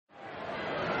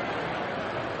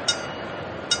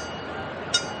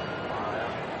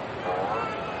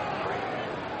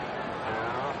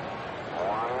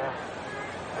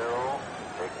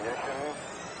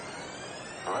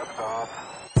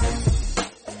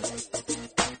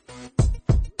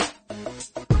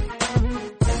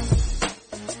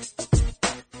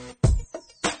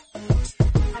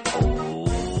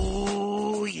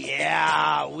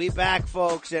back,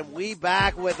 folks, and we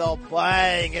back with a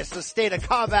bang. It's the State of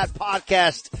Combat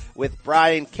podcast with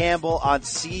Brian Campbell on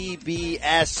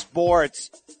CBS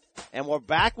Sports. And we're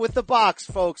back with the box,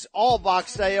 folks. All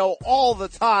boxeo, all the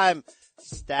time.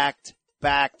 Stacked,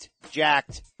 backed,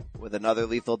 jacked with another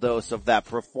lethal dose of that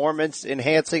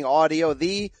performance-enhancing audio.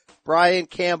 The Brian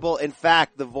Campbell, in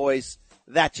fact, the voice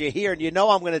that you hear. And you know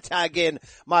I'm going to tag in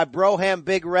my Broham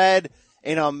Big Red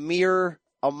in a mere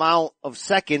amount of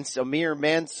seconds, Amir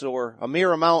Mansour, a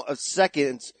mere amount of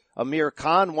seconds, Amir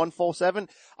Khan, 147.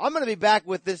 I'm going to be back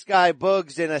with this guy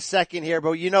Boogs in a second here,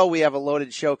 but you know we have a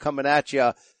loaded show coming at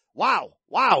you.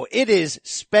 Wow, it is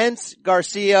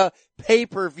Spence-Garcia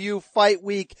pay-per-view fight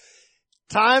week.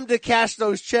 Time to cash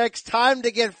those checks, time to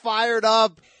get fired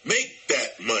up. Make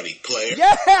that money, player.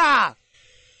 Yeah!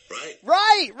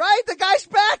 Right. The guy's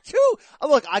back too.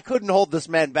 Look, I couldn't hold this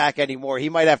man back anymore. He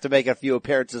might have to make a few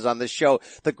appearances on this show.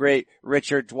 The great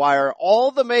Richard Dwyer.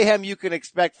 All the mayhem you can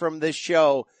expect from this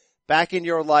show back in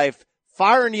your life.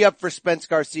 Firing you up for Spence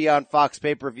Garcia on Fox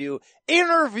pay-per-view.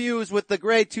 Interviews with the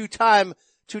great two-time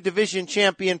two-division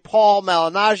champion Paulie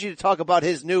Malignaggi to talk about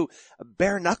his new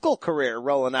bare knuckle career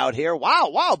rolling out here.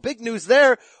 Wow, big news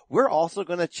there. We're also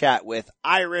going to chat with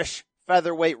Irish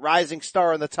featherweight rising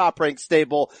star in the top-ranked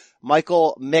stable,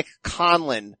 Mick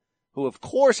Conlan, who of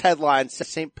course headlines the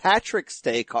St. Patrick's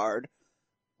Day card.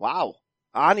 Wow.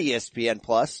 On ESPN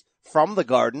Plus from the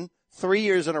Garden. 3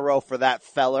 years in a row for that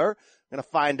feller. Gonna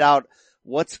find out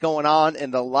what's going on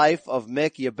in the life of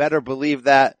Mick. You better believe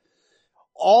that.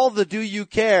 All the Do You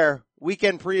Care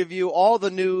weekend preview, all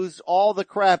the news, all the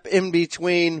crap in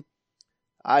between.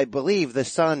 I believe the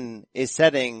sun is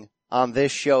setting on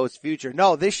this show's future.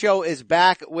 No, this show is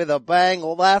back with a bang.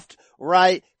 Left,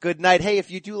 right, good night. Hey,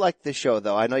 if you do like this show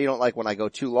though, I know you don't like when I go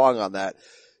too long on that.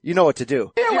 You know what to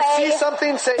do. If you see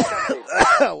something, say something.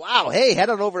 Wow. Hey, head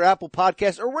on over to Apple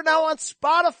Podcasts, or we're now on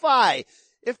Spotify.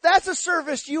 If that's a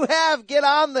service you have, get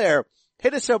on there.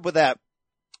 Hit us up with that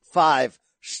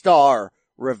 5-star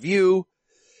review.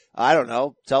 I don't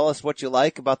know. Tell us what you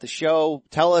like about the show.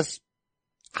 Tell us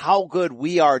how good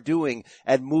we are doing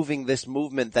at moving this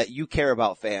movement that you care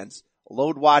about, fans.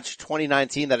 Load Watch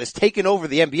 2019 that has taken over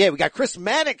the NBA. We got Chris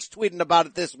Mannix tweeting about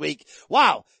it this week.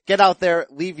 Wow. Get out there.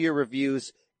 Leave your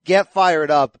reviews. Get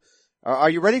fired up. Are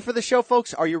you ready for the show,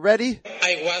 folks? Are you ready?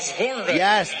 I was born ready.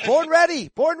 Yes, born ready.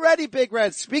 Born ready, Big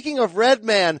Red. Speaking of Red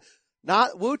Man,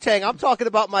 not Wu-Tang, I'm talking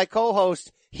about my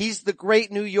co-host. He's the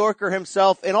great New Yorker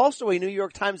himself and also a New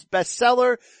York Times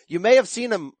bestseller. You may have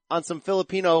seen him on some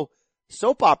Filipino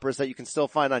soap operas that you can still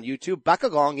find on YouTube.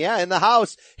 Bakagong, yeah, in the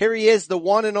house. Here he is, the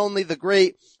one and only, the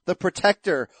great, the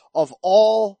protector of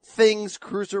all things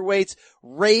cruiserweights,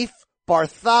 Rafe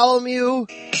Bartholomew.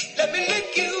 Let me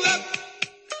lick you up.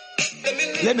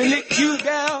 Let me lick you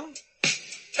down.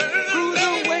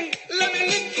 Cruiserweight. Let me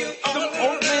lick you all Some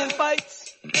old man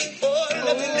fights. Oh,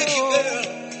 let me lick you, girl.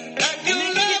 Like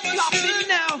you never should.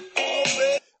 Now.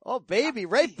 Oh, baby.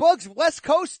 Ray Boogs, West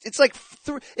Coast. It's like,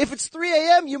 if it's 3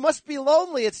 a.m., you must be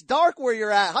lonely. It's dark where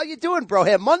you're at. How you doing, bro?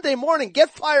 Hey, Monday morning, get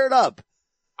fired up.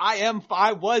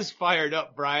 I was fired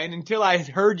up, Brian, until I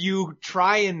heard you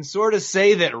try and sort of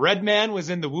say that Redman was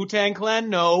in the Wu-Tang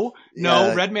Clan. No,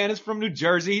 Redman is from New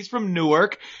Jersey. He's from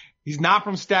Newark. He's not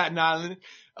from Staten Island.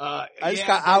 I just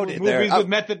got outed there. Movies with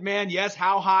Method Man. Yes.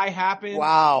 How High happened.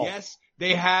 Wow. Yes.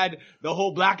 They had the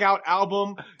whole Blackout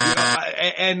album.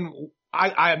 And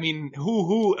I mean,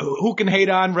 who can hate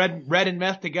on Red and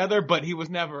Meth together? But he was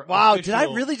never. Wow, did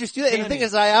I really just do that? And the thing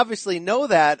is, I obviously know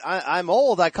that. I'm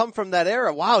old. I come from that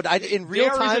era. Wow, in real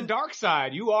time. There is a dark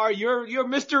side. You're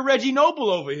Mr. Reggie Noble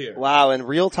over here. Wow, in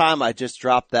real time, I just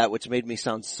dropped that, which made me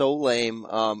sound so lame.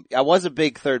 I was a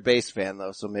big third base fan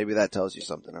though, so maybe that tells you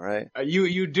something, all right?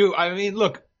 You do. I mean,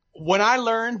 look, when I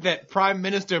learned that Prime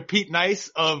Minister Pete Nice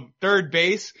of third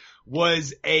base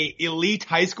was a elite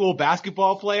high school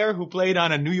basketball player who played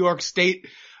on a New York State,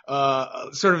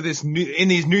 in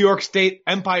these New York State,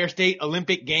 Empire State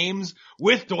Olympic Games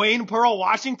with Dwayne Pearl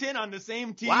Washington on the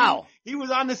same team. Wow. He was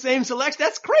on the same selection.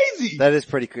 That's crazy. That is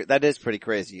pretty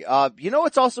crazy. You know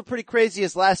what's also pretty crazy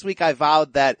is last week I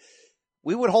vowed that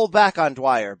we would hold back on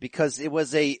Dwyer because it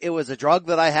was a drug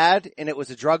that I had and it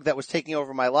was a drug that was taking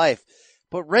over my life.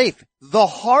 But Rafe, the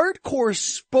hardcores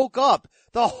spoke up.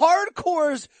 The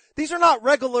hardcores, these are not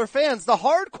regular fans. The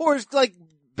hardcores like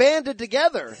banded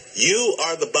together. You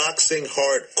are the boxing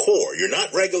hardcore. You're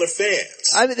not regular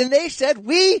fans. I mean, and they said,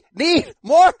 we need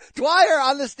more Dwyer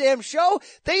on this damn show.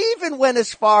 They even went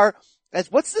as far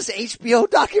as, what's this HBO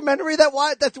documentary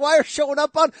that Dwyer's showing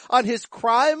up on his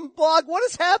crime blog? What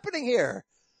is happening here?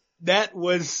 That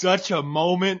was such a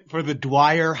moment for the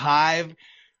Dwyer Hive.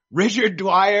 Richard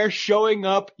Dwyer showing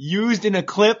up, used in a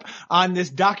clip on this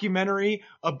documentary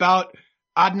about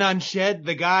Adnan Shed,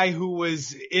 the guy who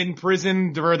was in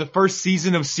prison for the first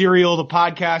season of Serial, the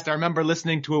podcast. I remember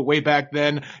listening to it way back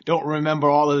then. Don't remember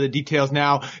all of the details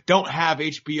now. Don't have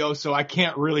HBO, so I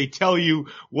can't really tell you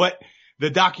what the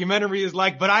documentary is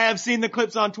like, but I have seen the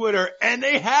clips on Twitter, and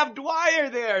they have Dwyer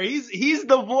there. He's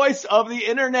the voice of the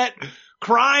internet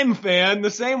crime fan, the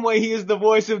same way he is the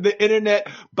voice of the internet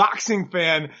boxing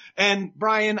fan. And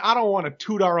Brian, I don't want to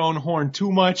toot our own horn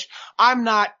too much. I'm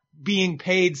not being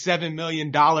paid $7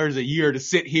 million a year to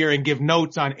sit here and give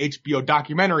notes on HBO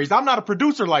documentaries. I'm not a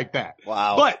producer like that.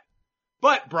 Wow.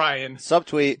 But Brian.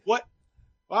 Subtweet. What?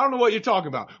 I don't know what you're talking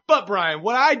about. But Brian,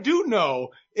 what I do know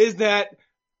is that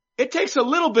it takes a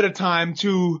little bit of time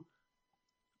to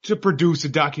produce a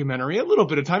documentary. A little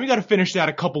bit of time. You got to finish that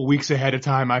a couple weeks ahead of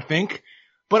time, I think.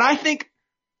 But I think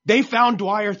they found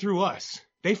Dwyer through us.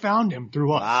 They found him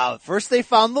through us. Wow. First they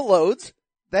found the loads.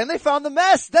 Then they found the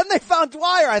mess. Then they found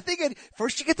Dwyer. I think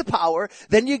first you get the power.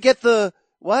 Then you get the,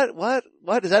 what?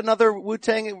 Is that another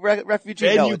Wu-Tang refugee?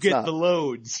 Then no, you get not. The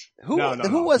loads. Who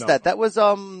was that? That was,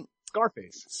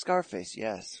 Scarface. Scarface.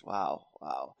 Yes. Wow.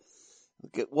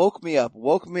 Woke me up,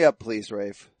 please,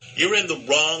 Rafe. You're in the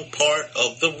wrong part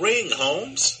of the ring,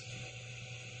 Holmes.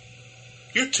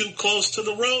 You're too close to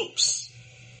the ropes.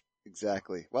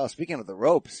 Exactly. Well, speaking of the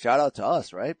ropes, shout out to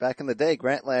us, right? Back in the day,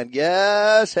 Grantland.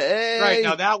 Yes. Hey. Right.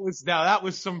 Now that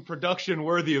was some production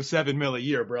worthy of $7 million a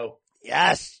year, bro.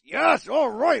 Yes. All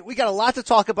right. We got a lot to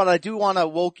talk about. I do want to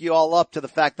woke you all up to the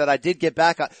fact that I did get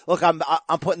back. Look, I'm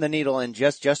putting the needle in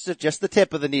just the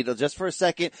tip of the needle just for a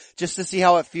second, just to see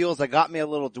how it feels. I got me a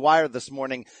little Dwyer this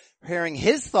morning, hearing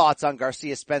his thoughts on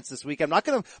Garcia Spence this week. I'm not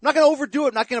going to overdo it.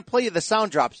 I'm not going to play you the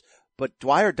sound drops, but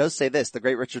Dwyer does say this, the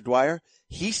great Richard Dwyer.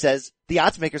 He says the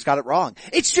odds makers got it wrong.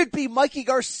 It should be Mikey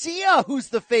Garcia who's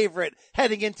the favorite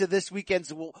heading into this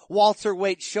weekend's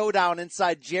welterweight showdown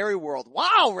inside Jerry World.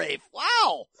 Wow, Rafe.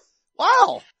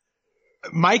 Wow.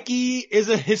 Mikey is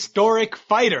a historic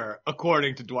fighter,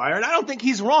 according to Dwyer, and I don't think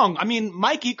he's wrong. I mean,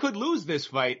 Mikey could lose this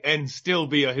fight and still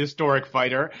be a historic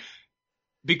fighter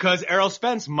because Errol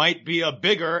Spence might be a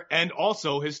bigger and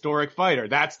also historic fighter.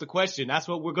 That's the question. That's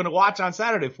what we're going to watch on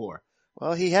Saturday for.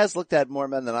 Well, he has looked at more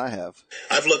men than I have.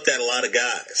 I've looked at a lot of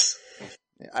guys.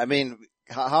 I mean,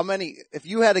 how many, if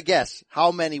you had a guess,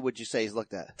 how many would you say he's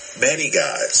looked at? Many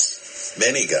guys.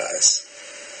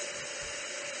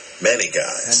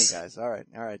 All right.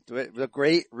 The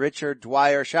great Richard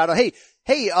Dwyer. Shout out.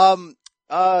 Hey,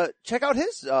 check out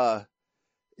his,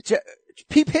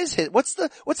 peep his hit. What's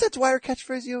that Dwyer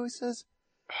catchphrase he always says?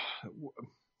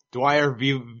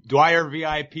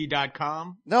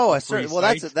 DwyerVIP.com. No, that's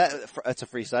a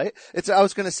free site. I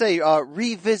was going to say,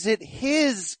 revisit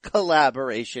his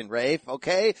collaboration, Rafe.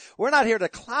 Okay. We're not here to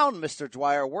clown Mr.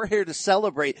 Dwyer. We're here to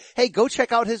celebrate. Hey, go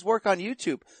check out his work on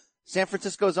YouTube. San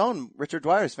Francisco's own Richard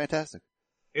Dwyer is fantastic.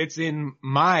 It's in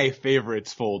my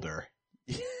favorites folder.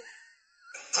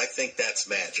 I think that's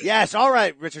magic. Yes, all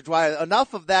right, Richard Dwyer.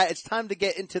 Enough of that. It's time to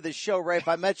get into the show, Rafe.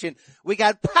 I mentioned we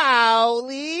got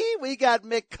Paulie, we got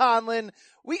Mick Conlan,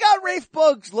 we got Rafe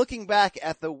Bugs looking back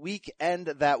at the weekend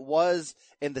that was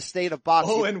in the state of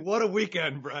boxing. Oh, and what a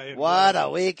weekend, Brian. What a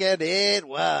weekend it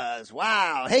was.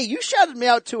 Wow. Hey, you shouted me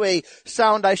out to a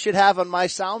sound I should have on my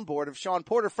soundboard of Sean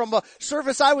Porter from a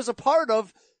service I was a part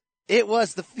of. It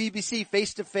was the BBC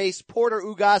face-to-face Porter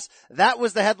Ugas. That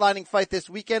was the headlining fight this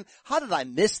weekend. How did I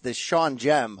miss this Sean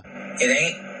gem? It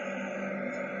ain't,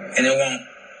 and it won't.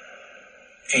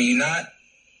 And you not,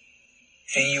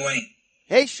 and you ain't.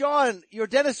 Hey, Sean, your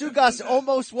Dennis Ugas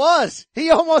almost was.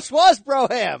 He almost was,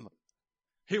 Broham.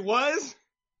 He was,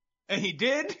 and he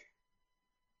did,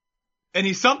 and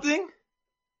he's something,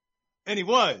 and he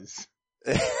was.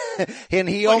 And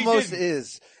he almost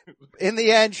is. In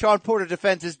the end, Sean Porter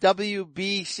defends his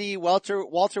WBC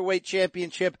welterweight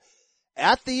championship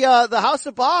at the House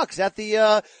of Box, at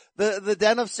the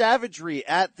Den of Savagery,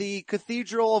 at the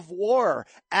Cathedral of War,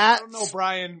 I don't know,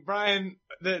 Brian,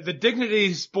 the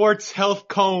Dignity Sports Health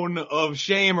Cone of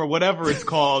Shame or whatever it's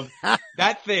called,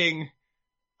 that thing,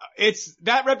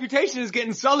 that reputation is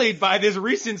getting sullied by this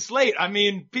recent slate. I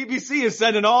mean, PBC is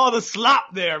sending all the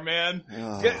slop there, man.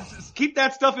 Oh. Keep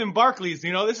that stuff in Barclays.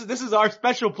 You know, this is our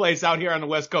special place out here on the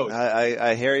West Coast.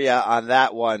 I hear you on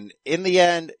that one. In the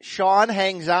end, Sean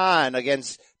hangs on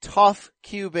against tough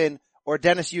Cuban or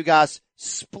Dennis Ugas.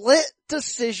 Split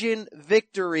decision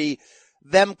victory.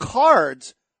 Them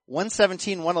cards,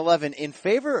 117-111 in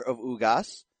favor of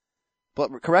Ugas.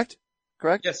 But correct?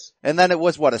 Yes. And then it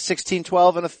was what, a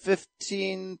 16-12 and a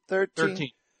 15-13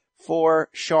 for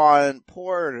Sean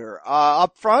Porter.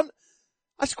 Up front,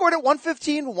 I scored it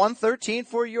 115-113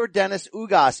 for your Dennis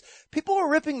Ugas. People were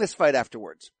ripping this fight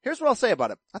afterwards. Here's what I'll say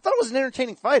about it. I thought it was an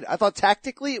entertaining fight. I thought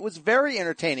tactically it was very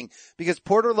entertaining because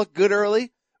Porter looked good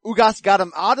early. Ugas got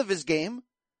him out of his game.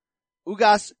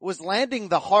 Ugas was landing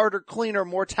the harder, cleaner,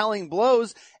 more telling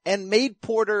blows and made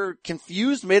Porter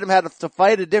confused, made him have to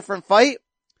fight a different fight.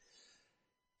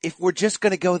 If we're just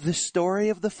going to go the story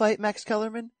of the fight, Max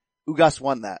Kellerman, Ugas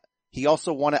won that. He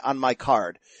also won it on my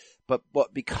card. But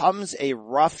what becomes a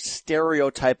rough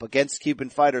stereotype against Cuban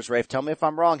fighters, Rafe, tell me if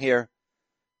I'm wrong here.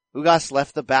 Ugas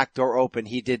left the back door open.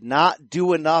 He did not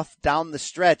do enough down the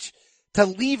stretch to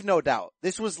leave no doubt.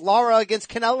 This was Lara against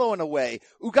Canelo in a way.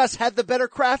 Ugas had the better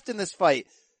craft in this fight.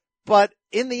 But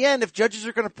in the end, if judges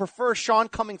are going to prefer Sean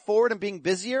coming forward and being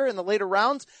busier in the later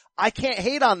rounds, I can't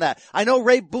hate on that. I know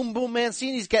Ray Boom Boom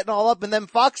Mancini's getting all up in them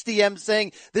Fox DMs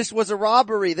saying this was a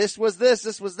robbery, this was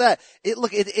this was that.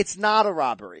 It's not a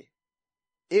robbery.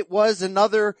 It was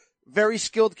another very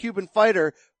skilled Cuban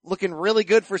fighter looking really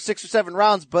good for 6 or 7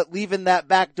 rounds, but leaving that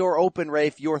back door open,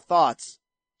 Rafe. Your thoughts?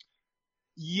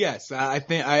 Yes, I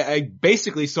think I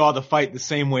basically saw the fight the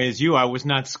same way as you. I was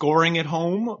not scoring at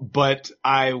home, but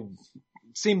I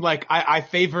seemed like I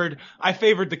favored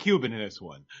the Cuban in this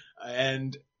one.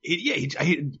 And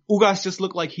Ugas just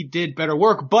looked like he did better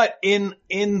work, but in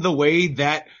the way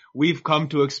that we've come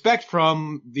to expect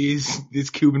from these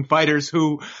Cuban fighters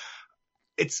who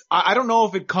I don't know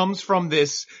if it comes from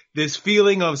this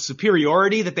feeling of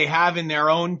superiority that they have in their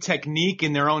own technique,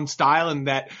 in their own style, and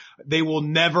that they will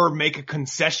never make a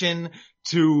concession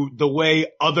to the way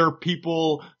other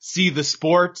people see the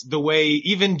sport, the way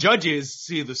even judges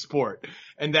see the sport,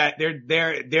 and that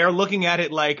they're looking at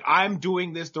it like, I'm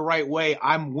doing this the right way,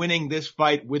 I'm winning this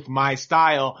fight with my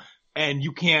style, and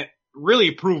you can't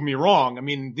really prove me wrong. I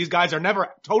mean, these guys are never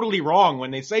totally wrong when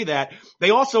they say that.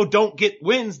 They also don't get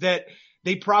wins that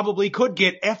they probably could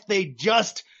get if they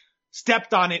just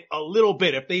stepped on it a little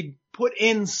bit, if they put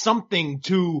in something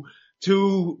to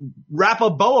wrap a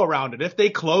bow around it, if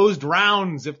they closed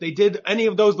rounds, if they did any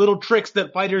of those little tricks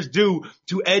that fighters do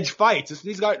to edge fights.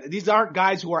 These aren't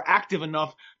guys who are active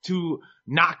enough to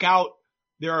knock out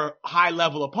their high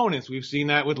level opponents. We've seen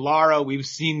that with Lara. We've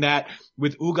seen that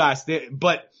with Ugas.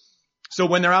 So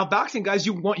when they're outboxing guys,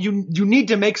 you need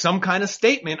to make some kind of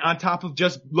statement on top of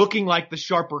just looking like the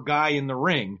sharper guy in the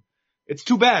ring. It's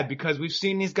too bad because we've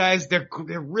seen these guys, they're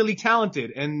really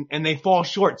talented and they fall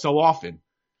short so often.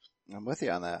 I'm with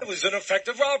you on that. It was an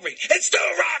effective robbery. It's still a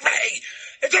robbery!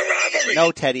 It's a robbery!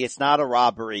 No, Teddy, it's not a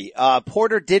robbery.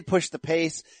 Porter did push the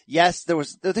pace. Yes,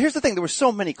 here's the thing, there were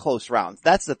so many close rounds.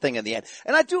 That's the thing in the end.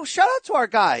 And shout out to our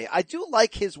guy. I do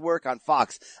like his work on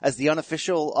Fox as the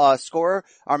unofficial, scorer.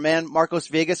 Our man, Marcos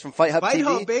Vegas from Fight Hub TV.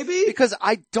 Hub, baby! Because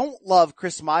I don't love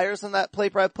Chris Myers in that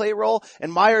play-by-play role.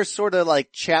 And Myers sort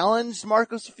of challenged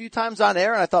Marcos a few times on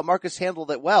air, and I thought Marcos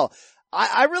handled it well.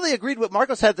 I really agreed with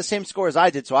Marcos had the same score as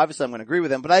I did, so obviously I'm going to agree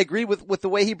with him, but I agree with the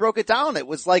way he broke it down. It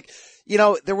was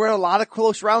there were a lot of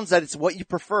close rounds that it's what you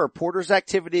prefer. Porter's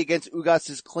activity against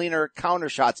Ugas's cleaner counter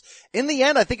shots. In the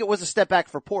end, I think it was a step back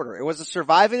for Porter. It was a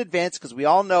survive and advance because we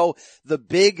all know the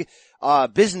big,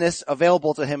 business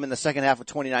available to him in the second half of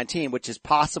 2019, which is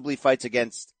possibly fights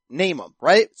against, name them,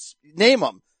 right? Name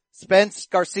them.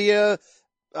 Spence-Garcia,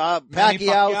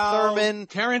 Pacquiao, Thurman,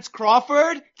 Terrence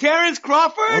Crawford.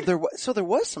 Well, there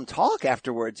was some talk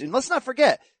afterwards, and let's not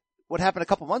forget what happened a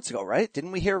couple months ago, right?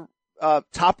 Didn't we hear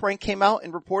Top Rank came out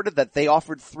and reported that they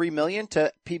offered $3 million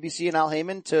to PBC and Al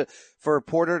Heyman for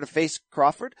Porter to face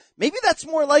Crawford? Maybe that's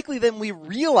more likely than we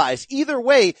realize. Either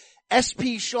way,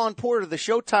 SP Sean Porter, the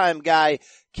Showtime guy,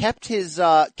 kept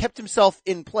himself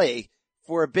in play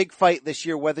for a big fight this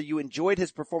year, whether you enjoyed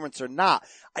his performance or not.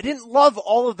 I didn't love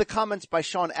all of the comments by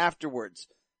Sean afterwards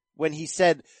when he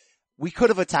said, we could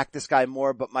have attacked this guy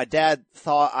more, but my dad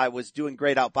thought I was doing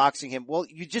great outboxing him. Well,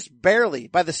 you just barely,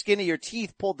 by the skin of your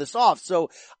teeth, pulled this off.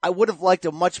 So I would have liked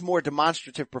a much more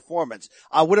demonstrative performance.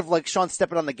 I would have liked Sean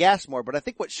stepping on the gas more, but I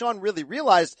think what Sean really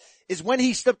realized is when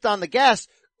he stepped on the gas,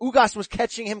 Ugas was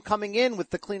catching him coming in with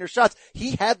the cleaner shots.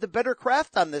 He had the better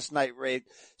craft on this night, Ray.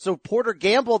 So Porter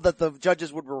gambled that the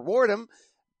judges would reward him,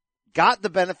 got the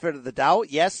benefit of the doubt.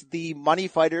 Yes, the money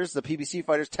fighters, the PBC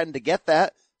fighters tend to get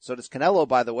that. So does Canelo,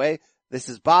 by the way. This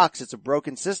is box. It's a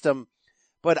broken system.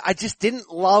 But I just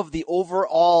didn't love the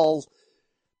overall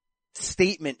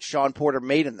statement Sean Porter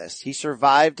made in this. He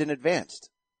survived and advanced.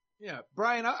 Yeah,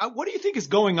 Brian, what do you think is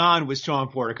going on with Sean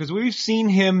Porter? Because we've seen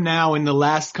him now in the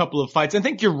last couple of fights. I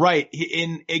think you're right.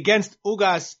 Against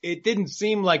Ugas, it didn't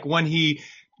seem like when he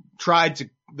tried to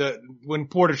when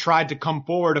Porter tried to come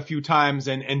forward a few times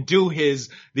and do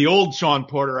the old Sean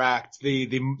Porter act,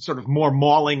 the sort of more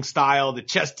mauling style, the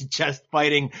chest to chest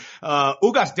fighting,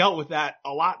 Ugas dealt with that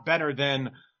a lot better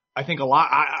than I think a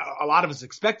lot of us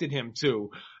expected him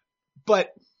to.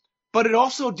 But it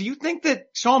also, do you think that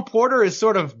Sean Porter is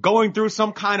sort of going through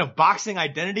some kind of boxing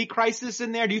identity crisis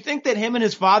in there? Do you think that him and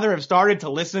his father have started to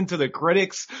listen to the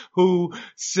critics who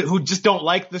just don't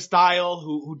like the style,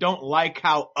 who don't like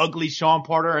how ugly Sean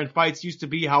Porter in fights used to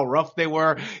be, how rough they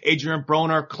were? Adrian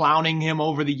Broner clowning him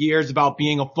over the years about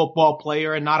being a football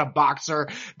player and not a boxer.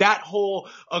 That whole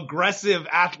aggressive,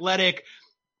 athletic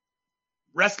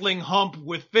wrestling hump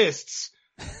with fists.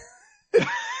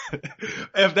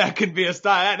 If that can be a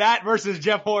style, that versus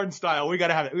Jeff Horn style, we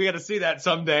gotta have it. We gotta see that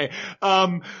someday.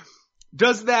 Do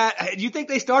you think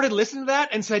they started listening to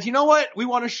that and said, you know what, we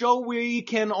want to show we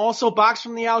can also box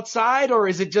from the outside, or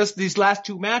is it just these last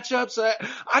two matchups?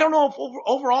 I don't know.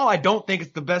 Overall, I don't think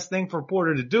it's the best thing for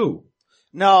Porter to do.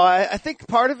 No, I think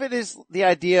part of it is the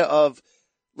idea of,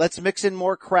 let's mix in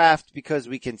more craft because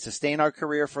we can sustain our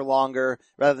career for longer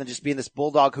rather than just being this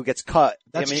bulldog who gets cut.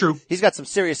 That's true. He's got some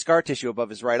serious scar tissue above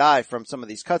his right eye from some of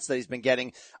these cuts that he's been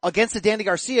getting. Against the Danny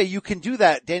Garcia, you can do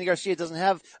that. Danny Garcia doesn't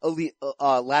have elite,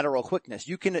 lateral quickness.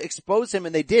 You can expose him,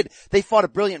 and they did. They fought a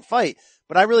brilliant fight.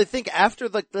 But I really think after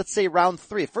let's say round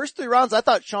 3, first 3 rounds, I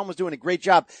thought Sean was doing a great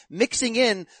job mixing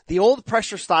in the old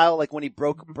pressure style, like when he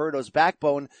broke Berto's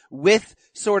backbone, with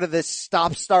sort of this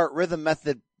stop-start rhythm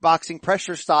method boxing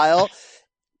pressure style.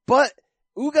 But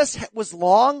Ugas was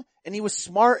long, and he was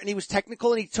smart, and he was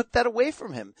technical, and he took that away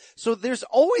from him. So there's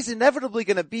always inevitably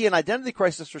going to be an identity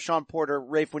crisis for Sean Porter,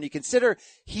 Rafe, when you consider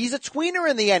he's a tweener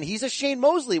in the end. He's a Shane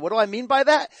Mosley. What do I mean by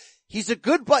that? He's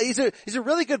a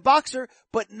really good boxer,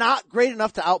 but not great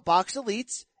enough to outbox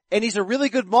elites. And he's a really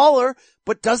good mauler,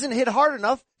 but doesn't hit hard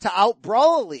enough to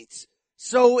outbrawl elites.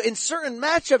 So in certain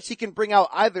matchups, he can bring out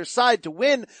either side to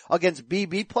win against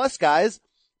BB plus guys,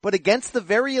 but against the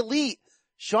very elite,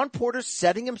 Sean Porter's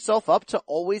setting himself up to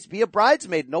always be a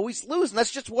bridesmaid and always lose. And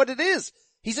that's just what it is.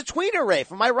 He's a tweener,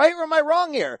 Rafe. Am I right or am I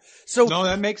wrong here? So no,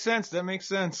 that makes sense.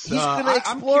 He's going to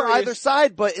explore either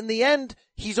side, but in the end,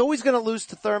 he's always going to lose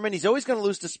to Thurman. He's always going to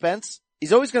lose to Spence.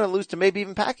 He's always going to lose to maybe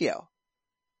even Pacquiao.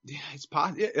 Yeah, it's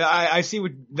possible. I see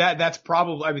what that's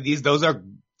probably, I mean, those are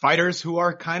fighters who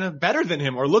are kind of better than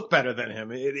him or look better than him.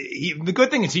 The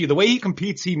good thing is the way he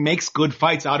competes, he makes good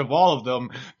fights out of all of them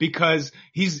because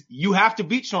you have to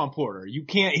beat Sean Porter.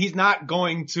 He's not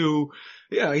going to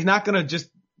just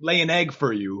lay an egg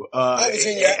for you. I was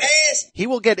in your ass. He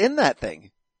will get in that thing.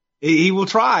 He will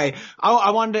try. I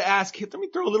wanted to ask, let me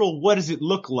throw a little, what does it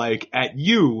look like at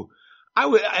you?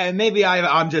 And maybe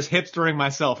I'm just hipstering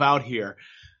myself out here,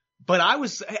 but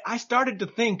I started to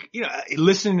think,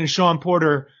 listening to Sean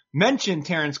Porter mention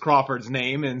Terrence Crawford's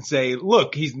name and say,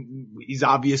 look, he's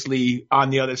obviously on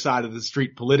the other side of the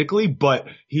street politically, but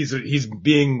he's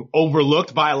being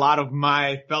overlooked by a lot of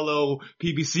my fellow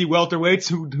PBC welterweights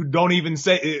who don't even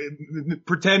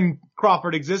pretend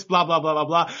Crawford exists, blah, blah, blah, blah,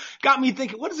 blah. Got me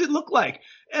thinking, what does it look like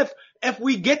if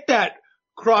we get that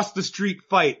cross the street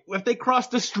fight, if they cross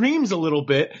the streams a little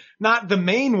bit, not the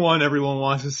main one everyone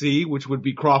wants to see, which would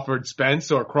be Crawford Spence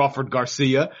or Crawford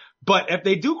Garcia, but if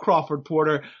they do Crawford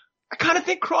Porter, I kind of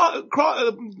think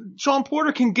Sean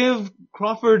Porter can give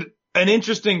Crawford an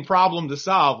interesting problem to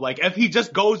solve. Like if he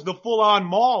just goes the full on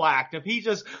maul act,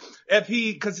 cause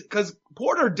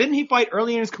Porter, didn't he fight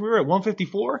early in his career at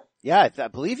 154? Yeah, I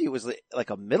believe he was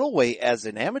like a middleweight as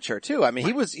an amateur too. I mean,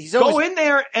 he's always go in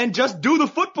there and just do the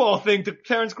football thing to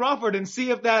Terrence Crawford and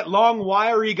see if that long,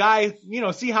 wiry guy,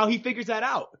 see how he figures that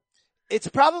out. It's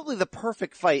probably the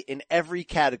perfect fight in every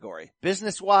category,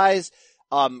 business wise,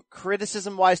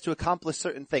 criticism wise, to accomplish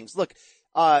certain things. Look,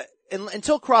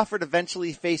 until Crawford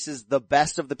eventually faces the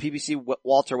best of the PBC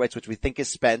welterweights, which we think is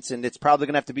Spence, and it's probably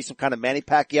going to have to be some kind of Manny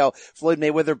Pacquiao, Floyd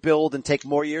Mayweather build and take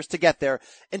more years to get there.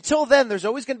 Until then, there's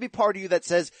always going to be part of you that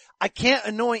says, I can't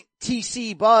anoint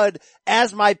TC Bud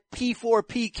as my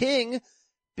P4P king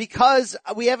because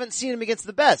we haven't seen him against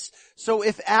the best. So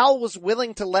if Al was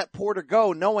willing to let Porter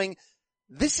go, knowing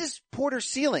this is Porter's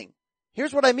ceiling,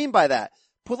 here's what I mean by that.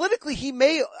 Politically,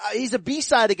 he's a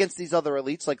B-side against these other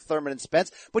elites like Thurman and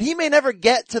Spence, but he may never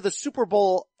get to the Super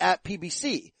Bowl at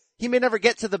PBC. He may never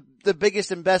get to the biggest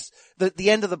and best,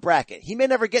 the end of the bracket. He may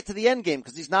never get to the end game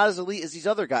because he's not as elite as these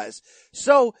other guys.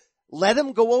 So let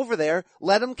him go over there,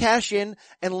 let him cash in,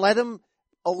 and let him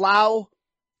allow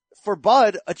for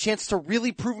Bud a chance to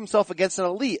really prove himself against an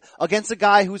elite, against a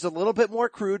guy who's a little bit more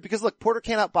crude, because look, Porter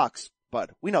can't outbox.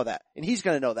 Bud. We know that. And he's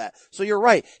going to know that. So you're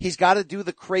right. He's got to do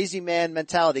the crazy man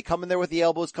mentality. Come in there with the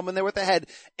elbows, come in there with the head.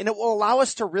 And it will allow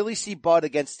us to really see Bud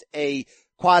against a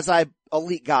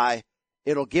quasi-elite guy.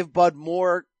 It'll give Bud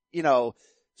more,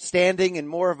 standing and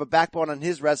more of a backbone on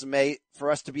his resume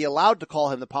for us to be allowed to call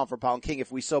him the pound for pound king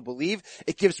if we so believe.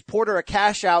 It gives Porter a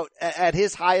cash out at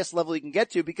his highest level he can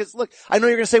get to, because look, I know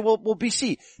you're going to say, well,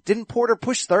 BC, didn't Porter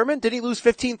push Thurman? Did he lose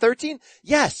 15-13?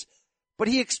 Yes. But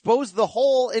he exposed the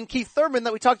hole in Keith Thurman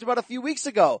that we talked about a few weeks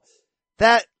ago.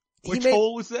 Which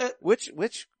hole was that?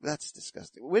 That's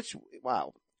disgusting.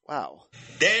 Wow.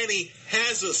 Danny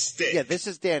has a stick. Yeah, this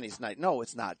is Danny's night. No,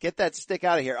 it's not. Get that stick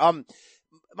out of here.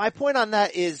 My point on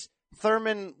that is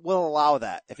Thurman will allow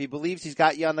that. If he believes he's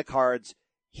got you on the cards,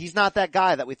 he's not that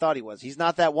guy that we thought he was. He's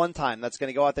not that one time that's going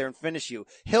to go out there and finish you.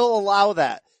 He'll allow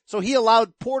that. So he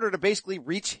allowed Porter to basically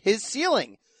reach his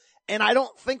ceiling. And I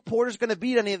don't think Porter's going to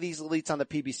beat any of these elites on the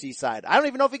PBC side. I don't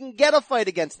even know if he can get a fight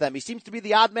against them. He seems to be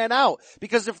the odd man out,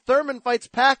 because if Thurman fights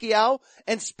Pacquiao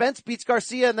and Spence beats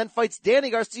Garcia and then fights Danny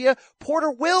Garcia,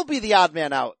 Porter will be the odd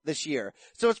man out this year.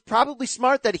 So it's probably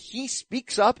smart that he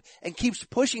speaks up and keeps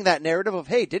pushing that narrative of,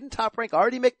 hey, didn't Top Rank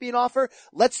already make me an offer?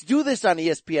 Let's do this on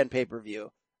ESPN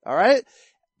pay-per-view. All right.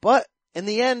 But in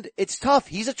the end, it's tough.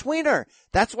 He's a tweener.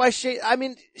 That's why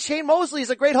Shane Mosley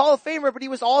is a great Hall of Famer, but he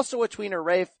was also a tweener,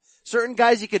 Rafe. Certain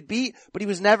guys he could beat, but he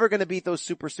was never going to beat those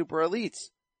super elites.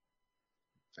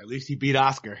 At least he beat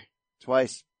Oscar.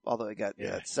 Twice, although he got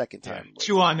second time. Yeah.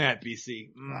 Chew on that,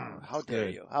 BC. How dare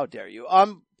you? How dare you?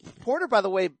 Porter, by the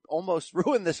way, almost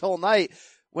ruined this whole night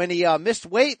when he missed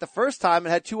weight the first time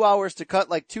and had 2 hours to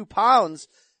cut like 2 pounds.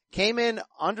 Came in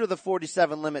under the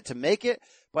 47 limit to make it,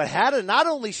 but had to not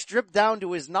only strip down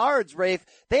to his nards, Rafe,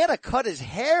 they had to cut his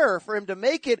hair for him to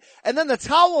make it, and then the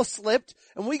towel slipped,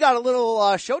 and we got a little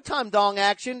Showtime dong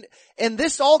action, and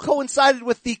this all coincided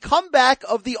with the comeback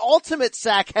of the Ultimate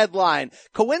Sack headline.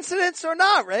 Coincidence or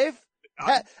not, Rafe?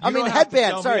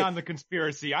 Headband. Sorry. Me on the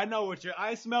conspiracy.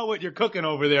 I smell what you're cooking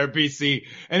over there, BC,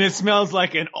 and it smells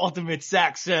like an Ultimate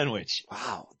Sack sandwich.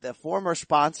 Wow. The former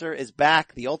sponsor is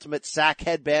back. The Ultimate Sack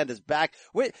headband is back.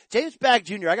 Wait, James Bagg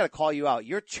Jr., I gotta call you out.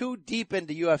 You're too deep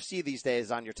into UFC these days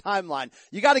on your timeline.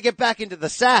 You gotta get back into the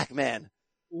sack, man.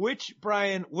 Which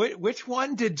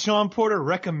one did Sean Porter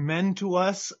recommend to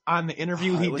us on the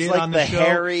interview he did on the show?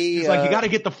 Hairy, He's like, you gotta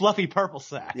get the fluffy purple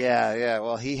sack. Yeah.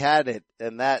 Well, he had it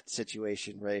in that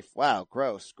situation, Rafe. Wow.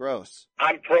 Gross.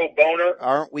 I'm pro boner.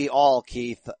 Aren't we all,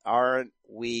 Keith? Aren't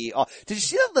we all? Did you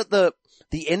see the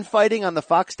infighting on the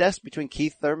Fox desk between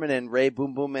Keith Thurman and Ray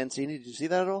Boom Boom Mancini? Did you see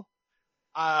that at all?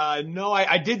 No,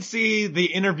 I did see the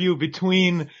interview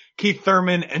between Keith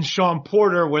Thurman and Sean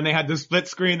Porter when they had the split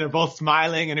screen. They're both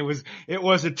smiling, and it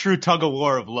was a true tug of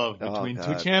war of love between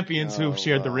two champions who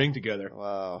shared the ring together.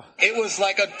 Wow. It was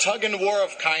like a tug and war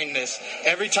of kindness.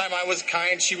 Every time I was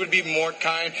kind, she would be more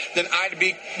kind. Then I'd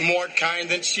be more kind.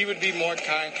 Then she would be more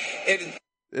kind.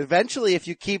 Eventually, if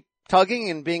you keep tugging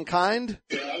and being kind.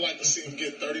 Yeah, I like to see him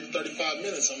get 30 to 35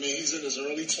 minutes. I mean, he's in his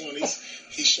early 20s.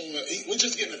 He's showing we're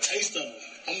just getting a taste of him.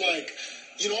 I'm like,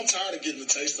 I'm tired of getting a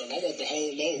taste of him. I want the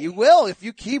whole load. You will. If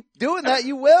you keep doing that,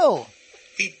 you will.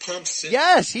 He pumps it.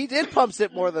 Yes, he did pumps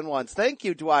it more than once. Thank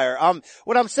you, Dwyer.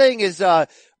 What I'm saying is,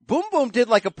 Boom Boom did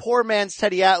like a poor man's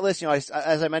Teddy Atlas.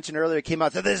 As I mentioned earlier, he came out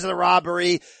and said, this is a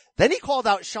robbery. Then he called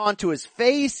out Sean to his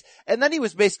face. And then he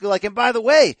was basically like, and by the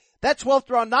way, that 12th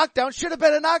round knockdown should have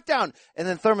been a knockdown. And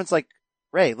then Thurman's like,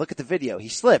 Ray, look at the video. He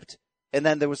slipped. And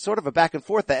then there was sort of a back and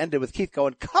forth that ended with Keith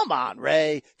going, come on,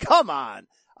 Ray, come on.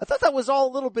 I thought that was all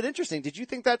a little bit interesting. Did you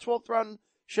think that 12th round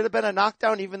should have been a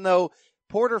knockdown, even though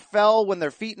Porter fell when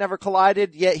their feet never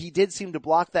collided, yet he did seem to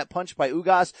block that punch by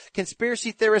Ugas?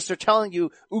 Conspiracy theorists are telling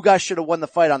you Ugas should have won the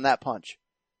fight on that punch.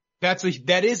 That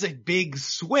is a big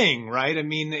swing, right? I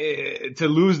mean, to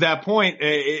lose that point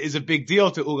is a big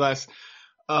deal to Ugas.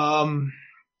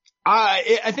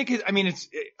 I think it's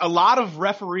a lot of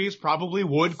referees probably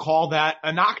would call that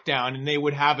a knockdown, and they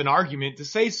would have an argument to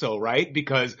say so, right?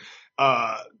 Because,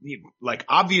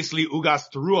 obviously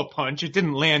Ugas threw a punch. It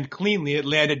didn't land cleanly. It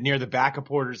landed near the back of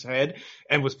Porter's head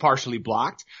and was partially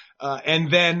blocked. And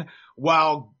then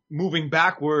while moving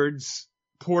backwards,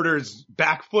 Porter's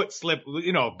back foot slipped,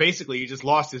 basically he just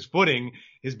lost his footing.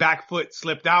 His back foot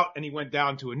slipped out and he went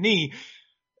down to a knee.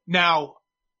 Now,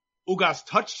 Ugas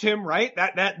touched him, right?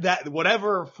 That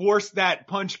whatever force that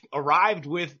punch arrived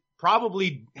with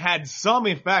probably had some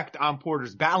effect on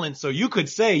Porter's balance. So you could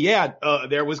say,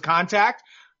 there was contact,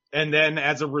 and then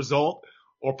as a result,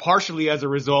 or partially as a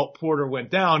result, Porter went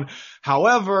down.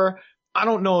 However, I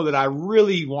don't know that I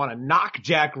really want to knock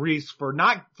Jack Reese for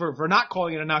not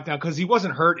calling it a knockdown, because he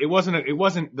wasn't hurt.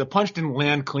 The punch didn't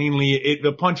land cleanly.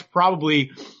 The punch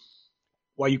probably,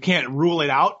 while you can't rule it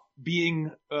out being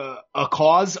a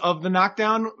cause of the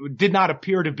knockdown, did not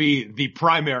appear to be the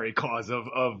primary cause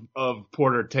of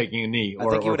Porter taking a knee. I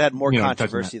think you would have had more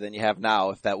controversy than you have now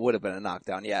if that would have been a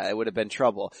knockdown. Yeah, it would have been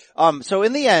trouble. So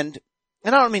in the end,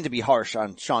 and I don't mean to be harsh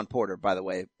on Sean Porter, by the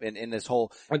way, in this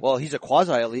whole, well, he's a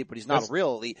quasi-elite, but he's not a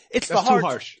real elite. It's the hard, too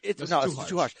harsh. It's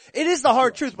too harsh. It is the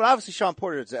hard truth, but obviously Sean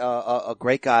Porter is a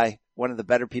great guy, one of the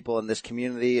better people in this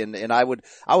community, and I would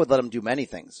let him do many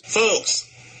things. Folks,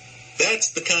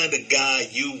 that's the kind of guy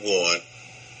you want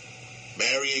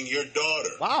marrying your daughter.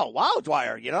 Wow,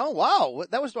 Dwyer, wow.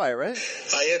 That was Dwyer, right?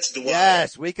 It's Dwyer.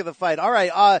 Yes, week of the fight. All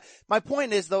right, my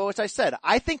point is, though, which I said,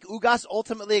 I think Ugas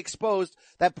ultimately exposed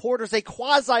that Porter's a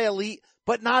quasi-elite,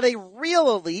 but not a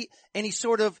real elite, and he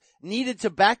sort of needed to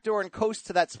backdoor and coast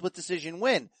to that split decision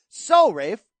win. So,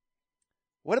 Rafe,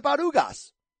 what about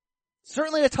Ugas?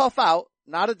 Certainly a tough out,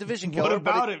 not a division killer. What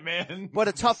about it, man? But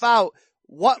a tough out.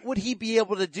 What would he be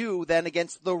able to do then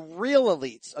against the real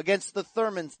elites, against the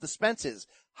Thurmans, the Spences?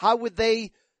 How would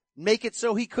they make it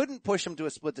so he couldn't push him to a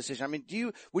split decision? I mean, do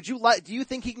you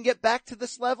think he can get back to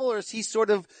this level, or is he sort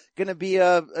of going to be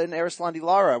an Arislandi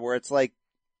Lara where it's like,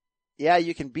 yeah,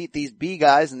 you can beat these B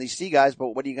guys and these C guys, but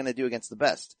what are you going to do against the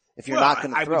best if you're not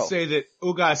going to throw? I would say that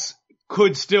Ugas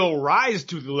could still rise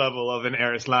to the level of an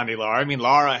Arislandi Lara. I mean,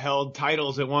 Lara held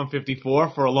titles at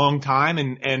 154 for a long time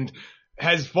and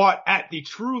has fought at the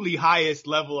truly highest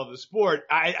level of the sport.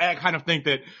 I kind of think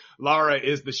that Lara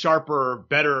is the sharper,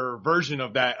 better version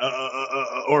of that,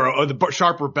 or the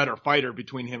sharper, better fighter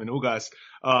between him and Ugas.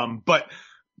 But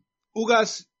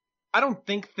Ugas, I don't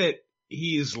think that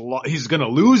he's going to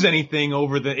lose anything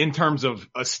in terms of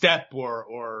a step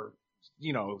or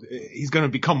he's going to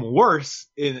become worse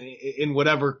in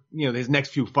whatever, his next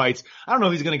few fights. I don't know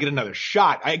if he's going to get another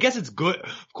shot. I guess it's good.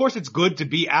 Of course, it's good to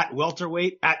be at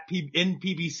welterweight in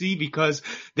PBC because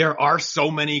there are so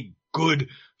many good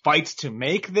fights to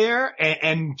make there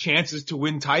and chances to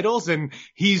win titles. And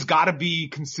he's got to be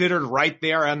considered right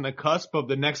there on the cusp of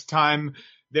the next time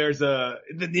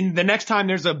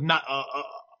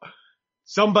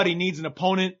somebody needs an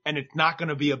opponent and it's not going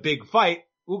to be a big fight.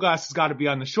 Ugas has got to be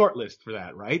on the short list for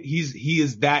that, right? He's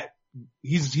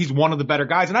one of the better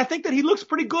guys. And I think that he looks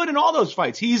pretty good in all those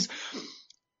fights. He's,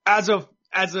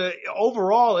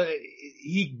 overall,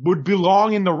 he would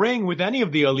belong in the ring with any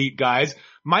of the elite guys.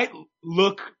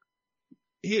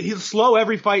 He'll slow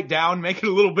every fight down, make it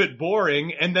a little bit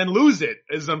boring, and then lose it,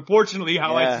 is unfortunately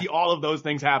how I see all of those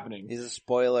things happening. He's a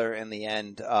spoiler in the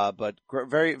end, but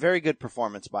very, very good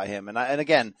performance by him. And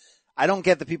again, I don't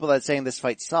get the people that are saying this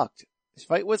fight sucked. This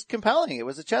fight was compelling. It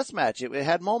was a chess match. It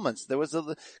had moments. There was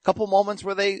a couple moments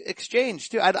where they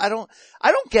exchanged too. I don't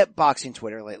get boxing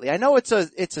Twitter lately. I know it's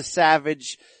a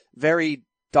savage, very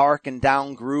dark and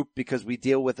down group because we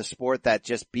deal with a sport that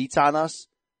just beats on us.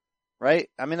 Right?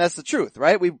 I mean, that's the truth,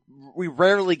 right? We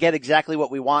rarely get exactly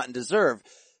what we want and deserve.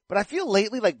 But I feel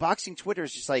lately like boxing Twitter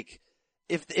is just like,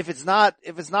 if it's not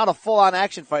a full on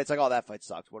action fight, it's like, oh, that fight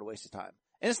sucked. What a waste of time.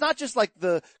 And it's not just like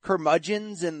the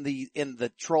curmudgeons and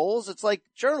the trolls. It's like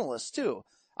journalists too.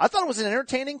 I thought it was an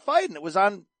entertaining fight and it was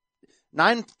on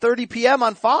 9:30 p.m.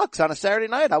 on Fox on a Saturday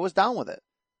night. I was down with it.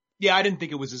 Yeah, I didn't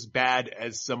think it was as bad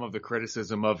as some of the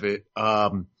criticism of it.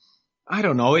 I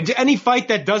don't know. Any fight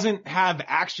that doesn't have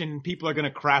action, people are going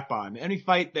to crap on. Any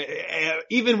fight that,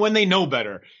 even when they know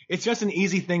better, it's just an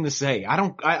easy thing to say. I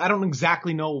don't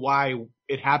exactly know why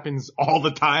it happens all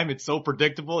the time. It's so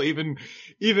predictable. Even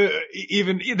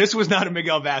this was not a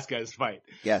Miguel Vasquez fight.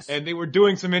 Yes. And they were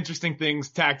doing some interesting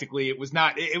things tactically. It was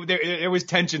not, there was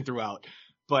tension throughout,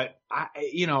 but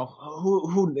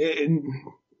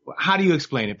how do you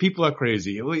explain it? People are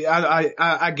crazy.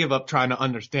 I give up trying to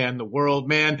understand the world,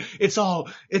 man. It's all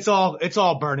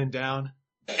burning down.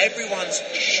 Everyone's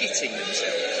shitting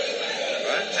themselves,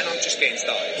 right? And I'm just getting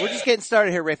started. We're just getting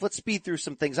started here, Rafe. Let's speed through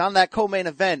some things. On that co-main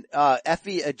event,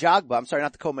 Efe Ajagba, I'm sorry,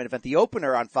 not the co-main event, the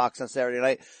opener on Fox on Saturday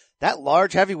night, that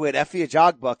large heavyweight Efe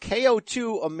Ajagba,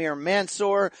 KO2 Amir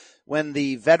Mansour, when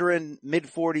the veteran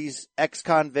mid-40s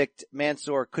ex-convict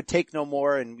Mansour could take no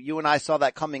more, and you and I saw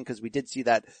that coming because we did see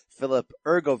that Filip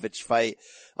Ergovic fight.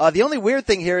 The only weird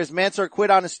thing here is Mansour quit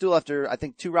on his stool after, I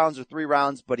think, 2 rounds or 3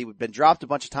 rounds, but he had been dropped a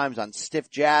bunch of times on stiff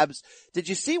jabs. Did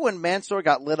you see when Mansour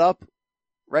got lit up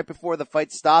right before the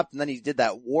fight stopped, and then he did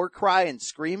that war cry and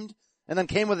screamed? And then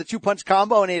came with a 2-punch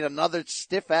combo and ate another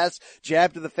stiff-ass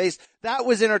jab to the face. That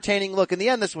was entertaining. Look, in the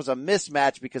end, this was a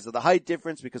mismatch because of the height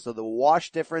difference, because of the wash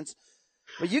difference.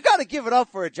 Well, you got to give it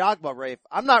up for Ajagba, Rafe.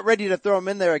 I'm not ready to throw him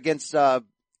in there against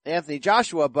Anthony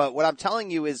Joshua, but what I'm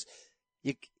telling you is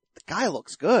the guy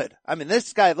looks good. I mean,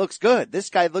 this guy looks good. This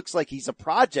guy looks like he's a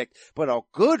project, but a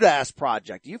good-ass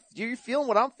project. You feeling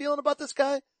what I'm feeling about this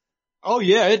guy? Oh,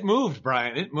 yeah, it moved,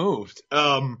 Brian. It moved.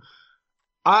 Yeah,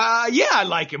 I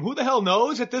like him. Who the hell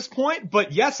knows at this point?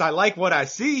 But yes, I like what I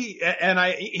see. And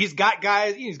he's got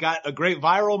a great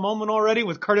viral moment already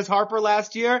with Curtis Harper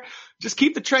last year. Just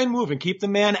keep the train moving. Keep the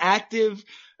man active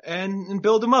and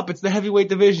build him up. It's the heavyweight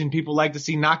division. People like to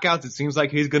see knockouts. It seems like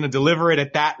he's going to deliver it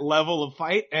at that level of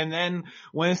fight. And then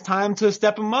when it's time to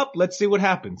step him up, let's see what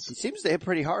happens. He seems to hit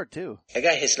pretty hard too. That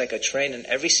guy hits like a train, and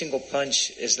every single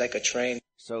punch is like a train.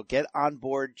 So get on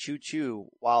board choo-choo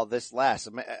while this lasts.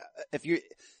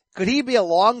 Could he be a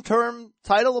long-term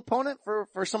title opponent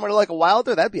for somebody like a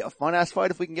Wilder? That'd be a fun-ass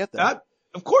fight if we can get that.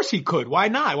 Of course he could. Why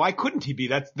not? Why couldn't he be?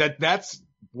 That's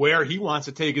where he wants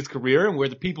to take his career and where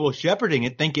the people shepherding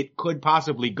it think it could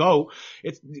possibly go.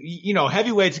 It's,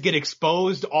 heavyweights get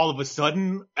exposed all of a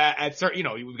sudden at certain,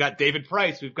 we've got David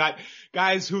Price, we've got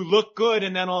guys who look good,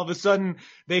 and then all of a sudden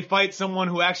they fight someone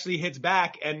who actually hits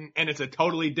back, and it's a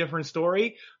totally different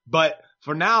story. But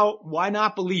for now, why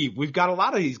not believe? We've got a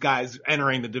lot of these guys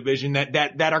entering the division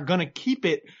that are gonna keep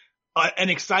it an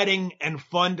exciting and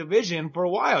fun division for a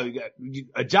while. You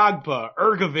got Ajagba,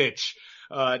 Ergovich,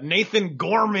 Nathan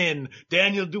Gorman,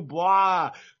 Daniel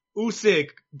Dubois, Usyk,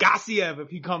 Gassiev if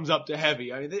he comes up to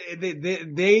heavy. I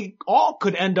mean, they all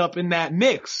could end up in that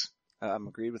mix. I'm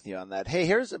agreed with you on that.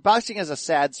 Hey, boxing is a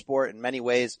sad sport in many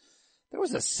ways. There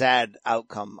was a sad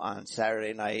outcome on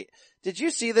Saturday night. Did you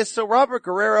see this? So Robert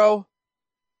Guerrero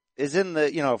is in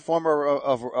the, former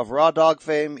of Raw Dog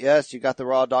fame. Yes, you got the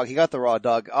Raw Dog. He got the Raw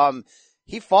Dog.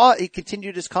 He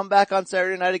continued his comeback on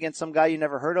Saturday night against some guy you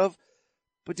never heard of.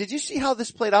 But did you see how this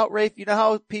played out, Rafe? You know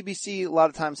how PBC a lot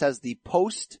of times has the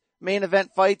post-main event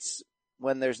fights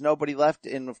when there's nobody left?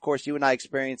 And, of course, you and I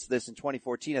experienced this in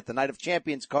 2014 at the Night of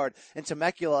Champions card in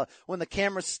Temecula when the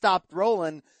cameras stopped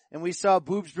rolling and we saw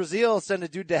Boobs Brazil send a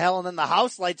dude to hell and then the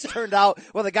house lights turned out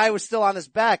while the guy was still on his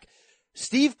back.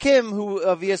 Steve Kim,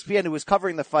 of ESPN, who was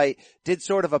covering the fight, did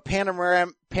sort of a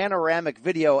panoramic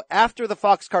video after the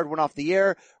Fox card went off the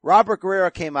air. Robert Guerrero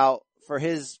came out for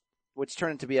his, which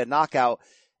turned to be a knockout,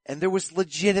 and there was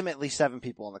legitimately 7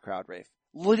 people in the crowd, Rafe.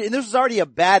 And this was already a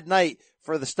bad night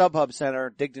for the StubHub Center,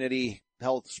 Dignity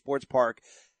Health Sports Park.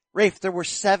 Rafe, there were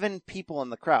 7 people in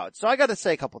the crowd. So I gotta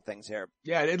say a couple things here.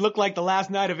 Yeah, it looked like the last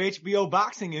night of HBO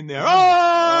boxing in there.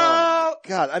 Oh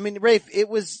God. I mean, Rafe,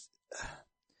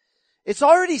 it's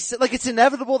already, like, it's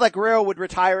inevitable that Guerrero would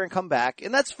retire and come back,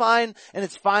 and that's fine, and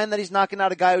it's fine that he's knocking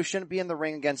out a guy who shouldn't be in the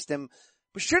ring against him.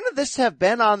 But shouldn't this have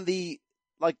been on the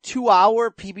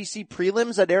 2-hour PBC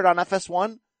prelims that aired on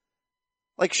FS1?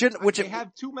 They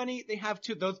have too many,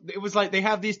 it was like they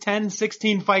have these 10,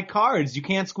 16 fight cards. You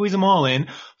can't squeeze them all in.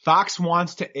 Fox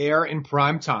wants to air in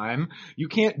prime time. You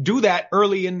can't do that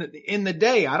early in the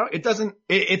day.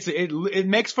 It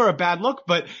makes for a bad look,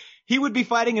 but he would be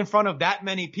fighting in front of that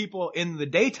many people in the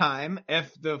daytime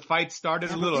if the fight started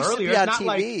a little earlier. It's not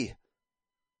TV.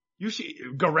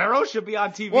 Guerrero should be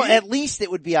on TV. Well, at least it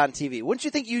would be on TV. Wouldn't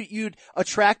you think you'd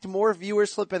attract more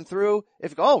viewers flipping through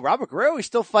if, Robert Guerrero, he's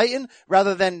still fighting,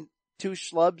 rather than 2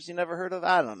 schlubs you never heard of?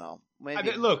 I don't know.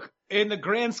 Maybe. Look, in the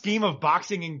grand scheme of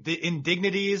boxing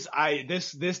indignities,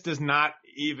 this does not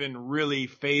even really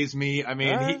faze me. I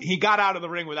mean, he got out of the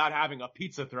ring without having a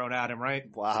pizza thrown at him, right?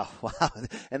 Wow.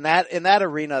 In that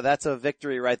arena, that's a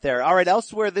victory right there. All right,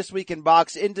 elsewhere this week in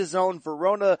box, into zone for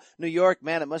Verona, New York.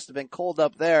 Man, it must have been cold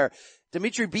up there.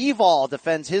 Dimitri Bivol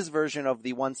defends his version of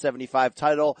the 175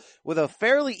 title with a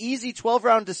fairly easy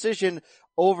 12-round decision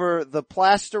over the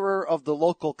plasterer of the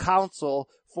local council,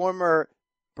 former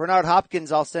Bernard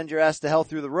Hopkins, I'll send your ass to hell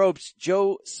through the ropes,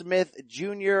 Joe Smith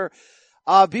Jr.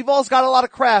 Bivol's got a lot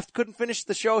of craft. Couldn't finish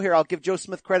the show here. I'll give Joe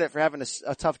Smith credit for having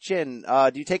a tough chin.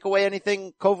 Do you take away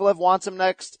anything? Kovalev wants him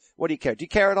next. What do you care? Do you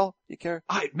care at all? Do you care?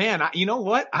 You know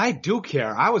what? I do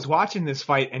care. I was watching this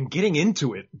fight and getting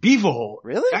into it. Bivol.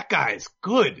 Really? That guy's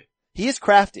good. He is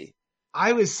crafty.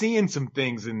 I was seeing some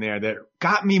things in there that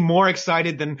got me more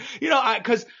excited than,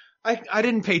 cause I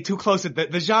didn't pay too close at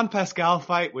the Jean Pascal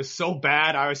fight was so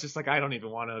bad. I was just like, I don't even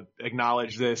want to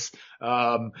acknowledge this.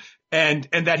 And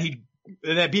that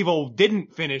Bivol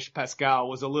didn't finish Pascal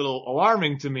was a little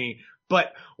alarming to me.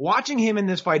 But watching him in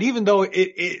this fight, even though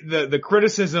the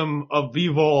criticism of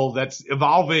Bivol that's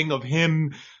evolving of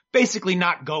him basically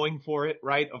not going for it,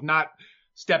 right? Of not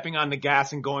stepping on the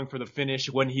gas and going for the finish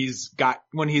when he's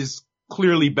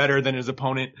clearly better than his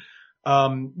opponent.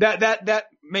 That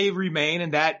may remain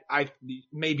and that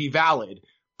may be valid.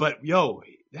 But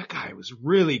that guy was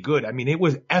really good. I mean, it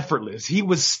was effortless.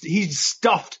 He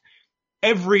stuffed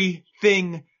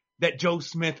everything that Joe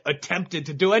Smith attempted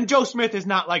to do. And Joe Smith is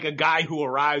not like a guy who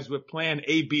arrives with plan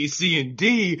A, B, C, and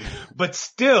D, but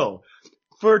still,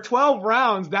 for 12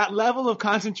 rounds, that level of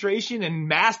concentration and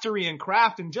mastery and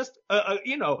craft and just,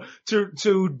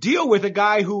 to deal with a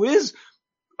guy who is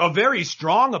a very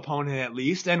strong opponent at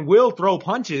least and will throw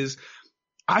punches.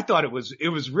 I thought it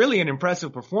was really an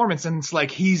impressive performance. And it's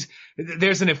like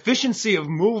there's an efficiency of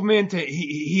movement.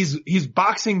 He's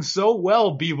boxing so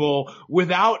well, Bivol,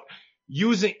 without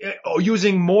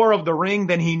using more of the ring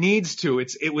than he needs to.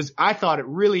 I thought it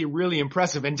really, really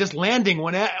impressive and just landing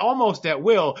almost at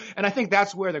will. And I think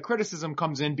that's where the criticism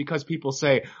comes in, because people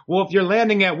say, well, if you're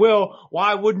landing at will,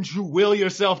 why wouldn't you will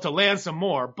yourself to land some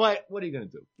more? But what are you going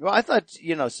to do? Well, I thought,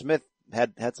 Smith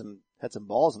had some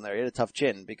balls in there. He had a tough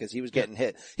chin because he was getting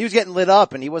hit. He was getting lit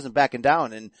up and he wasn't backing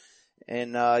down.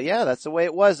 And that's the way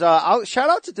it was. Shout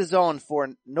out to DAZN for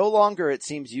no longer, it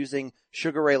seems, using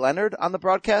Sugar Ray Leonard on the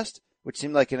broadcast, which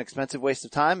seemed like an expensive waste of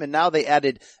time. And now they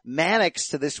added Mannix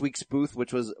to this week's booth,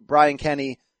 which was Brian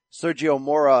Kenny, Sergio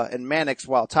Mora, and Mannix,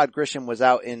 while Todd Grisham was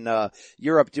out in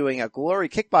Europe doing a Glory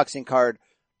kickboxing card.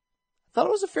 I thought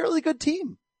it was a fairly good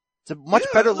team. It's a much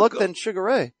better look than Sugar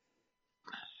Ray.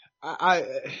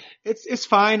 It's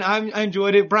fine. I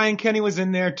enjoyed it. Brian Kenny was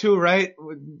in there too, right?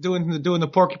 Doing the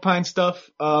porcupine stuff.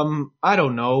 I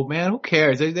don't know, man. Who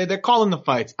cares? They're calling the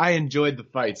fights. I enjoyed the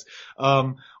fights.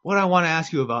 What I want to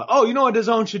ask you about. Oh, you know what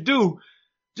DAZN should do?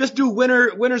 Just do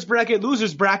winner's bracket,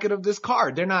 loser's bracket of this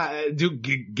card. They're not,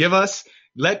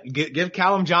 give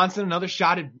Callum Johnson another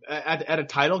shot at a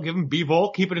title. Give him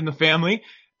Bivol. Keep it in the family.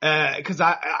 Cause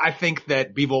I think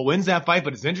that Bivol wins that fight,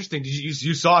 but it's interesting.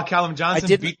 You saw Callum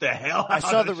Johnson beat the hell out of I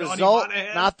saw the result,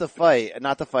 not the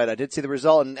fight. I did see the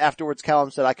result, and afterwards Callum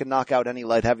said I could knock out any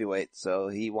light heavyweight, so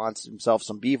he wants himself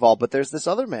some Bivol, but there's this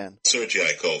other man.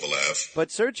 Sergei Kovalev. But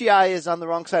Sergei is on the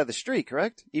wrong side of the street,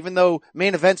 correct? Even though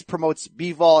Main Events promotes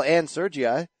Bivol and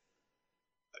Sergei.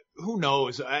 Who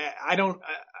knows? I don't,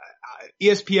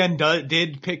 ESPN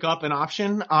did pick up an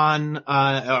option on,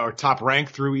 or Top Rank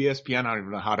through ESPN. I don't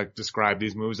even know how to describe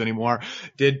these moves anymore.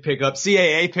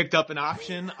 CAA picked up an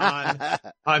option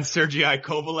on Sergei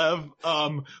Kovalev.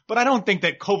 But I don't think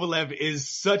that Kovalev is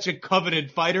such a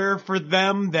coveted fighter for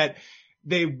them that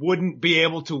they wouldn't be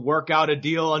able to work out a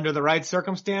deal under the right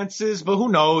circumstances. But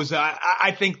who knows?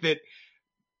 I think that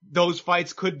those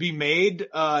fights could be made,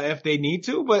 if they need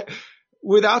to, but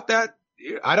without that,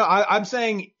 I'm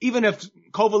saying even if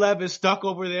Kovalev is stuck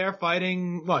over there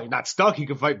fighting, well, not stuck, he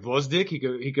could fight Gvozdyk,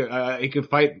 he could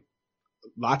fight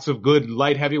lots of good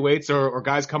light heavyweights or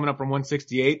guys coming up from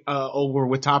 168, over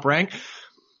with Top Rank.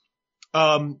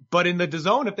 But in the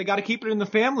DAZN, if they got to keep it in the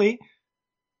family,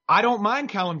 I don't mind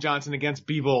Callum Johnson against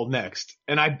Bivol next.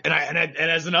 And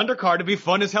as an undercard, it'd be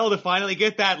fun as hell to finally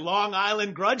get that Long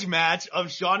Island grudge match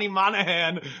of Shawnee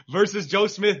Monahan versus Joe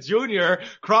Smith Jr.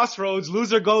 Crossroads,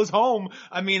 loser goes home.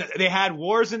 I mean, they had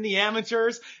wars in the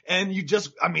amateurs, and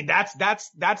that's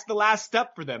the last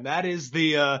step for them. That is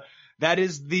the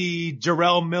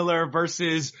Jarrell Miller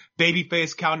versus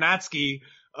Babyface Kaunatsky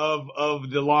of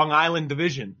the Long Island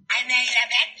division. I made him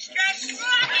extra strong.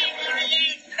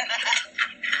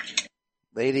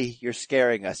 Lady, you're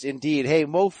scaring us. Indeed. Hey,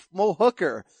 Mo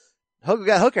Hooker.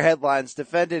 Got Hooker headlines,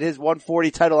 defended his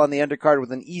 140 title on the undercard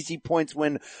with an easy points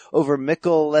win over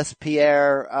Mikkel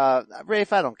Lespierre.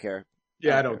 Rafe, I don't care.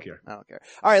 Yeah, I don't care. All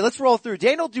right, let's roll through.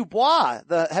 Daniel Dubois,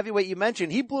 the heavyweight you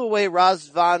mentioned, he blew away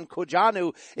Razvan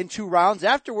Kojanu in 2 rounds.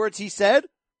 Afterwards, he said,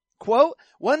 quote,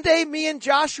 "One day me and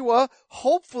Joshua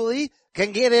hopefully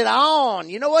can get it on."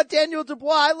 You know what, Daniel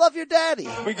Dubois? I love your daddy.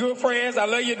 We good friends. I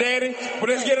love your daddy, but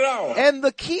let's get it on. And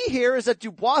the key here is that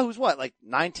Dubois, who's what, like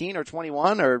 19 or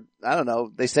 21 or I don't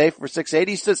know, they say for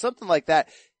 680, so something like that.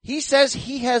 He says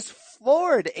he has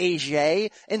floored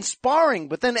AJ in sparring,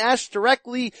 but then asked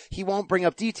directly, he won't bring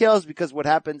up details because what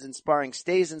happens in sparring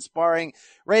stays in sparring.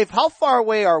 Rafe, how far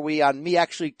away are we on me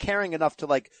actually caring enough to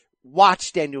like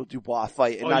watch Daniel Dubois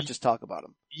fight and not just talk about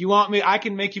him? You want me? I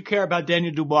can make you care about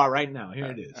Daniel Dubois right now. Here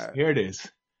it is. Right. Here it is.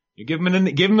 You give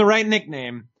him the right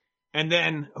nickname, and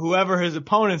then whoever his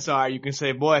opponents are, you can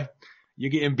say, "Boy, you're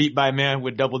getting beat by a man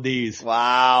with double D's."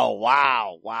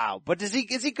 Wow. But is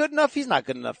he good enough? He's not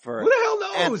good enough for who the hell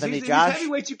knows? Anthony These Josh.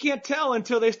 heavyweights, you can't tell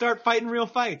until they start fighting real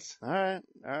fights. All right.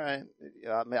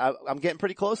 I'm getting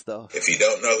pretty close though. If you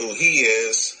don't know who he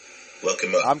is, look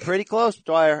him up. I'm pretty close,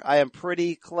 Dwyer. I am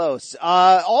pretty close.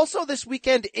 Also this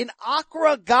weekend in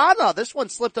Accra, Ghana, this one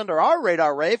slipped under our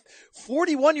radar, Rafe.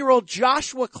 41-year-old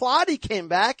Joshua Cloddy came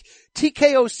back,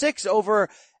 TKO 6 over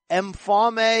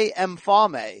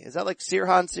Mfame. Is that like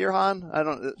Sirhan? I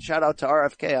don't, shout out to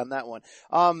RFK on that one.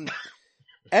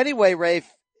 Anyway,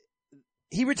 Rafe,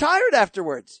 he retired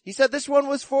afterwards. He said this one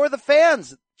was for the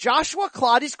fans. Joshua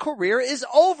Clottey's career is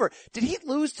over. Did he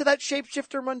lose to that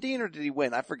shapeshifter Mundine or did he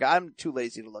win? I forgot. I'm too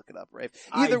lazy to look it up, Rafe.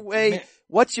 Either way,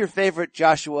 what's your favorite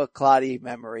Joshua Clottey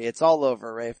memory? It's all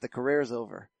over, Rafe. The career's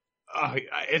over.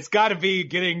 It's gotta be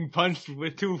getting punched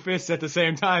with two fists at the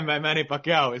same time by Manny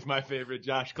Pacquiao is my favorite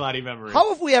Josh Clottey memory. How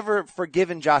have we ever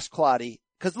forgiven Josh Clottey?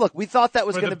 Cause look, we thought that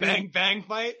was gonna be. For the bang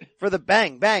fight? For the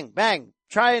bang.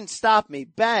 Try and stop me.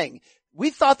 Bang. We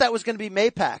thought that was gonna be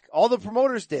Maypac. All the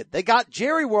promoters did. They got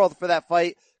Jerry World for that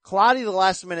fight. Clottey, the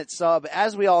last minute sub.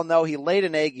 As we all know, he laid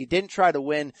an egg. He didn't try to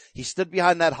win. He stood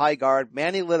behind that high guard.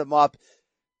 Manny lit him up.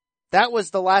 That was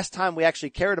the last time we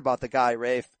actually cared about the guy,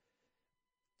 Rafe.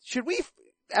 Should we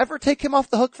ever take him off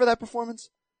the hook for that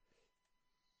performance?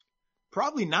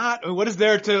 Probably not. What is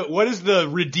the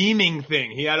redeeming thing?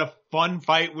 He had a fun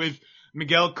fight with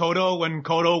Miguel Cotto when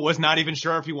Cotto was not even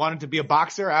sure if he wanted to be a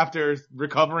boxer after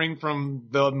recovering from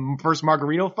the first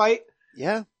Margarito fight.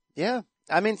 Yeah.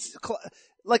 I mean,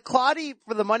 like Clottey,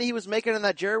 for the money he was making in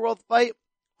that Jerry World fight,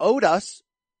 owed us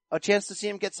a chance to see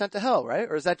him get sent to hell, right?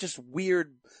 Or is that just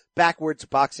weird backwards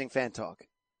boxing fan talk?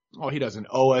 Well, he doesn't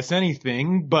owe us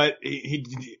anything, but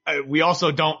we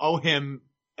also don't owe him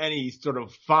any sort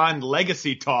of fond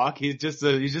legacy talk. He's just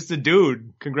a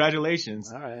dude.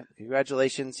 Congratulations. All right.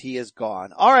 Congratulations. He is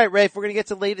gone. All right, Rafe, we're going to get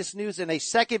to latest news in a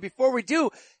second. Before we do,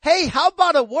 hey, how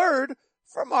about a word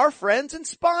from our friends and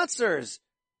sponsors?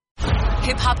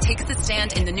 Hip-hop takes a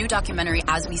stand in the new documentary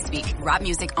As We Speak, Rap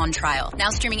Music on Trial, now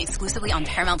streaming exclusively on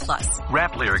Paramount+.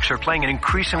 Rap lyrics are playing an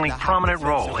increasingly prominent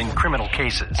role in criminal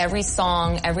cases. Every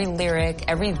song, every lyric,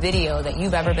 every video that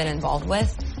you've ever been involved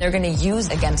with, they're going to use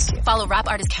against you. Follow rap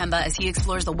artist Kemba as he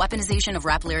explores the weaponization of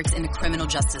rap lyrics in the criminal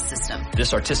justice system.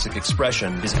 This artistic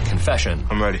expression is a confession.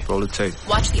 I'm ready. Roll the tape.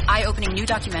 Watch the eye-opening new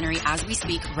documentary As We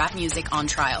Speak, Rap Music on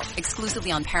Trial,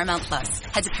 exclusively on Paramount+.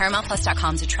 Head to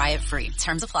ParamountPlus.com to try it free.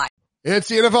 Terms apply. It's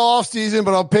the NFL offseason,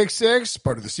 but on Pick Six,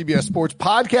 part of the CBS Sports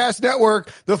Podcast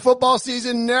Network, the football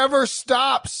season never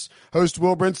stops. Host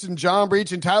Will Brinson, John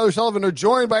Breach, and Tyler Sullivan are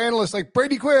joined by analysts like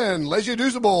Brady Quinn, Lesia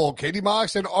Dusable, Katie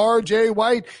Mox, and RJ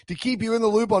White to keep you in the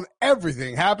loop on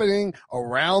everything happening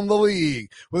around the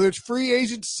league. Whether it's free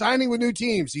agents signing with new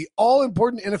teams, the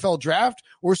all-important NFL draft,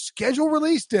 or schedule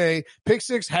release day, Pick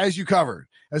Six has you covered.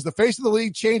 As the face of the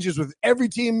league changes with every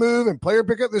team move and player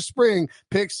pickup this spring,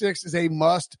 Pick Six is a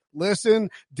must listen.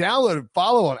 Download and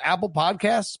follow on Apple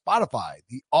Podcasts, Spotify,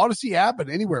 the Odyssey app, and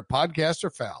anywhere podcasts are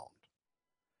found.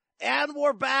 And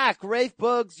we're back. Rafe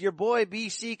Buggs, your boy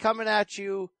BC, coming at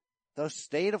you. The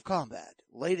state of combat.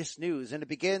 Latest news. And it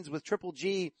begins with Triple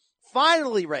G.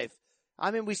 Finally, Rafe.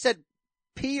 I mean, we said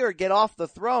pee or get off the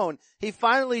throne. He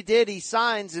finally did. He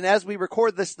signs. And as we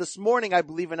record this morning, I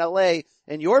believe in LA,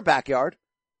 in your backyard,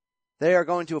 they are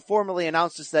going to formally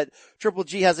announce this that Triple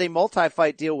G has a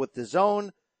multi-fight deal with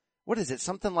DAZN. What is it?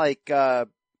 Something like, I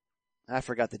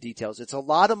forgot the details. It's a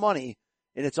lot of money,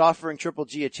 and it's offering Triple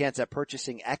G a chance at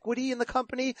purchasing equity in the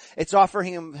company. It's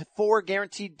offering him 4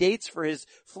 guaranteed dates for his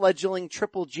fledgling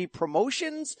Triple G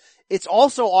promotions. It's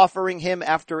also offering him,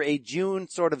 after a June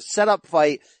sort of setup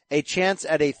fight, a chance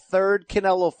at a 3rd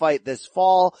Canelo fight this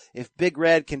fall if Big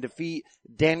Red can defeat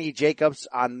Danny Jacobs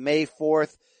on May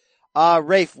 4th.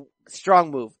 Rafe,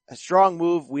 a strong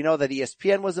move. We know that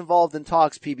ESPN was involved in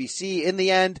talks, PBC. In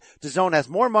the end, DAZN has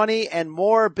more money and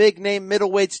more big name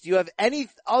middleweights. Do you have any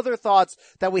other thoughts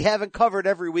that we haven't covered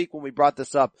every week when we brought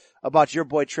this up about your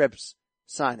boy Trips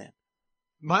signing?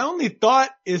 My only thought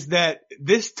is that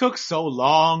this took so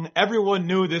long. Everyone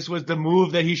knew this was the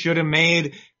move that he should have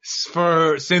made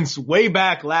since way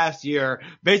back last year,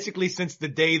 basically since the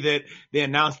day that they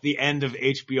announced the end of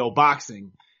HBO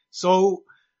boxing. So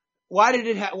why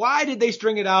did they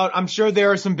string it out? I'm sure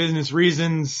there are some business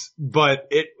reasons, but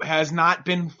it has not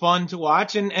been fun to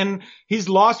watch, and he's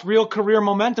lost real career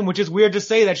momentum, which is weird to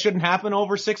say. That shouldn't happen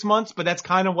over 6 months, but that's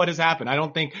kind of what has happened.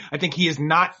 I think he is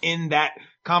not in that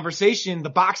conversation, the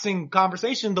boxing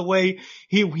conversation, the way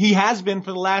he has been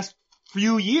for the last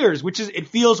few years, which is, it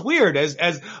feels weird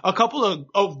as a couple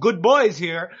of good boys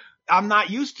here. I'm not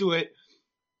used to it,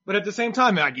 but at the same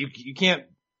time, you can't,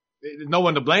 no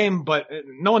one to blame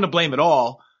at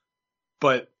all,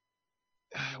 but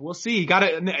we'll see.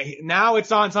 Now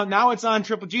it's on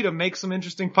Triple G to make some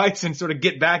interesting fights and sort of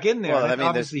get back in there. Well, I mean,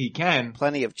 obviously he can.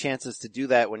 Plenty of chances to do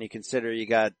that when you consider you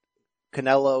got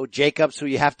Canelo, Jacobs, who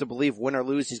you have to believe win or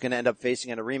lose, he's going to end up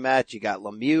facing in a rematch. You got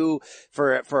Lemieux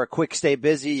for a quick stay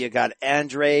busy. You got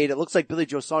Andrade. It looks like Billy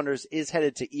Joe Saunders is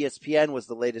headed to ESPN was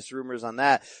the latest rumors on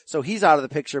that. So he's out of the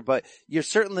picture, but you're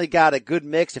certainly got a good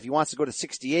mix. If he wants to go to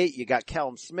 68, you got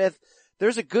Callum Smith.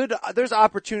 There's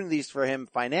opportunities for him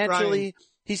financially. Ryan.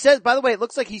 He says, by the way, it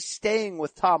looks like he's staying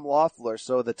with Tom Loeffler.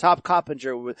 So the top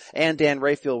Coppinger and Dan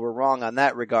Rayfield were wrong on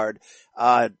that regard.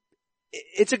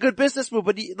 It's a good business move,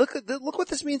 but look what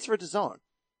this means for DAZN.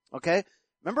 Okay.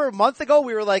 Remember a month ago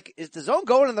we were like, is DAZN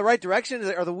going in the right direction?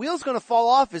 Are the wheels going to fall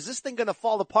off? Is this thing going to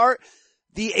fall apart?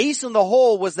 The ace in the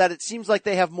hole was that it seems like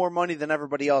they have more money than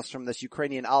everybody else from this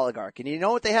Ukrainian oligarch. And you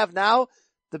know what they have now?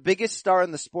 The biggest star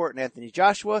in the sport in Anthony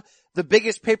Joshua, the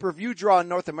biggest pay-per-view draw in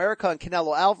North America in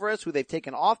Canelo Alvarez, who they've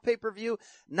taken off pay-per-view.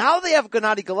 Now they have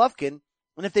Gennady Golovkin,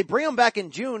 and if they bring him back in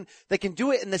June, they can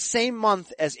do it in the same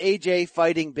month as AJ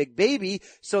fighting Big Baby,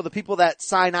 so the people that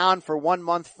sign on for 1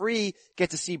 month free get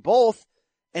to see both,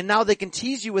 and now they can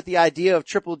tease you with the idea of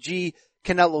Triple G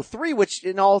Canelo 3, which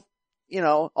in all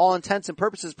intents and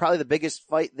purposes is probably the biggest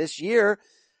fight this year.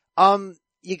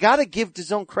 You gotta give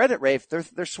DAZN credit, Rafe.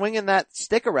 They're swinging that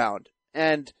stick around.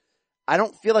 And I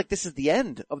don't feel like this is the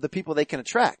end of the people they can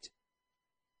attract.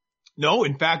 No,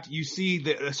 in fact, you see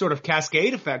the sort of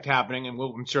cascade effect happening, and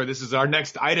I'm sure this is our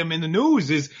next item in the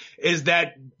news, is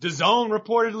that DAZN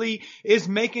reportedly is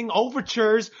making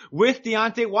overtures with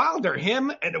Deontay Wilder.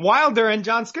 Wilder and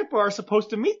John Skipper are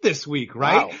supposed to meet this week,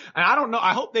 right? Wow. And I don't know,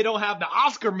 I hope they don't have the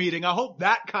Oscar meeting. I hope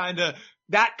that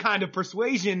kind of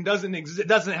persuasion doesn't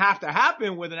have to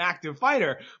happen with an active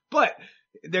fighter, but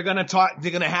they're going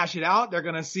to hash it out. They're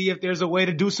going to see if there's a way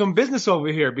to do some business over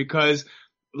here, because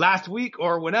last week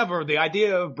or whenever, the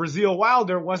idea of Brazil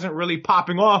Wilder wasn't really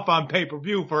popping off on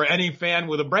pay-per-view for any fan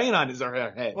with a brain on his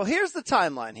head. Well, here's the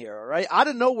timeline here, all right? Out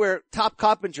of nowhere,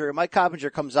 Mike Coppinger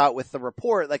comes out with the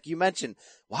report, like you mentioned.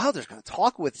 Wilder's going to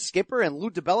talk with Skipper, and Lou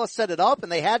DiBella set it up,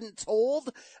 and they hadn't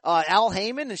told Al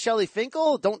Heyman and Shelley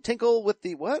Finkel, don't tinkle with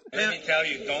the what? Let me tell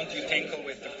you, don't you tinkle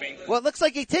with the finger. Well, it looks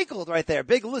like he tinkled right there.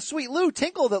 Big Sweet Lou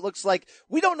tinkled. It looks like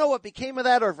we don't know what became of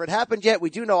that or if it happened yet. We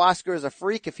do know Oscar is a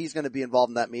freak if he's going to be involved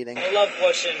in that meeting. I love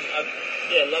watching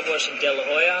De La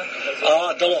Hoya.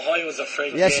 Oh, De La Hoya was a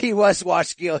freak. Yes, he was,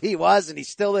 Washgill. He was, and he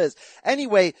still is.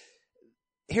 Anyway,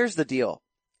 here's the deal.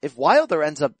 If Wilder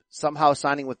ends up somehow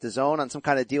signing with DAZN on some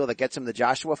kind of deal that gets him the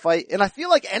Joshua fight, and I feel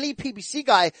like any PBC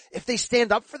guy, if they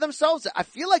stand up for themselves, I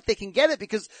feel like they can get it,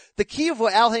 because the key of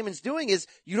what Al Heyman's doing is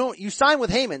you sign with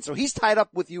Heyman, so he's tied up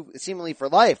with you seemingly for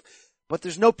life, but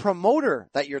there's no promoter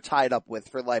that you're tied up with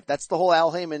for life. That's the whole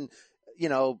Al Heyman,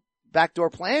 backdoor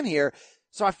plan here.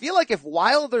 So I feel like if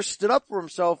Wilder stood up for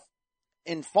himself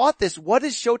and fought this, what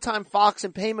is Showtime, Fox,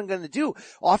 and Payman going to do?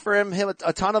 Offer him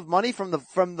a ton of money from the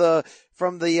vault,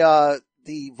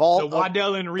 the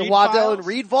Waddell and Reed, the Waddell and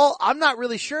Reed vault? I'm not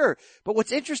really sure. But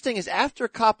what's interesting is after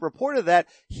Kopp reported that,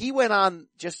 he went on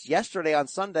just yesterday on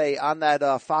Sunday on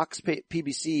that Fox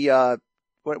PBC.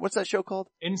 What's that show called?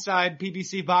 Inside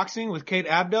PBC Boxing with Kate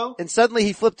Abdo. And suddenly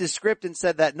he flipped his script and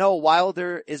said that no,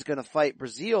 Wilder is going to fight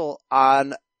Brazil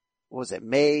on, what was it,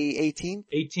 May 18th?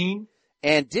 18.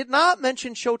 And did not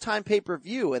mention Showtime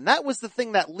pay-per-view. And that was the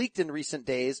thing that leaked in recent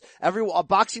days.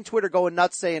 Boxing Twitter going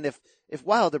nuts saying if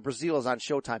Wilder Brazil is on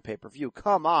Showtime pay-per-view,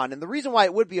 come on. And the reason why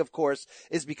it would be, of course,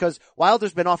 is because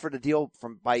Wilder's been offered a deal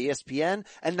by ESPN,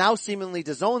 and now seemingly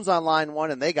DAZN's on line one,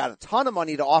 and they got a ton of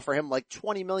money to offer him, like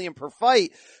 $20 million per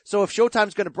fight. So if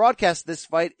Showtime's going to broadcast this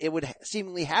fight, it would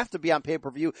seemingly have to be on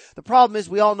pay-per-view. The problem is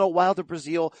we all know Wilder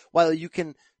Brazil, while you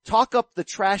can talk up the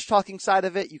trash talking side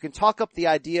of it, you can talk up the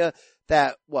idea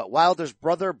that Wilder's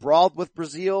brother brawled with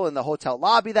Brazil in the hotel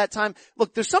lobby that time.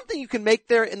 Look, there's something you can make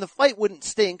there, and the fight wouldn't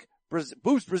stink.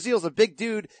 Boobs Brazil's a big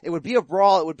dude. It would be a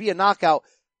brawl. It would be a knockout.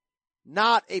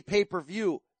 Not a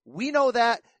pay-per-view. We know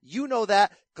that. You know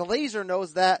that. Glazer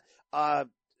knows that.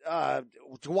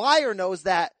 Dwyer knows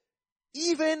that.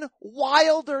 Even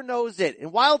Wilder knows it.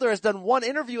 And Wilder has done one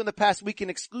interview in the past week in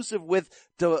exclusive with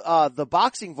the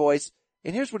Boxing Voice.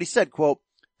 And here's what he said, quote,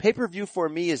 "Pay-per-view for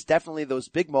me is definitely those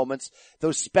big moments,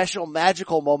 those special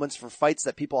magical moments for fights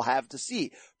that people have to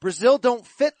see. Brazil don't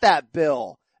fit that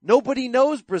bill. Nobody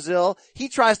knows Brazil. He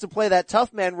tries to play that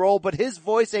tough man role, but his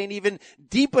voice ain't even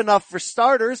deep enough for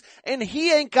starters, and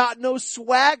he ain't got no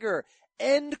swagger."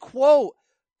 End quote.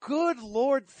 Good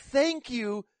Lord, thank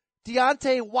you,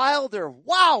 Deontay Wilder.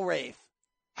 Wow, Rafe.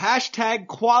 Hashtag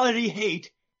quality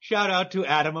hate. Shout out to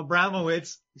Adam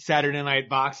Abramowitz, Saturday Night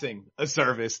Boxing, a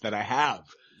service that I have.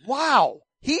 Wow.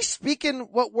 He's speaking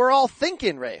what we're all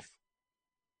thinking, Rafe.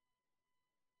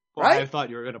 right? I thought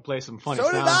you were going to play some funny so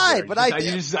sounds. So did I, there. but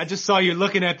I just saw you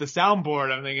looking at the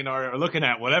soundboard. I'm thinking, or looking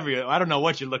at whatever I don't know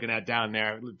what you're looking at down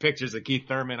there. Pictures of Keith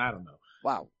Thurman. I don't know.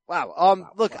 Wow.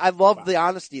 Look, I love the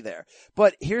honesty there,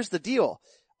 but here's the deal.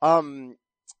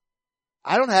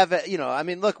 I don't have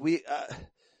it, look,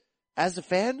 as a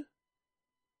fan,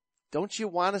 don't you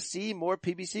want to see more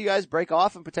PBC guys break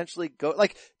off and potentially go,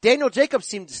 like Daniel Jacobs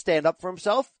seemed to stand up for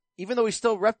himself, even though he's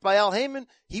still repped by Al Heyman.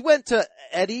 He went to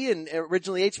Eddie and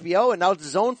originally HBO and now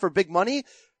DAZN for big money.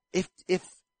 If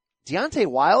Deontay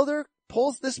Wilder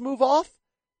pulls this move off,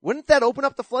 wouldn't that open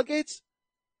up the floodgates?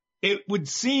 It would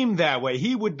seem that way.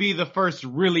 He would be the first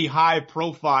really high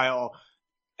profile,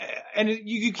 and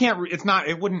you can't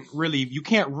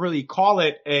really call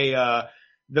it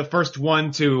the first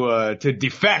one to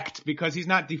defect, because he's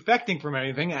not defecting from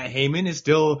anything. Heyman is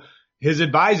still his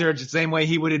advisor, the same way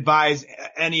he would advise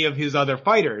any of his other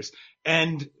fighters.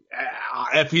 And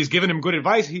if he's giving him good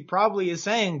advice, he probably is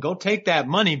saying, go take that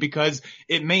money, because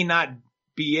it may not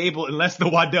be able, unless the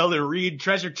Waddell and Reed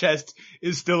treasure chest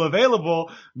is still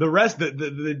available, the rest,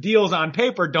 the deals on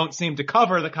paper don't seem to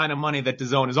cover the kind of money that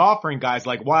DAZN is offering guys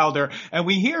like Wilder. And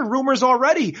we hear rumors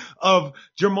already of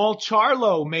Jermall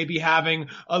Charlo maybe having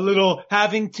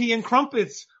tea and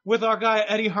crumpets with our guy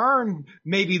Eddie Hearn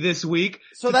maybe this week.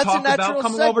 So that's a natural about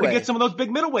coming segue. over to get some of those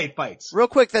big middleweight fights. Real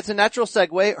quick, that's a natural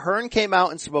segue. Hearn came out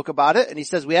and spoke about it, and he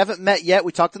says, we haven't met yet.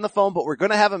 We talked on the phone, but we're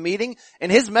going to have a meeting.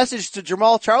 And his message to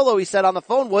Jermall Charlo, he said on the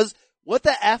phone, was, what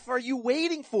the F are you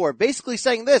waiting for? Basically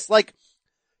saying this, like,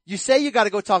 you say you got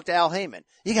to go talk to Al Heyman.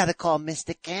 You got to call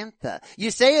Mr. Cantha. You're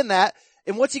saying that.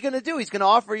 And what's he going to do? He's going to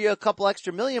offer you a couple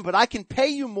extra million, but I can pay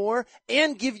you more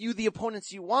and give you the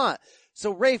opponents you want.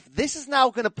 So, Rafe, this is now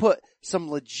going to put some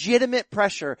legitimate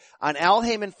pressure on Al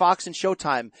Heyman, Fox, and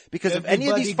Showtime, because if any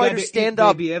of these fighters stand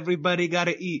up, everybody got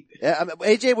to eat. Yeah,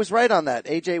 AJ was right on that.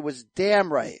 AJ was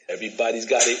damn right. Everybody's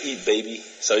got to eat, baby.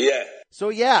 So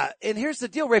yeah, and here's the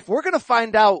deal, Rafe. We're going to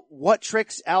find out what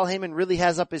tricks Al Heyman really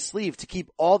has up his sleeve to keep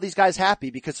all these guys happy,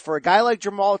 because for a guy like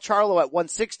Jermall Charlo at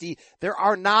 160, there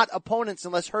are not opponents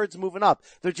unless Hurd's moving up.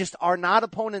 There just are not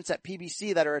opponents at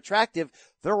PBC that are attractive.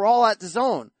 They're all at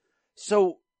DAZN.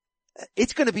 So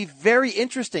it's going to be very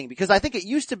interesting, because I think it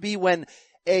used to be when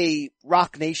a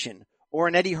Rock Nation or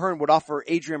an Eddie Hearn would offer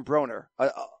Adrian Broner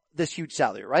this huge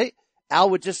salary, right? Al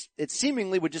would just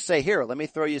say, here, let me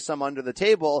throw you some under the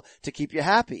table to keep you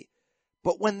happy.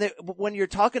 But when you're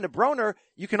talking to Broner,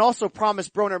 you can also promise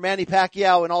Broner Manny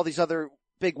Pacquiao and all these other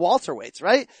big welterweights,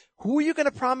 right? Who are you going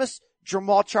to promise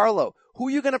Jermall Charlo? Who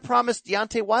are you going to promise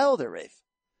Deontay Wilder, Rafe?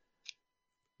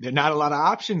 There are not a lot of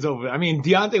options over. I mean,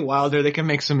 Deontay Wilder, they can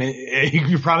make some,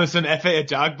 you promise an F.A.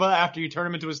 Ajagba after you turn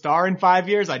him into a star in 5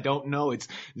 years? I don't know.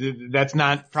 That's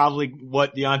not probably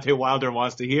what Deontay Wilder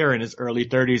wants to hear in his early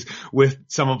 30s with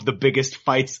some of the biggest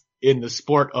fights in the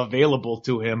sport available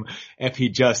to him. If he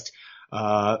just,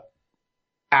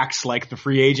 acts like the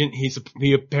free agent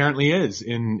he apparently is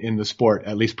in the sport,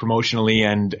 at least promotionally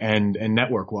and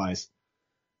network wise.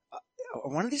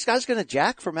 Are one of these guys going to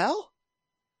jack from Al?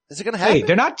 Is it going to happen? Hey,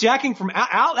 they're not jacking from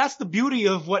Al. That's the beauty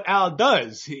of what Al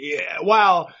does.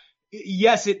 While,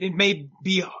 yes, it may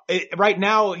be, right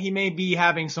now he may be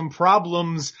having some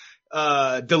problems,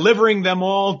 delivering them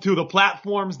all to the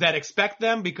platforms that expect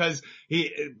them, because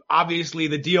obviously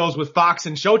the deals with Fox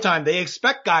and Showtime, they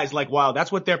expect guys like Wilder. That's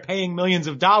what they're paying millions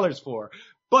of dollars for.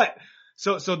 But,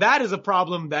 so that is a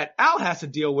problem that Al has to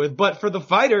deal with. But for the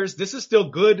fighters, this is still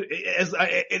good.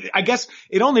 I guess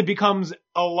it only becomes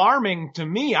alarming to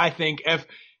me, I think, if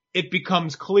it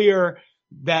becomes clear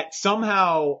that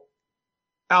somehow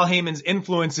Al Heyman's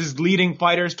influence is leading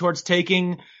fighters towards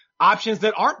taking options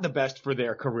that aren't the best for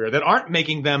their career, that aren't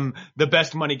making them the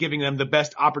best money, giving them the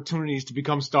best opportunities to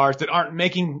become stars, that aren't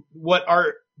making what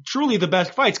are truly the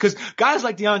best fights. Because guys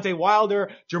like Deontay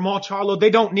Wilder, Jermall Charlo, they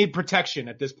don't need protection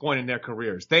at this point in their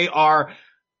careers. They are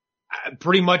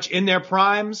pretty much in their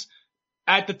primes,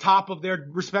 at the top of their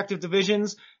respective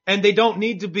divisions, and they don't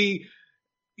need to be,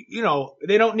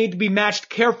 they don't need to be matched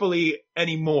carefully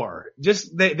anymore.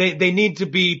 Just they need to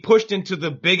be pushed into the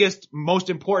biggest,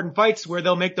 most important fights where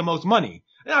they'll make the most money.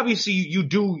 And obviously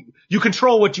you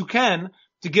control what you can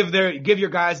to give your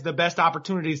guys the best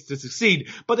opportunities to succeed,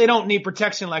 but they don't need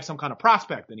protection like some kind of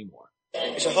prospect anymore.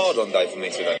 It's a hard-on day for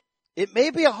me today. It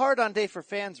may be a hard-on day for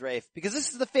fans, Rafe, because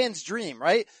this is the fans' dream,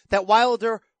 right? That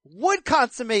Wilder would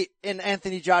consummate an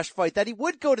Anthony Josh fight, that he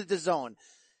would go to DAZN,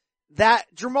 that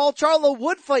Jermall Charlo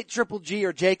would fight Triple G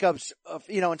or Jacobs,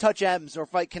 and touch M's or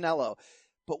fight Canelo.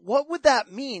 But what would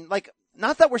that mean? Like,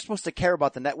 not that we're supposed to care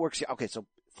about the networks. Okay, so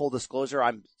full disclosure,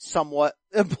 I'm somewhat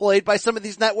employed by some of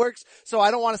these networks, so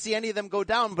I don't want to see any of them go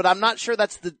down, but I'm not sure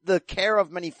that's the care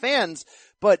of many fans.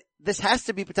 But this has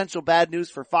to be potential bad news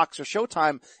for Fox or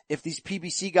Showtime if these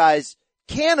PBC guys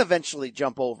can eventually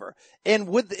jump over.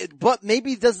 But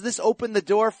maybe does this open the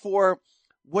door for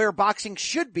where boxing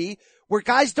should be, where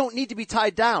guys don't need to be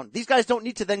tied down? These guys don't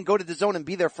need to then go to DAZN and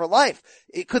be there for life.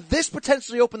 Could this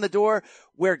potentially open the door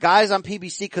where guys on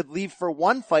PBC could leave for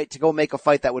one fight to go make a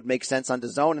fight that would make sense on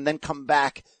DAZN and then come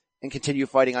back and continue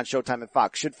fighting on Showtime and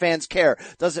Fox? Should fans care?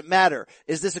 Does it matter?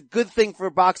 Is this a good thing for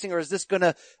boxing, or is this going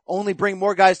to only bring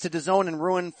more guys to DAZN and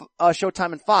ruin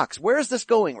Showtime and Fox? Where is this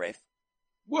going, Rafe?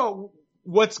 Well,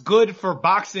 what's good for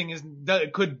boxing is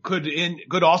that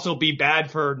could also be bad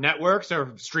for networks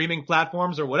or streaming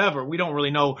platforms or whatever. We don't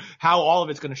really know how all of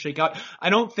it's going to shake out.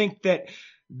 I don't think that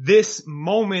this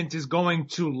moment is going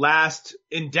to last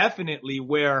indefinitely,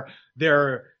 where there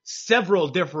are several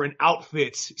different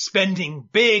outfits spending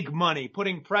big money,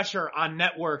 putting pressure on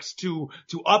networks to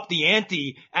up the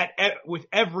ante with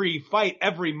every fight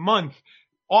every month,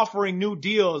 offering new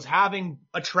deals, having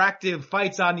attractive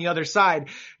fights on the other side.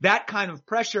 That kind of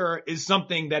pressure is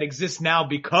something that exists now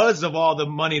because of all the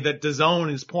money that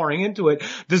DAZN is pouring into it.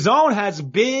 DAZN has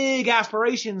big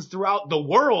aspirations throughout the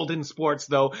world in sports,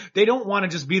 though. They don't want to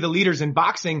just be the leaders in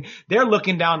boxing. They're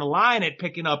looking down the line at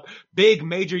picking up big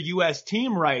major U.S.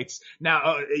 team rights,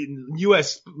 now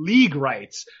U.S. league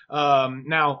rights.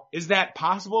 Now, is that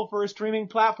possible for a streaming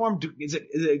platform?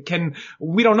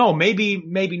 We don't know.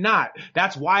 Maybe not.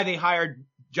 That's why they hired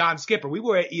John Skipper. We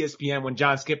were at ESPN when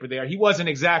John Skipper there. He wasn't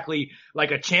exactly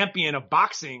like a champion of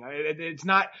boxing.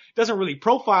 Doesn't really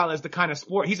profile as the kind of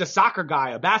sport. He's a soccer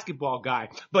guy, a basketball guy,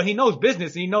 but he knows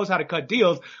business and he knows how to cut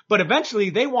deals. But eventually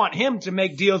they want him to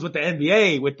make deals with the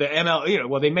NBA, with the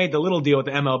ML, they made the little deal with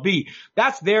the MLB.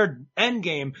 That's their end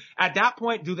game. At that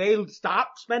point, do they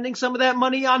stop spending some of that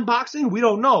money on boxing? We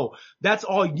don't know. That's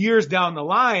all years down the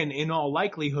line in all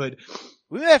likelihood.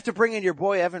 We may have to bring in your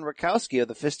boy Evan Rakowski of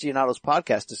the Fistianados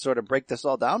podcast to sort of break this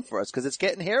all down for us, because it's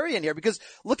getting hairy in here. Because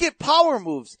look at power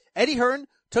moves. Eddie Hearn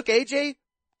took AJ,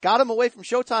 got him away from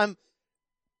Showtime,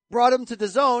 brought him to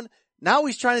DAZN. Now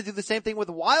he's trying to do the same thing with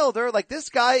Wilder. Like, this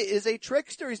guy is a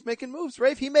trickster. He's making moves,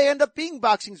 Rafe. He may end up being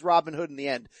boxing's Robin Hood in the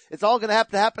end. It's all going to have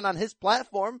to happen on his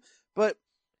platform. But,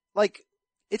 like,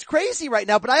 it's crazy right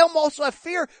now. But I also have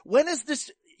fear. When is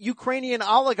this Ukrainian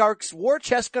oligarch's war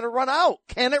chest going to run out?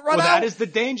 Can it run out? That is the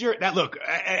danger. Look,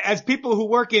 as people who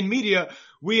work in media,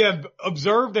 we have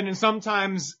observed and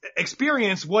sometimes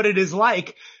experienced what it is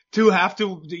like to have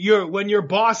to, when your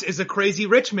boss is a crazy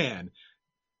rich man.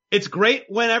 It's great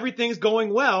when everything's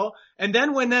going well. And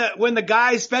then when the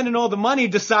guy spending all the money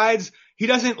decides he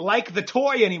doesn't like the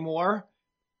toy anymore,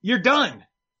 you're done.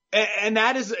 And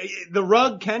that is, the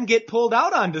rug can get pulled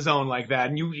out on DAZN like that.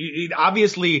 And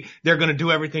obviously they're going to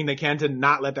do everything they can to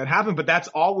not let that happen, but that's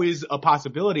always a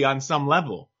possibility on some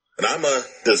level. And I'm a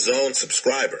DAZN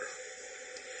subscriber,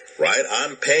 right?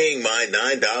 I'm paying my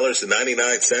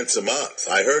 $9.99 a month.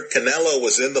 I heard Canelo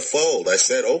was in the fold. I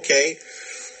said, okay,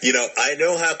 I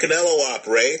know how Canelo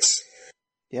operates.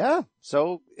 Yeah.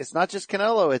 So it's not just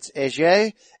Canelo. It's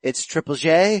AJ. It's Triple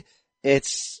J.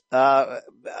 It's,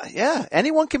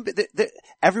 anyone can be,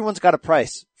 everyone's got a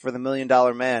price for the $1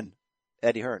 million man,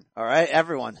 Eddie Hearn. All right.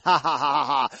 Everyone. Ha ha ha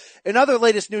ha. In other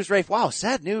latest news, Rafe. Wow.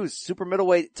 Sad news. Super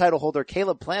middleweight title holder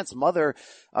Caleb Plant's mother,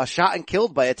 shot and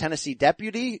killed by a Tennessee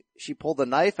deputy. She pulled a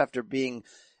knife after being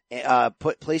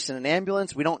placed in an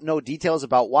ambulance. We don't know details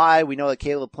about why. We know that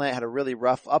Caleb Plant had a really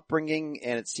rough upbringing,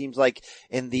 and it seems like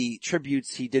in the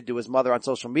tributes he did to his mother on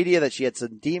social media that she had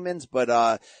some demons, but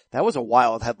that was a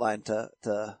wild headline to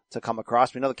come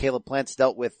across. We know that Caleb Plant's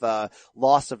dealt with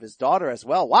loss of his daughter as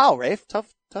well. Wow, Rafe,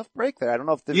 tough break there. I don't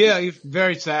know if he's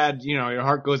very sad. Your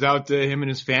heart goes out to him and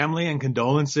his family, and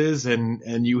condolences,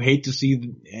 and you hate to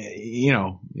see,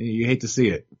 you hate to see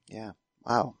it. Yeah.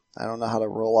 Wow. I don't know how to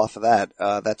roll off of that.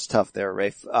 That's tough there,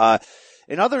 Rafe.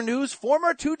 In other news,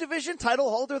 former 2-division title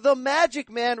holder, the Magic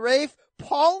Man, Rafe,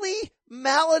 Paulie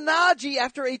Malignaggi,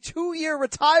 after a 2-year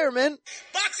retirement.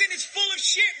 Boxing is full of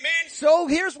shit, man. So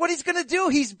here's what he's gonna do.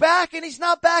 He's back, and he's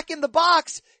not back in the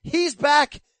box. He's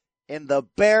back in the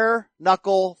Bare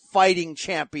Knuckle Fighting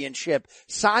Championship,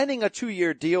 signing a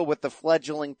 2-year deal with the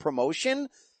fledgling promotion.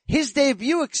 His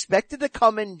debut expected to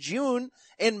come in June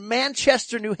in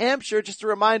Manchester, New Hampshire. Just a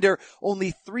reminder,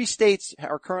 only 3 states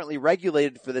are currently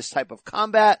regulated for this type of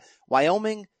combat: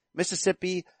 Wyoming,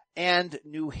 Mississippi, and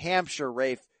New Hampshire,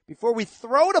 Rafe. Before we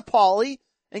throw to Paulie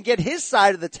and get his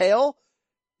side of the tale,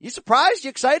 you surprised? You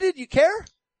excited? You care?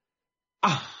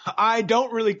 I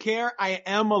don't really care. I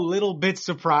am a little bit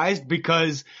surprised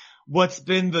because what's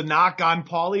been the knock on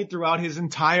Paulie throughout his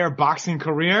entire boxing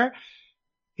career.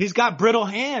 He's got brittle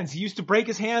hands. He used to break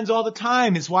his hands all the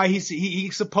time. It's why he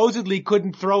supposedly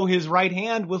couldn't throw his right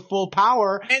hand with full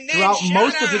power throughout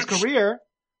most of his career.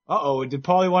 Uh-oh, did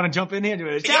Paulie want to jump in here? Yo,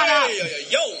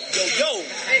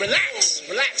 relax,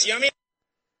 you know what I mean?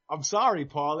 I'm sorry,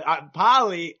 Paulie.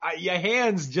 Paulie, your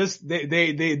hands just,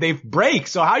 they break.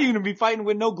 So how are you going to be fighting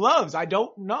with no gloves? I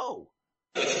don't know.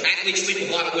 Athletes sleep with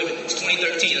a lot of women. It's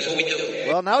 2013. That's what we do.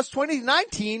 Well, now it's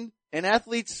 2019 and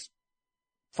athletes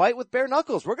fight with bare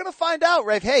knuckles. We're going to find out,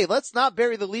 Rafe. Hey, let's not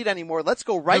bury the lead anymore. Let's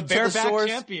go right to the source.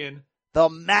 Champion. The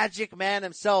Magic Man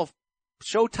himself,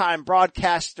 Showtime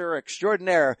broadcaster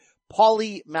extraordinaire,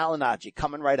 Paulie Malignaggi,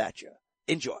 coming right at you.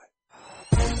 Enjoy.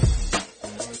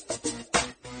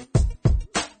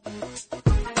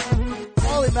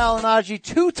 Paulie Malignaggi,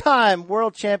 two-time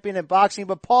world champion in boxing.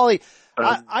 But Paulie,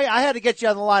 I had to get you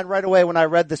on the line right away when I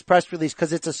read this press release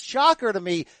because it's a shocker to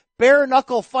me. Bare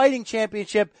Knuckle Fighting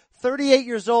Championship, 38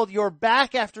 years old. You're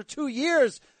back after 2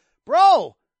 years.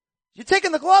 Bro, you're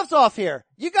taking the gloves off here.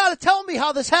 You got to tell me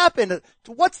how this happened.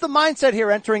 What's the mindset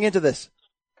here entering into this?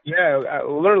 Yeah,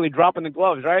 literally dropping the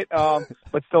gloves, right?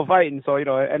 But still fighting. So,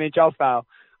 NHL style.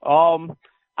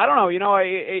 I don't know,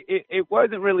 it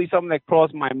wasn't really something that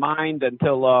crossed my mind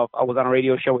until I was on a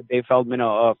radio show with Dave Feldman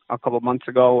a couple of months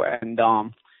ago, and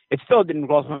it still didn't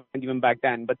cross my mind even back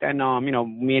then. But then,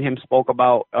 me and him spoke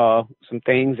about some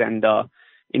things, and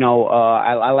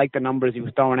I liked the numbers he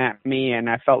was throwing at me, and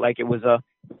I felt like it was a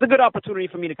good opportunity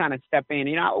for me to kind of step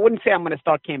in. I wouldn't say I'm going to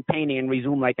start campaigning and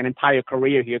resume like an entire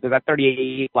career here because at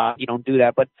 38, you don't do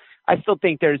that. But I still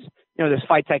think there's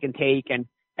fights I can take and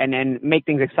then make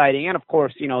things exciting. And of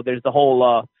course, there's the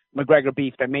whole McGregor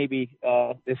beef that maybe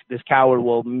this coward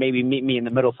will maybe meet me in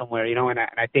the middle somewhere, and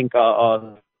I think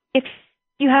if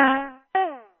you have.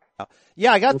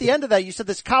 Yeah, I got the end of that. You said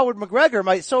this coward McGregor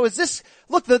might. So is this,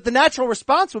 look, the natural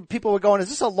response when people were going, is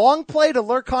this a long play to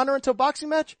lure Conor into a boxing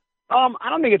match? I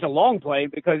don't think it's a long play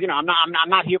because, I'm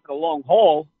not here for the long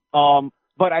haul.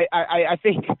 But I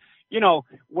think,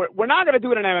 we're not going to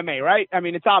do it in MMA, right? I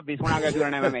mean, it's obvious we're not going to do it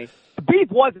in MMA. The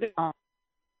beef wasn't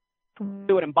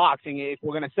do it in boxing if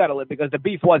we're going to settle it because the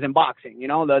beef was in boxing.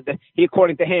 He,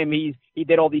 according to him, he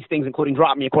did all these things, including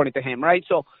drop me, according to him, right?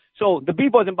 So the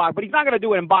beef was in boxing, but he's not going to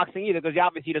do it in boxing either because he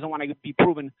obviously doesn't want to be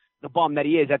proven the bum that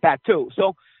he is at that too.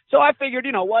 So I figured,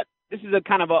 you know what? This is a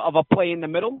kind of a play in the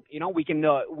middle. We can do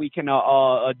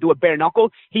a bare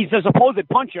knuckle. He's a supposed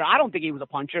puncher. I don't think he was a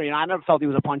puncher. I never felt he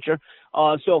was a puncher.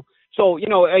 So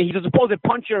he's a supposed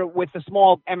puncher with a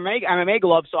small MMA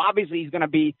glove. So obviously he's going to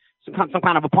be some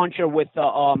kind of a puncher with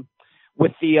the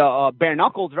bare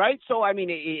knuckles, right? So I mean,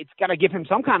 it's got to give him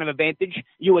some kind of advantage.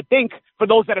 You would think for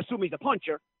those that assume he's a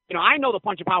puncher. I know the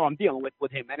puncher power I'm dealing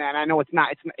with him, and I know it's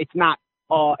not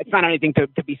anything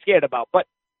to be scared about. But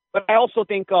I also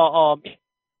think got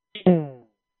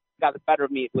the better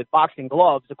of me with boxing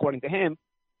gloves, according to him.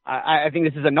 I think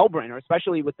this is a no-brainer,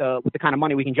 especially with the kind of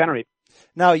money we can generate.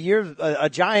 Now, you're a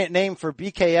giant name for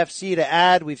BKFC to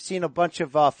add. We've seen a bunch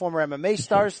of former MMA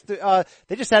stars.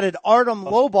 They just added Artem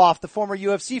Lobov, the former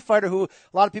UFC fighter who a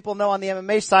lot of people know on the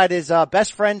MMA side is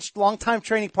best friend, longtime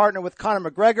training partner with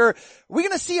Conor McGregor. Are we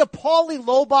going to see a Paulie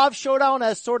Lobov showdown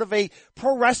as sort of a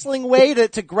pro wrestling way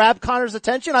to grab Conor's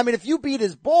attention? I mean, if you beat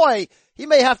his boy, he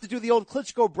may have to do the old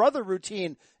Klitschko brother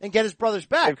routine and get his brothers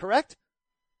back, correct?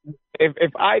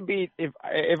 If I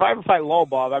ever fight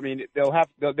Lobov, I mean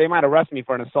they might arrest me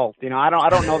for an assault. I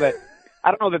don't know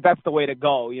that that's the way to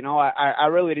go. I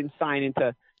really didn't sign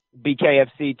into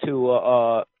BKFC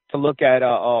to look at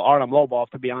Artem Lobov,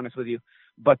 to be honest with you.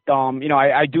 But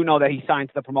I do know that he signed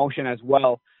to the promotion as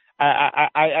well.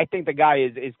 I think the guy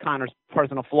is Conor's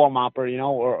personal floor mopper,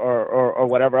 or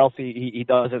whatever else he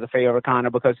does as a favor of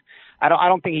Conor, because I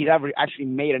don't think he's ever actually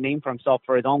made a name for himself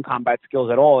for his own combat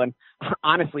skills at all. And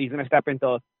honestly, he's going to step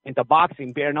into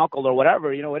boxing, bare knuckle or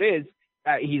whatever, it is.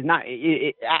 He's not.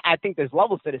 I think there's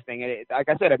levels to this thing. Like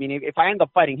I said, I mean, if I end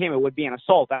up fighting him, it would be an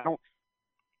assault. I don't.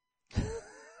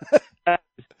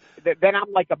 Then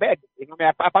I'm like a bad guy. I mean,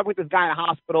 if I put this guy in a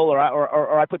hospital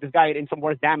or I put this guy in some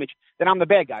worse damage, then I'm the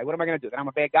bad guy. What am I going to do? Then I'm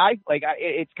a bad guy? Like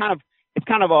it's kind of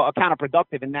a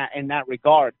counterproductive in that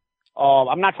regard.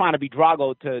 I'm not trying to be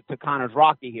Drago to Conor's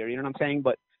Rocky here. You know what I'm saying?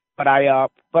 But I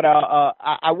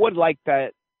would like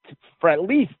for at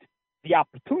least the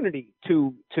opportunity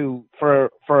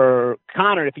for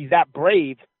Conor, if he's that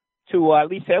brave, to at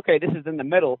least say, okay, this is in the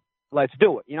middle. Let's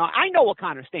do it. I know what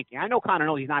Conor's thinking. I know Conor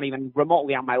knows he's not even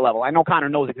remotely on my level. I know Conor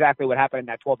knows exactly what happened in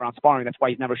that 12-round sparring. That's why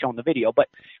he's never shown the video. But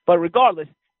regardless,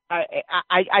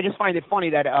 I just find it funny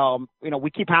that, we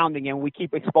keep hounding him, we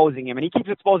keep exposing him, and he keeps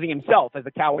exposing himself as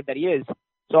the coward that he is.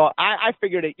 So I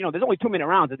figured that, there's only 2-minute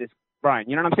rounds of this, Brian.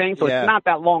 You know what I'm saying? So It's not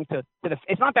that long to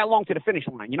the finish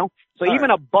line, So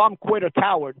even a bum quitter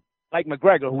coward like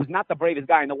McGregor, who's not the bravest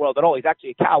guy in the world at all, he's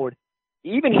actually a coward.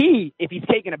 Even he, if he's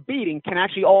taking a beating, can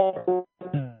actually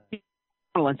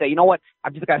and say, you know what,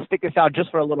 I've just got to stick this out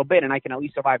just for a little bit, and I can at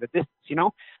least survive at this.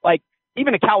 Like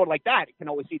even a coward like that can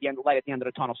always see the light at the end of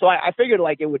the tunnel. So I figured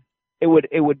like it would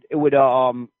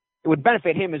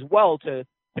benefit him as well to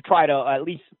try to at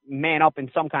least man up in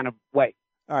some kind of way.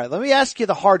 All right, let me ask you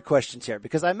the hard questions here,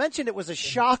 because I mentioned it was a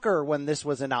shocker when this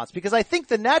was announced, because I think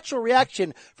the natural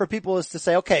reaction for people is to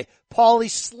say, okay, Paulie,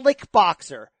 slick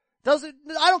boxer. I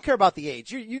don't care about the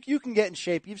age. You can get in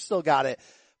shape. You've still got it.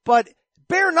 But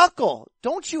bare knuckle,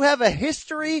 don't you have a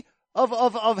history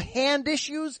of hand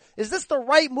issues? Is this the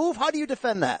right move? How do you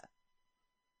defend that?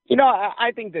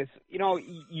 I think this,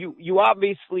 you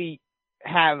obviously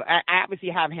have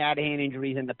had hand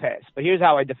injuries in the past, but here's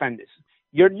how I defend this.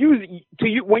 When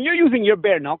you're using your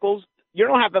bare knuckles, you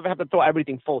don't have to throw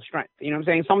everything full strength. You know what I'm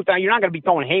saying? Sometimes you're not going to be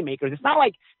throwing haymakers. It's not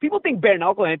like people think bare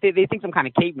knuckle and they think some kind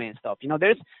of caveman stuff.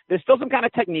 There's still some kind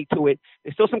of technique to it.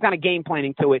 There's still some kind of game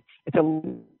planning to it. It's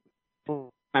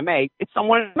it's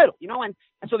somewhere in the middle, and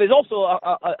so there's also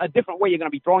a different way you're going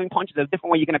to be throwing punches. There's a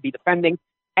different way you're going to be defending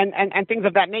and things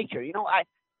of that nature.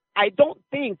 I don't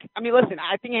think, listen,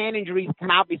 I think hand injuries can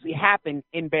obviously happen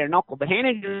in bare knuckle, but hand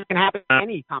injuries can happen in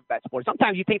any combat sport.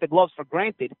 Sometimes you take the gloves for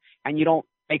granted and you don't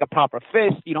make a proper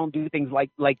fist. You don't do things like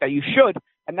that you should.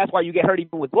 And that's why you get hurt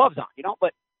even with gloves on,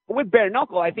 but with bare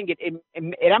knuckle, I think it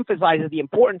emphasizes the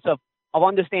importance of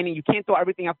understanding you can't throw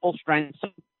everything at full strength.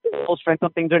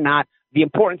 Some things are not. The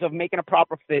importance of making a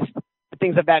proper fist,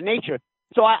 things of that nature.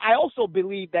 So I also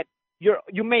believe that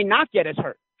you may not get as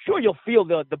hurt. Sure, you'll feel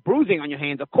the bruising on your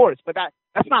hands, of course, but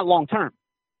that's not long term.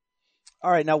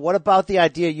 All right. Now, what about the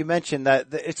idea you mentioned that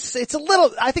it's a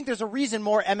little, I think there's a reason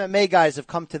more MMA guys have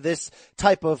come to this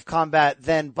type of combat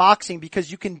than boxing,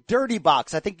 because you can dirty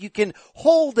box. I think you can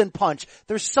hold and punch.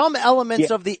 There's some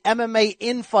elements of the MMA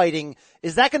infighting.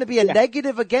 Is that going to be a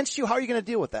negative against you? How are you going to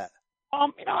deal with that?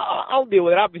 I'll deal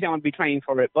with it. Obviously, I'm going to be training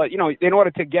for it, but in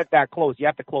order to get that close, you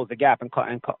have to close the gap and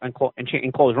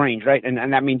close range, right?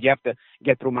 And that means you have to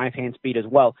get through my hand speed as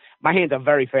well. My hands are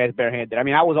very fast barehanded. I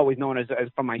was always known as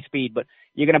for my speed, but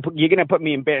you're gonna put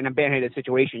me in a barehanded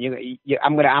situation.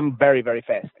 I'm very, very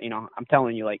fast. I'm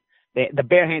telling you, like the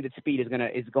barehanded speed is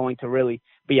going to really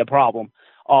be a problem.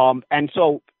 And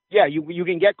so. Yeah, you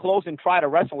can get close and try to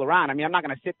wrestle around. I'm not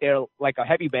going to sit there like a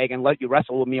heavy bag and let you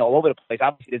wrestle with me all over the place.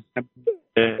 Obviously,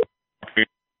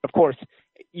 of course,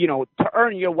 to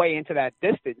earn your way into that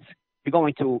distance, you're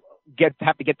going to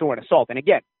have to get through an assault. And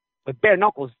again, with bare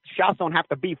knuckles, shots don't have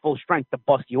to be full strength to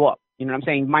bust you up. You know what I'm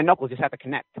saying? My knuckles just have to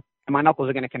connect, and my knuckles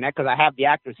are going to connect because I have the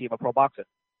accuracy of a pro boxer.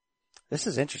 This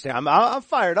is interesting. I'm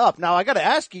fired up. Now I got to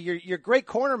ask you, your great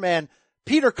corner man,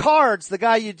 Peter Cards, the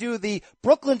guy you do the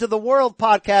Brooklyn to the World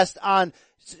podcast on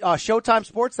Showtime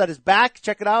Sports, that is back.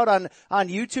 Check it out on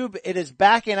YouTube. It is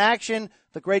back in action.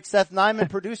 The great Seth Nyman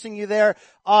producing you there.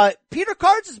 Peter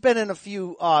Cards has been in a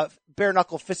few bare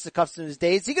knuckle fisticuffs in his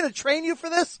day. Is he going to train you for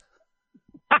this?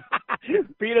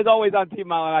 Peter's always on Team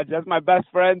Malignaggi. That's my best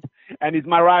friend, and he's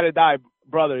my ride or die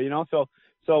brother. So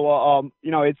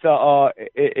it's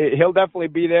he'll definitely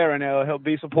be there, and he'll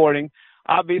be supporting.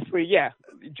 Obviously, yeah,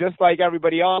 just like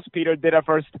everybody else, Peter did at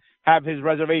first have his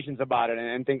reservations about it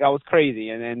and think I was crazy.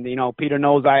 And Peter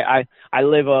knows I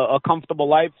live a comfortable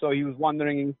life, so he was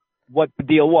wondering what the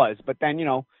deal was. But then,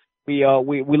 we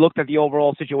looked at the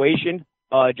overall situation,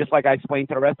 just like I explained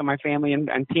to the rest of my family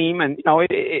and team, and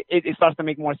it starts to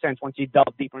make more sense once you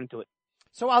delve deeper into it.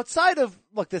 So outside of,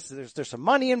 look, there's some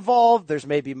money involved, there's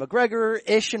maybe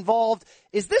McGregor-ish involved.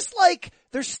 Is this like,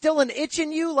 there's still an itch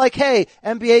in you? Like, hey,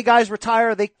 NBA guys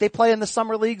retire, they play in the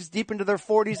summer leagues deep into their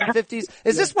 40s and 50s.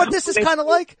 Is this what this is kind of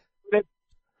like?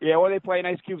 Yeah, or they play in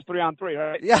Ice Cube's 3-on-3,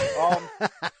 right? Yeah.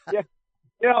 Yeah.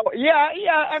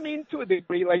 To a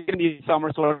degree, like in the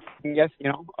summer sort of thing, yes,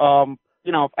 I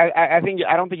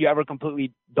don't think you ever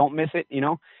completely don't miss it,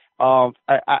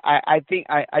 I think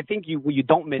what you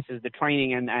don't miss is the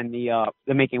training and the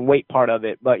making weight part of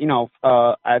it. But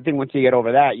I think once you get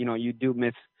over that, you do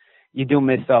miss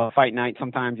fight night.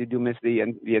 Sometimes you do miss the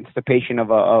anticipation of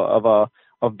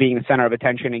being the center of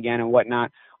attention again and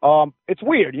whatnot. It's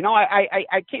weird,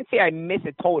 I can't say I miss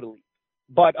it totally,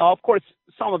 but of course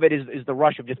some of it is the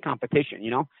rush of just competition.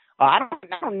 I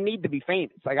don't need to be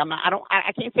famous. Like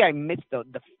I can't say I miss the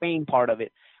fame part of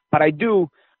it, but I do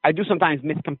sometimes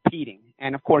miss competing,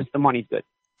 and of course the money's good.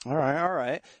 All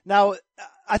right. Now,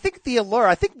 I think the allure,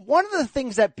 I think one of the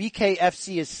things that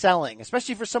BKFC is selling,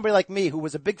 especially for somebody like me who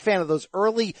was a big fan of those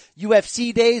early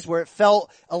UFC days where it felt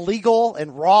illegal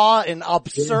and raw and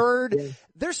absurd. Yeah.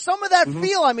 There's some of that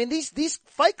feel. I mean, these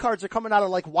fight cards are coming out of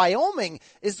like Wyoming.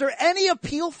 Is there any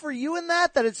appeal for you in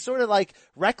that it's sort of like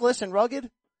reckless and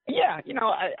rugged? Yeah,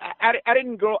 I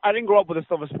didn't grow up with a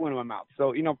silver spoon in my mouth.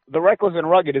 So, the reckless and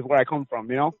rugged is where I come from,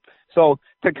 So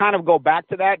to kind of go back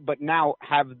to that, but now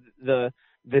have the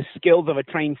skills of a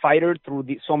trained fighter through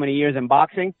so many years in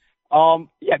boxing.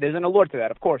 Yeah, there's an allure to that,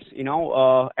 of course,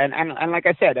 and like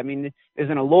I said, I mean,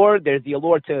 there's an allure, there's the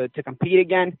allure to compete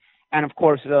again. And of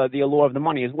course, the allure of the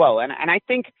money as well. And I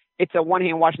think it's a one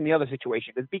hand washing the other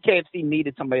situation because BKFC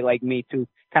needed somebody like me to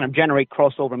kind of generate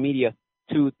crossover media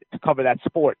to cover that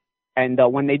sport. And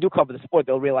when they do cover the sport,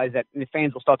 they'll realize that, and the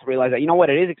fans will start to realize that,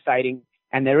 it is exciting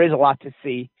and there is a lot to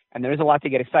see and there is a lot to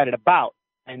get excited about.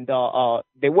 And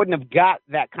they wouldn't have got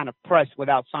that kind of press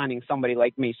without signing somebody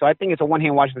like me. So I think it's a one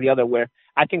hand wash for the other where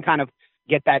I can kind of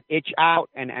get that itch out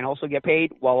and also get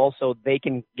paid while also they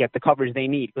can get the coverage they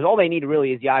need. Because all they need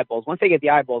really is the eyeballs. Once they get the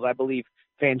eyeballs, I believe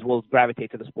fans will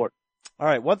gravitate to the sport. All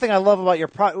right. One thing I love about your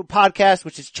podcast,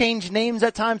 which has changed names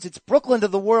at times, it's Brooklyn to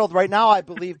the world right now, I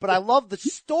believe, but I love the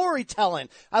storytelling.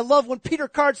 I love when Peter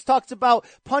Karts talks about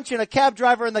punching a cab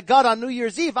driver in the gut on New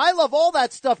Year's Eve. I love all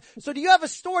that stuff. So do you have a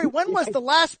story? When was the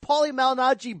last Paulie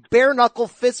Malignaggi bare knuckle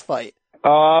fist fight?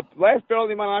 Last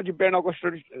Paulie Malignaggi bare knuckle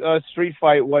street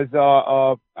fight was,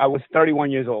 I was 31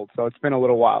 years old, so it's been a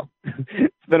little while. And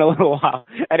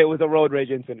it was a road rage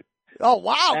incident. Oh,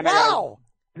 wow.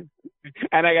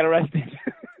 And I got arrested.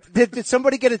 Did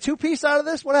somebody get a 2-piece out of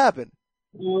this? What happened?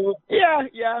 Yeah.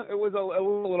 It was a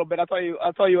little bit.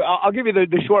 I'll give you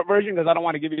the short version because I don't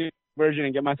want to give you the version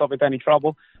and get myself into any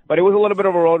trouble. But it was a little bit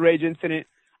of a road rage incident.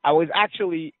 I was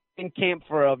actually in camp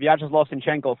for a Vyacheslav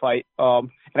Sinchenko fight, and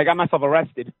I got myself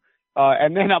arrested.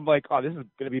 And then I'm like, oh, this is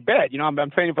going to be bad.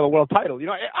 I'm training for the world title.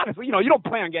 Honestly, you don't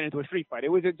plan on getting into a street fight. It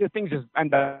was just things just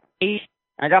ended up.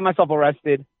 I got myself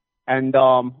arrested, and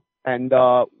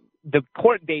the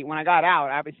court date when I got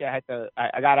out, obviously I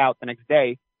got out the next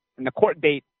day, and the court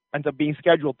date ends up being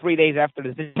scheduled 3 days after the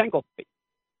Zinchenko fight.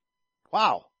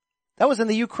 Wow. That was in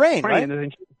the Ukraine, right? The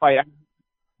Zinchenko fight.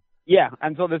 Yeah.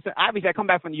 And so obviously I come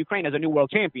back from the Ukraine as a new world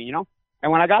champion,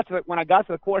 And when I got to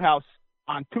the courthouse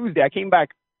on Tuesday, I came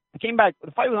back,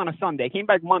 the fight was on a Sunday. I came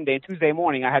back Monday, and Tuesday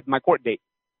morning I had my court date.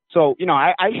 So,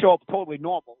 I show up totally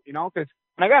normal, because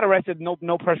when I got arrested,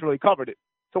 no press really covered it.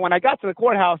 So when I got to the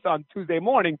courthouse on Tuesday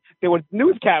morning, there were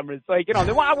news cameras. Like,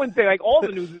 I wouldn't say like all the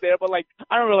news was there, but like,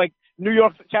 I remember like New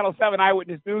York Channel 7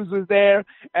 Eyewitness News was there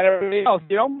and everything else,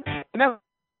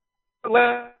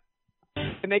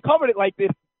 And they covered it like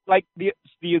this, like the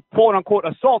quote unquote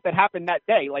assault that happened that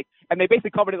day. Like, and they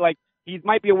basically covered it like he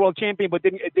might be a world champion, but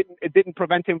it didn't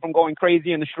prevent him from going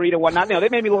crazy in the street and whatnot. They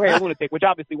made me look like a lunatic, which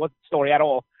obviously wasn't the story at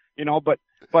all, but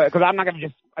because I'm not going to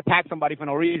just attack somebody for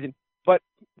no reason. But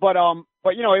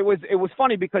it was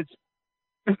funny because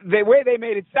the way they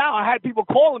made it sound, I had people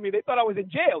calling me. They thought I was in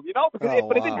jail, but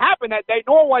it didn't happen that day.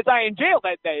 Nor was I in jail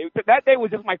that day. That day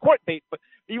was just my court date. But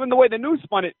even the way the news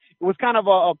spun it, it was kind of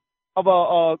a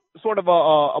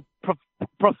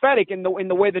prophetic in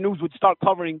the way the news would start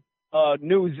covering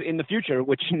news in the future,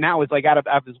 which now is like out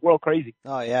of this world crazy.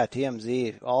 Oh yeah,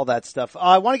 TMZ, all that stuff.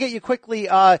 I want to get you quickly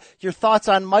your thoughts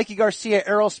on Mikey Garcia,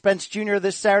 Errol Spence Jr.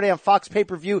 this Saturday on Fox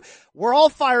pay-per-view. We're all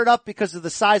fired up because of the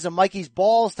size of Mikey's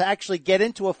balls to actually get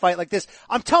into a fight like this.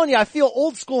 I'm telling you, I feel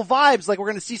old school vibes, like we're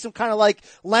going to see some kind of like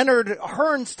Leonard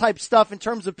Hearns type stuff in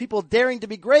terms of people daring to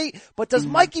be great. But does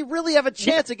Mikey really have a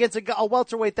chance against a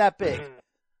welterweight that big?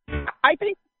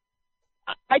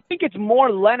 I think it's more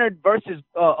Leonard versus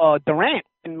Durant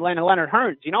and Leonard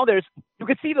Hearns. You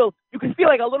could feel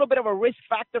like a little bit of a risk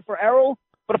factor for Errol,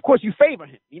 but of course you favor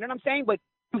him. You know what I'm saying? But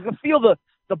you can feel the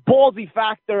ballsy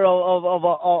factor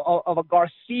of a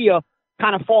Garcia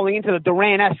kind of falling into the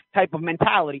Durant-esque type of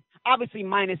mentality. Obviously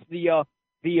minus the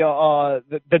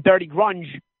dirty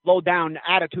grunge, low down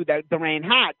attitude that Durant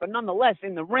had, but nonetheless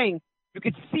in the ring you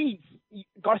could see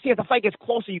Garcia as the fight gets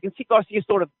closer. You can see Garcia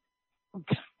sort of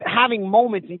having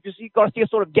moments, and you see Garcia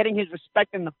sort of getting his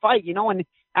respect in the fight, and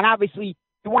obviously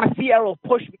you want to see Errol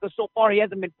push because so far he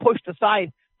hasn't been pushed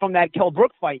aside from that Kell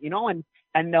Brook fight, and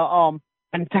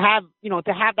to have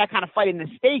that kind of fight in the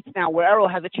States now where Errol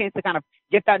has a chance to kind of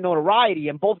get that notoriety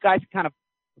and both guys kind of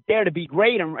dare to be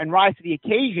great and rise to the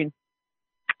occasion.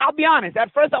 I'll be honest,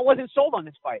 at first I wasn't sold on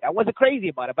this fight. I wasn't crazy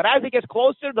about it, but as it gets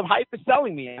closer, the hype is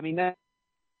selling me. I mean,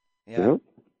 yeah.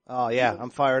 Oh yeah,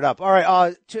 I'm fired up. All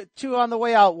right, two on the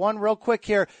way out. One real quick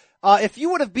here. If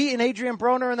you would have beaten Adrian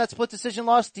Broner in that split decision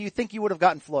loss, do you think you would have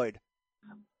gotten Floyd?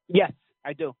 Yes.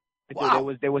 I do.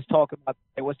 Wow. There was talk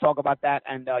about that,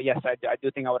 and yes, I do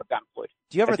think I would have gotten Floyd.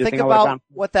 Do you ever think about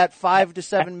what that $5 to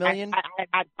 $7 million? I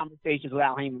had conversations with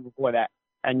Al Heyman before that,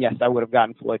 and yes, I would have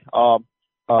gotten Floyd.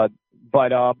 But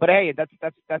hey,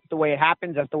 that's the way it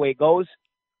happens. That's the way it goes.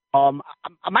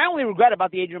 My only regret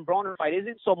about the Adrian Broner fight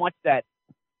isn't so much that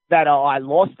I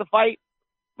lost the fight.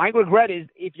 My regret is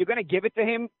if you're going to give it to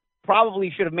him,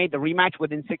 probably should have made the rematch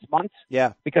within 6 months.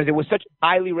 Yeah. Because it was such a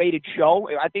highly rated show.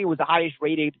 I think it was the highest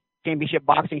rated championship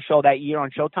boxing show that year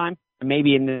on Showtime, and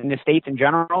maybe in the States in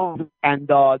general. And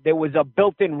there was a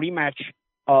built-in rematch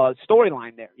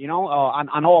storyline there,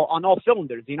 on all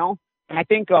cylinders, And I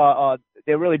think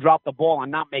they really dropped the ball on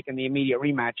not making the immediate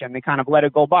rematch, and they kind of let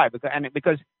it go by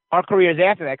because our careers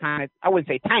after that kind of, I wouldn't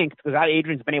say tanked, because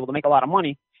Adrian's been able to make a lot of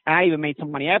money, and I even made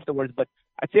some money afterwards, but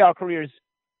I'd say our careers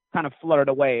kind of fluttered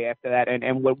away after that,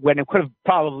 and when it could have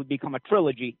probably become a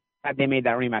trilogy had they made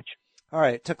that rematch. All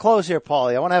right, to close here,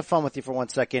 Paulie, I want to have fun with you for 1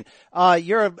 second.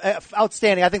 You're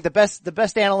outstanding. I think the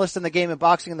best analyst in the game of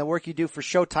boxing and the work you do for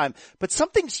Showtime. But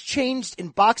something's changed in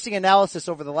boxing analysis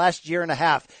over the last year and a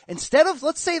half. Instead of,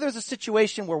 let's say there's a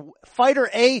situation where fighter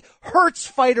A hurts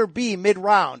fighter B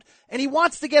mid-round, and he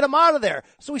wants to get him out of there,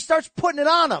 so he starts putting it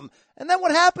on him. And then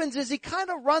what happens is he kind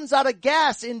of runs out of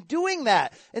gas in doing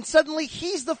that, and suddenly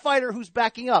he's the fighter who's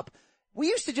backing up. We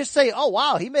used to just say, oh,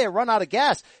 wow, he may have run out of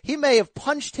gas. He may have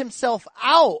punched himself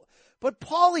out. But,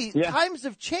 Paulie, times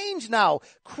have changed now.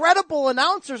 Credible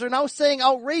announcers are now saying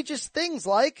outrageous things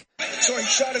like, so he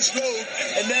shot his load,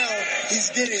 and now he's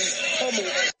getting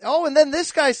pummeled. Oh, and then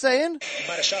this guy saying, he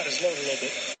might have shot his load a little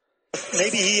bit.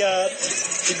 Maybe he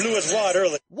blew his wad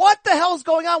early. What the hell's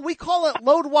going on? We call it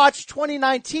Load Watch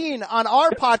 2019 on our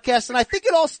podcast, and I think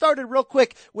it all started real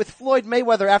quick with Floyd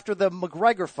Mayweather after the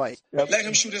McGregor fight. Let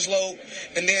him shoot his load,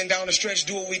 and then down the stretch,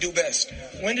 do what we do best.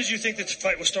 When did you think that the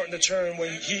fight was starting to turn,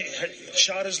 when he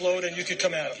shot his load and you could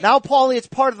come at him? Now, Paulie, it's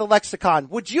part of the lexicon.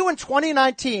 Would you in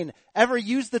 2019 ever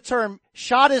use the term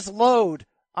shot his load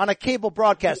on a cable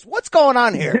broadcast? What's going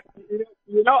on here?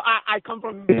 I come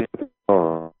from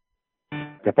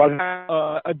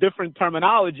a different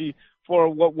terminology for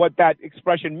what that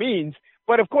expression means.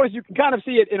 But of course, you can kind of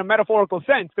see it in a metaphorical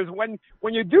sense, because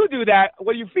when you do that,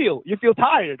 what do you feel? You feel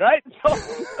tired, right?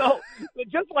 So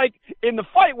just like in the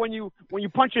fight, when you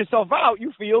punch yourself out,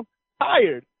 you feel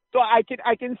tired. So I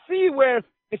can see where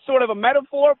it's sort of a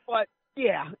metaphor, but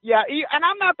yeah. And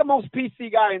I'm not the most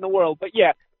PC guy in the world, but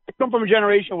yeah, I come from a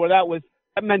generation where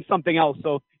that meant something else.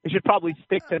 So it should probably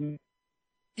stick to me.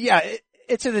 Yeah.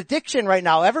 It's an addiction right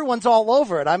now. Everyone's all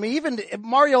over it. I mean, even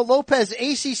Mario Lopez,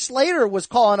 AC Slater was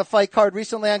calling a fight card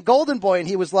recently on Golden Boy, and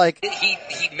he was like, he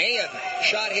may have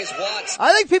shot his watts.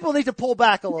 I think people need to pull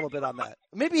back a little bit on that.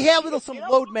 Maybe have some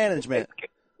load management.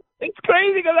 It's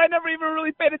crazy because I never even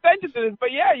really paid attention to this,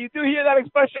 but yeah, you do hear that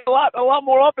expression a lot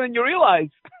more often than you realize.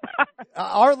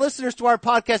 Our listeners to our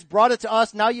podcast brought it to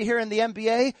us. Now you hear in the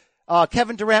NBA,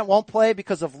 Kevin Durant won't play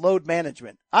because of load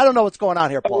management. I don't know what's going on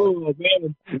here, Paul. Oh,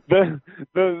 man.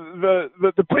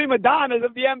 The prima donnas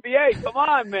of the NBA. Come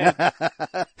on,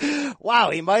 man. Wow,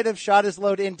 he might have shot his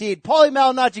load indeed. Paulie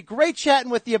Malignaggi, great chatting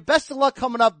with you. Best of luck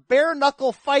coming up. Bare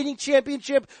Knuckle Fighting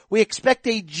Championship. We expect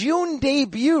a June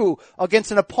debut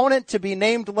against an opponent to be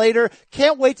named later.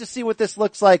 Can't wait to see what this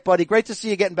looks like, buddy. Great to see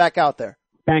you getting back out there.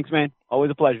 Thanks, man.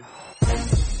 Always a pleasure.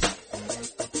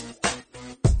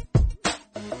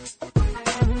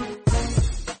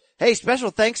 Hey, special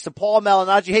thanks to Paul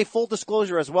Malignaggi. Hey, full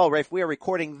disclosure as well, Rafe, we are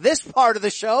recording this part of the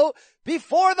show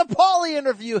before the Paulie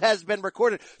interview has been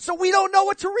recorded. So we don't know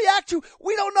what to react to.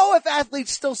 We don't know if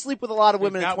athletes still sleep with a lot of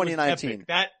women in 2019.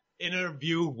 That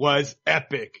interview was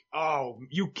epic. Oh,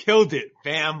 you killed it,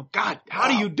 fam. God, how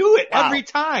do you do it every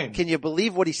time? Can you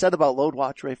believe what he said about Load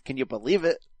Watch, Rafe? Can you believe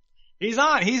it? He's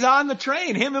on the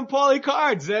train. Him and Paulie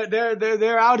Cards.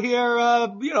 They're out here,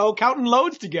 counting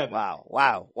loads together.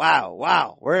 Wow.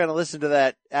 We're going to listen to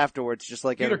that afterwards, just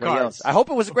like everybody else. I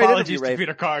hope it was a great interview, Rafe.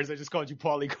 Peter Cards. I just called you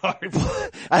Paulie Cards.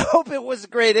 I hope it was a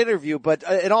great interview, but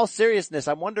in all seriousness,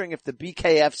 I'm wondering if the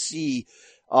BKFC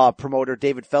promoter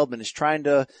David Feldman is trying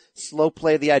to slow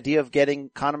play the idea of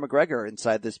getting Conor McGregor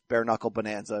inside this bare knuckle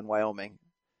bonanza in Wyoming.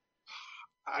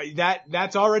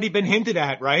 That's already been hinted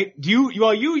at, right? You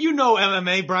know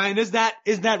MMA, Brian. Is that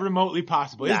remotely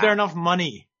possible? Nah. Is there enough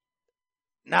money?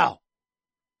 No.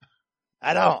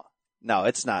 I don't. No,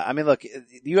 it's not. I mean, look,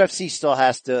 the UFC still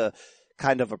has to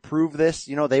kind of approve this.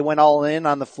 You know, they went all in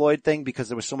on the Floyd thing because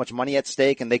there was so much money at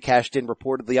stake, and they cashed in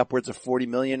reportedly upwards of $40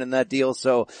 million in that deal.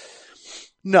 So,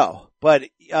 no. But,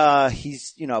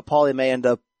 Paulie may end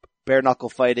up bare knuckle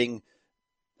fighting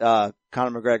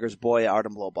Conor McGregor's boy,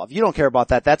 Artem Lobov. You don't care about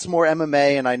that. That's more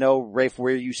MMA, and I know, Rafe,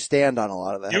 where you stand on a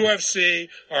lot of that. UFC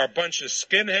are a bunch of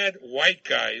skinhead white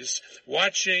guys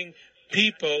watching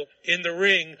people in the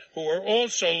ring who are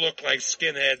also look like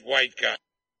skinhead white guys.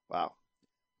 Wow.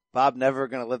 Bob never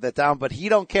gonna live that down, but he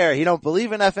don't care. He don't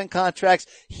believe in effing contracts.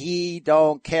 He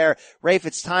don't care. Rafe,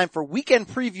 it's time for weekend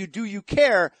preview. Do you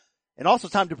care? And also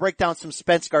time to break down some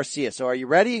Spence-Garcia. So are you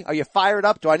ready? Are you fired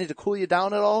up? Do I need to cool you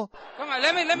down at all? Come on,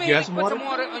 let me put some water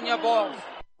on your balls.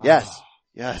 Yes.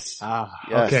 Yes.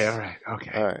 Yes. Okay. All right.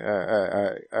 Okay. All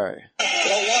right.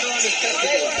 Throw water on his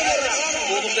testicles.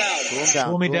 Cool him down.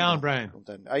 Cool me down, Brian.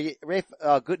 Are you, Rafe,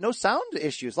 good, no sound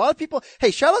issues. A lot of people,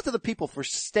 hey, shout out to the people for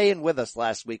staying with us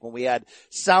last week when we had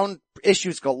sound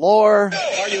issues galore.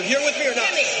 Are you here with me or not?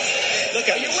 Look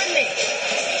at me. Are you with me?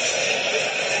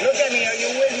 Look at me. Are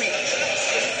you with me?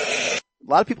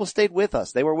 A lot of people stayed with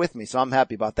us. They were with me, so I'm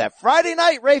happy about that. Friday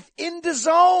night, Rafe, in the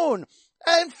zone.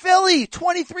 And Philly,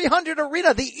 2300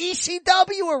 Arena, the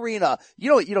ECW Arena. You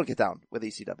don't get down with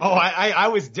ECW. Oh, I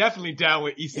was definitely down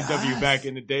with ECW back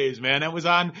in the days, man. That was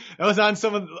on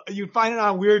some of, you find it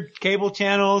on weird cable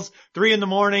channels, 3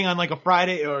 a.m. on like a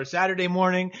Friday or a Saturday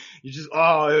morning. You just,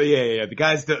 oh yeah.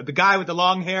 The guy with the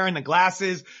long hair and the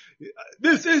glasses.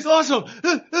 This is awesome.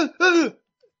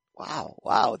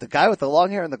 Wow. The guy with the long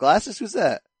hair and the glasses, who's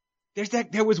that?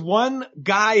 There was one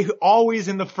guy who always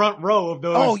in the front row of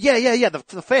those. Oh, yeah.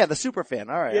 The super fan.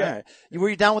 All right. Were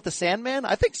you down with the Sandman?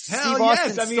 I think Steve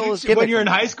Austin stole his gimmick. When you're in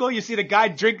high school, you see the guy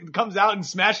comes out and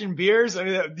smashing beers. I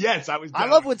mean, yes, I was down. I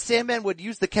love when Sandman would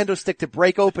use the kendo stick to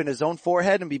break open his own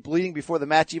forehead and be bleeding before the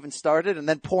match even started and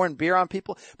then pouring beer on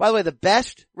people. By the way, the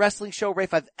best wrestling show,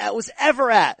 Rafe, I was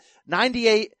ever at,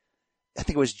 98, I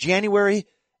think it was January,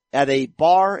 at a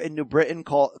bar in New Britain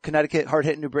called, Connecticut, hard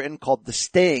hit in New Britain called The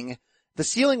Sting. The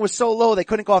ceiling was so low they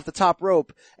couldn't go off the top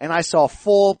rope, and I saw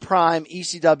full prime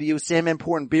ECW, Sandman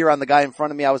pouring beer on the guy in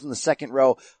front of me. I was in the second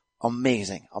row.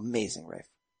 Amazing, Rafe.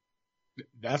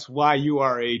 That's why you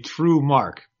are a true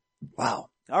mark. Wow.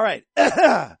 All right.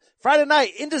 Friday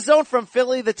night, in the zone from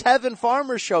Philly, the Tevin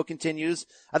Farmer show continues.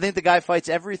 I think the guy fights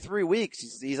every 3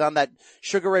 weeks. He's on that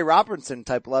Sugar Ray Robinson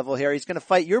type level here. He's going to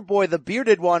fight your boy, the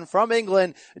bearded one from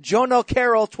England, Jonah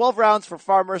Carroll, 12 rounds for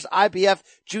Farmer's IBF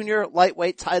junior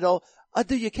lightweight title.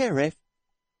 Do you care, Rafe?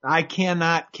 I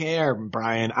cannot care,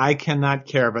 Brian. I cannot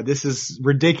care, but this is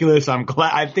ridiculous. I'm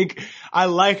glad. I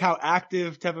like how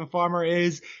active Tevin Farmer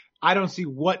is. I don't see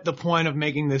what the point of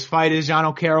making this fight is. John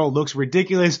O'Carroll looks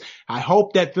ridiculous. I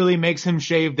hope that Philly makes him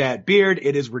shave that beard.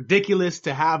 It is ridiculous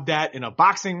to have that in a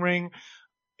boxing ring.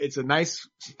 It's a nice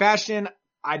fashion.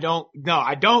 I don't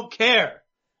care.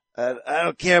 I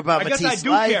don't care about Matisse's life. I guess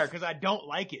I do care because I don't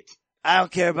like it. I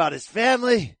don't care about his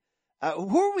family.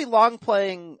 Who are we long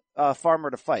playing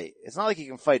Farmer to fight? It's not like he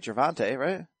can fight Gervonta,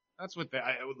 right? That's what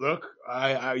look.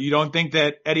 You don't think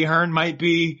that Eddie Hearn might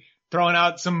be throwing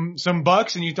out some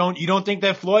bucks, and you don't think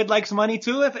that Floyd likes money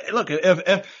too?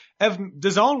 If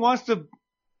DAZN wants to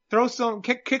throw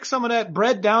kick some of that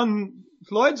bread down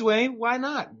Floyd's way, why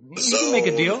not? He can make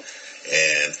a deal.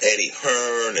 And Eddie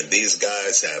Hearn and these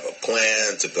guys have a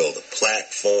plan to build a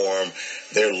platform.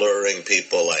 They're luring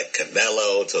people like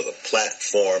Canelo to the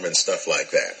platform and stuff like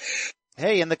that.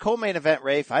 Hey, in the co-main event,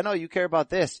 Rafe, I know you care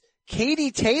about this.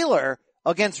 Katie Taylor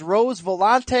against Rose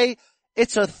Volante.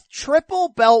 It's a triple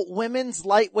belt women's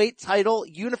lightweight title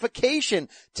unification.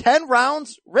 10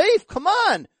 rounds. Rafe, come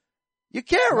on. You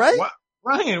care, right?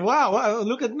 Ryan, wow,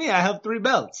 look at me. I have 3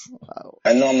 belts. Wow.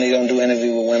 I normally don't do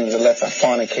interview with women unless I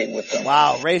fornicate with them.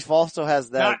 Wow, Rafe also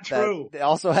has that. Not true.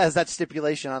 Also has that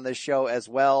stipulation on this show as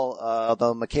well.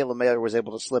 Although Michaela Mayer was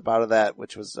able to slip out of that,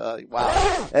 which was,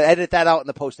 wow. Edit that out in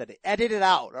the post edit. Edit it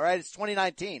out. All right. It's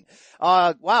 2019.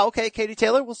 Wow. Okay. Katie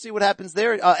Taylor. We'll see what happens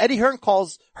there. Eddie Hearn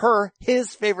calls her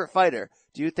his favorite fighter.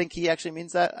 Do you think he actually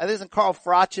means that? I think isn't Carl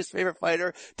Froch his favorite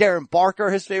fighter? Darren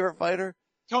Barker his favorite fighter?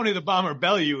 Tony the Bomber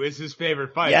Bellew is his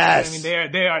favorite fighter. Yes. I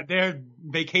mean, they're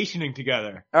vacationing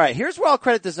together. All right. Here's where I'll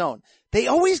credit DAZN. They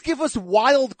always give us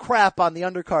wild crap on the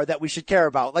undercard that we should care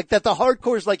about. Like that the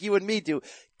hardcores like you and me do.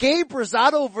 Gabe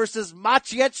Rosado versus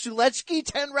Maciej Sulecki,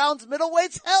 10 rounds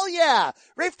middleweights. Hell yeah.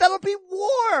 Rafe, that'll be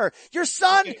war. Your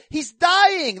son, he's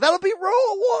dying. That'll be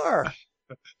war.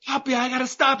 Poppy, I gotta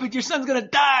stop it. Your son's gonna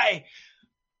die.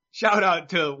 Shout out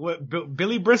to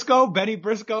Benny Briscoe?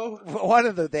 One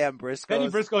of the damn Briscoes. Benny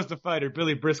Briscoe's the fighter.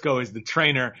 Billy Briscoe is the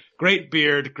trainer. Great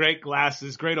beard, great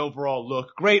glasses, great overall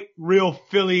look, great real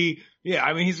Philly. Yeah,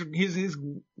 I mean, he's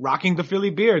rocking the Philly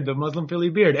beard, the Muslim Philly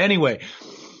beard. Anyway,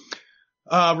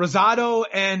 Rosado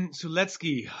and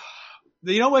Sulecki.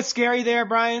 You know what's scary there,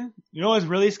 Brian? You know what's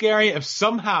really scary? If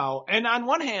somehow, and on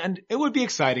one hand, it would be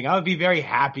exciting. I would be very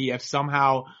happy if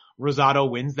somehow Rosado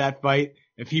wins that fight.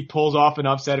 If he pulls off an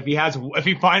upset, if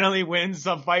he finally wins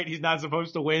some fight he's not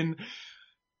supposed to win.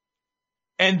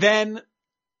 And then,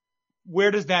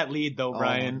 where does that lead though,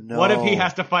 Brian? No. What if he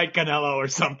has to fight Canelo or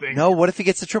something? No, what if he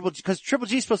gets the Triple G? Because Triple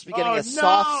G is supposed to be getting a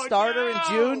soft starter in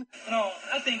June. No,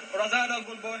 I think Rosado,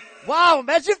 good boy. Wow,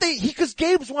 imagine if because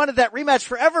Gabe's wanted that rematch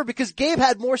forever because Gabe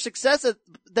had more success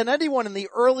than anyone in the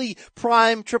early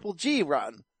prime Triple G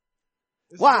run.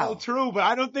 Wow. It's true, but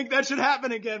I don't think that should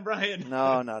happen again, Brian.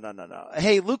 No.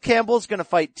 Hey, Luke Campbell's gonna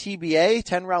fight TBA,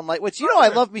 10-round lightweights. You know I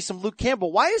love me some Luke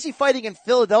Campbell. Why is he fighting in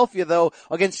Philadelphia though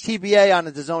against TBA on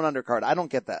a DAZN undercard? I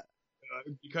don't get that.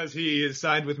 Because he is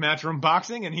signed with Matchroom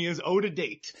Boxing and he is owed a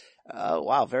date.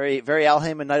 Wow, very, very Al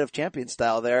Heyman Night of Champions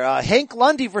style there. Hank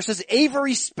Lundy versus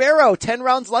Avery Sparrow, 10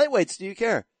 rounds lightweights. Do you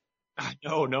care?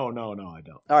 No, I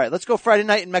don't. All right, let's go Friday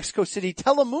night in Mexico City.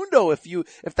 Telemundo,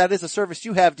 if that is a service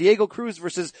you have. Diego Cruz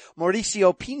versus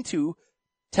Mauricio Pinto,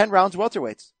 10 rounds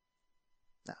welterweights.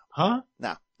 No. Huh?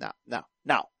 No.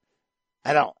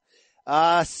 I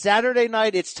don't. Saturday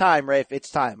night, it's time, Rafe.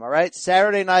 It's time, all right?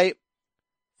 Saturday night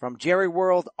from Jerry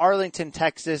World, Arlington,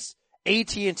 Texas,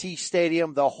 AT&T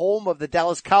Stadium, the home of the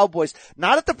Dallas Cowboys.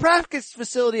 Not at the practice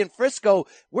facility in Frisco.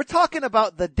 We're talking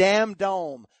about the damn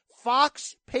dome.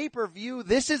 Fox pay-per-view.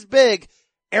 This is big.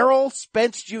 Errol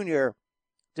Spence Jr.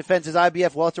 defends his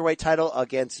IBF welterweight title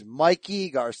against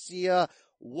Mikey Garcia.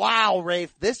 Wow,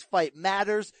 Rafe, this fight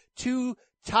matters. Two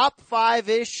top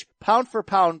 5-ish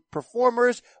pound-for-pound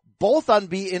performers, both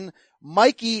unbeaten.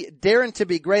 Mikey daring to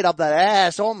be great up that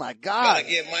ass. Oh my God. Gotta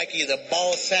give Mikey the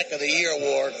Ball Sack of the Year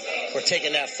award for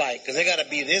taking that fight. Cause they gotta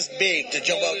be this big to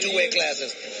jump out 2 weight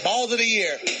classes. Balls of the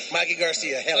Year, Mikey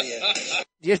Garcia. Hell yeah.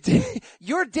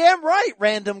 You're damn right,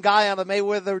 random guy on the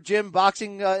Mayweather Gym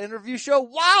boxing interview show.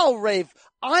 Wow, Rafe.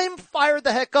 I'm fired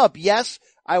the heck up. Yes,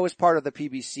 I was part of the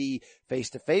PBC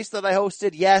face-to-face that I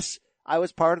hosted. Yes, I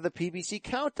was part of the PBC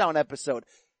Countdown episode.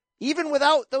 Even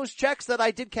without those checks that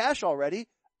I did cash already,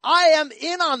 I am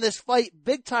in on this fight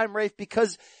big time, Rafe,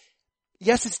 because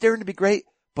yes, it's daring to be great,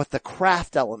 but the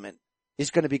craft element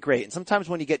is going to be great. And sometimes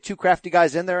when you get two crafty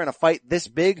guys in there in a fight this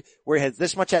big, where it has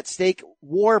this much at stake,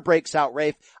 war breaks out,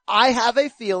 Rafe. I have a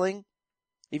feeling,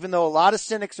 even though a lot of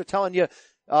cynics are telling you,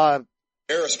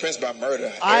 Errol Spence by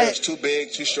murder. Errol's too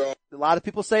big, too strong. A lot of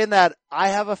people saying that. I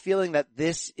have a feeling that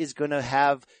this is going to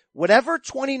have whatever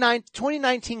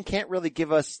 2019 can't really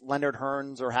give us Leonard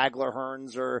Hearns or Hagler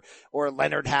Hearns or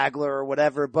Leonard Hagler or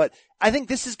whatever, but I think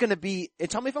this is going to be, and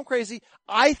tell me if I'm crazy,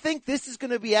 I think this is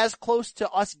going to be as close to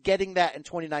us getting that in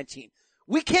 2019.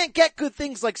 We can't get good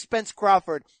things like Spence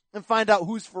Crawford and find out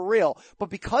who's for real, but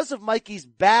because of Mikey's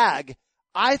bag,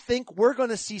 I think we're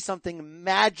going to see something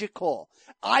magical.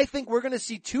 I think we're going to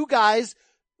see two guys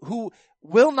who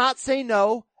will not say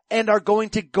no and are going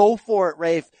to go for it,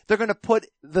 Rafe. They're going to put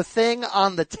the thing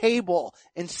on the table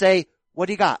and say, what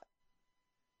do you got?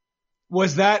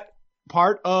 Was that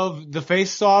part of the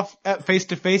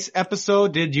face-to-face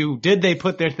episode? Did they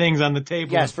put their things on the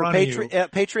table in front of you? Yes,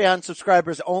 for Patreon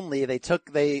subscribers only. They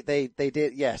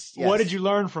did, yes. What did you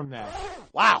learn from that?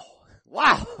 Wow.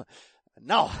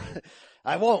 No.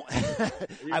 I won't.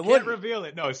 I wouldn't reveal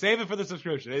it. No, save it for the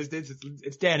subscription.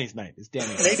 It's Danny's night. It's Danny's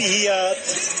night. Maybe he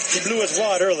blew his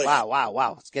wad early.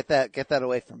 Wow. Let's get that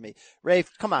away from me. Rafe,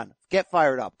 come on. Get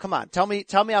fired up. Come on. Tell me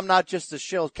I'm not just a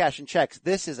shill cashing checks.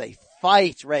 This is a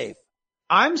fight, Rafe.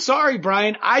 I'm sorry,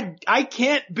 Brian. I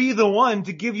can't be the one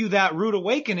to give you that rude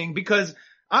awakening because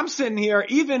I'm sitting here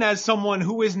even as someone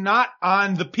who is not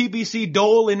on the PBC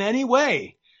dole in any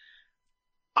way.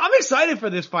 I'm excited for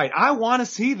this fight. I want to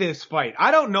see this fight.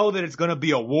 I don't know that it's going to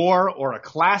be a war or a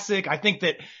classic. I think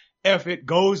that if it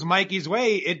goes Mikey's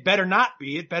way, it better not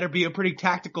be. It better be a pretty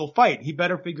tactical fight. He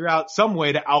better figure out some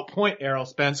way to outpoint Errol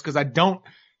Spence because I don't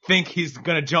think he's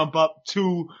going to jump up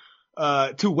two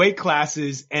weight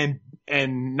classes and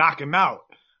knock him out.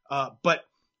 But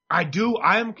I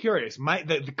am curious.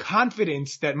 The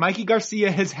confidence that Mikey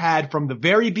Garcia has had from the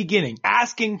very beginning,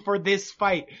 asking for this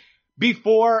fight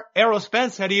before Errol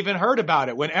Spence had even heard about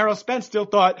it, when Errol Spence still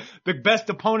thought the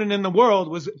best opponent in the world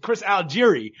was Chris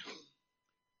Algieri.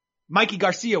 Mikey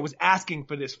Garcia was asking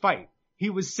for this fight.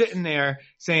 He was sitting there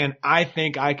saying, I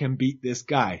think I can beat this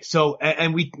guy. So,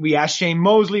 and we asked Shane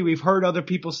Mosley, we've heard other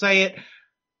people say it.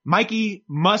 Mikey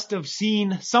must have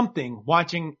seen something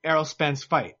watching Errol Spence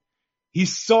fight. He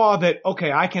saw that,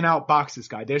 okay, I can outbox this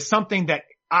guy. There's something that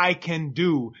I can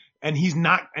do. And he's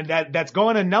not, and that's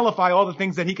going to nullify all the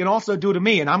things that he can also do to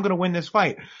me, and I'm going to win this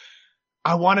fight.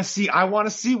 I want to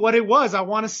see what it was. I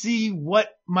want to see what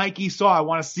Mikey saw. I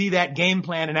want to see that game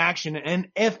plan in action and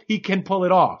if he can pull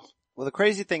it off. Well, the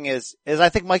crazy thing is I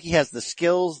think Mikey has the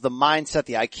skills, the mindset,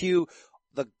 the IQ,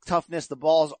 the toughness, the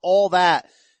balls, all that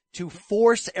to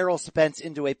force Errol Spence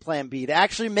into a plan B, to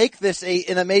actually make this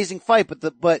an amazing fight.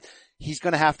 But he's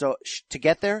going to have to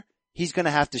get there. He's going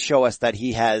to have to show us that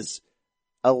he has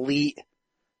elite,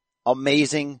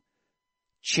 amazing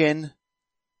chin.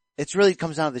 It really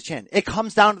comes down to the chin. It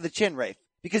comes down to the chin, Rafe.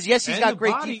 Because yes, he's got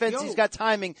great defense, he's got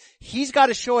timing. He's got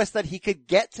to show us that he could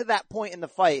get to that point in the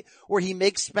fight where he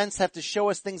makes Spence have to show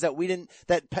us things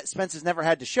that Spence has never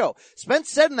had to show.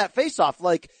 Spence said in that face-off,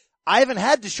 like, I haven't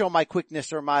had to show my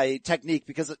quickness or my technique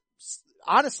because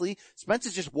honestly, Spence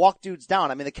has just walked dudes down.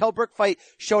 I mean, the Kell Brook fight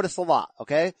showed us a lot,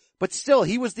 okay? But still,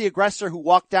 he was the aggressor who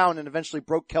walked down and eventually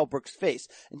broke Kell Brook's face.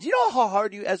 And do you know how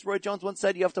hard as Roy Jones once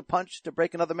said, you have to punch to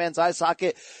break another man's eye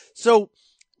socket? So,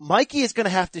 Mikey is going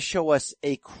to have to show us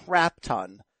a crap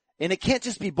ton, and it can't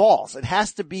just be balls. It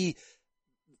has to be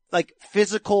like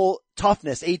physical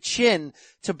toughness, a chin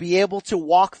to be able to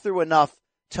walk through enough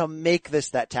to make this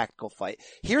that tactical fight.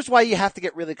 Here's why you have to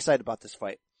get really excited about this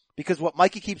fight, because what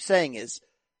Mikey keeps saying is,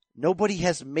 nobody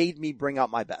has made me bring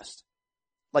out my best.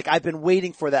 Like, I've been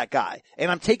waiting for that guy. And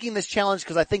I'm taking this challenge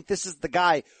because I think this is the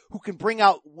guy who can bring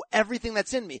out everything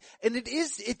that's in me. And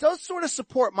it does sort of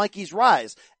support Mikey's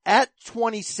rise. At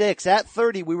 26, at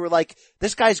 30, we were like,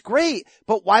 this guy's great,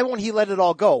 but why won't he let it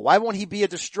all go? Why won't he be a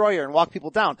destroyer and walk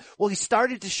people down? Well, he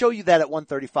started to show you that at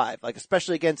 135, like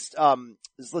especially against,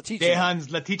 Dejan's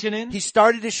Latichinin. He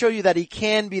started to show you that he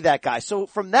can be that guy. So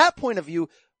from that point of view,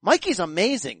 Mikey's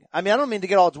amazing. I mean, I don't mean to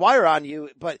get all Dwyer on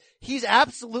you, but he's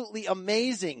absolutely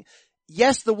amazing.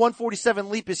 Yes, the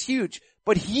 147 leap is huge,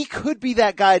 but he could be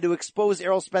that guy to expose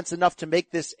Errol Spence enough to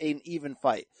make this an even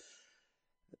fight.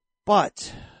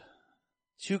 But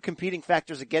two competing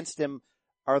factors against him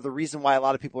are the reason why a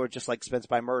lot of people are just like Spence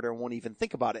by murder and won't even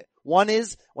think about it. One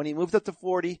is when he moved up to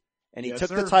 40 and he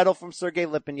took the title from Sergey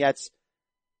Lipinets,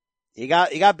 he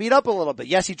got beat up a little bit.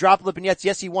 Yes, he dropped Lipinets.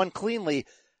 Yes, he won cleanly.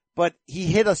 But he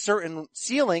hit a certain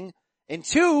ceiling. And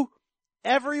two,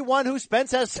 everyone who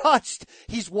Spence has touched,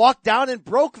 he's walked down and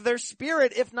broke their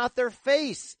spirit, if not their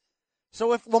face.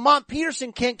 So if Lamont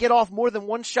Peterson can't get off more than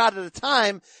one shot at a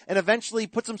time and eventually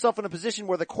puts himself in a position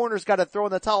where the corner's got to throw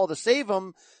in the towel to save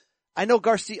him, I know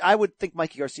I would think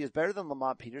Mikey Garcia is better than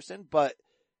Lamont Peterson, but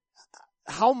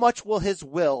how much will his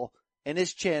will and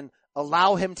his chin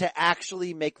allow him to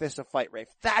actually make this a fight, Rafe?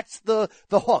 That's the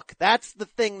hook. That's the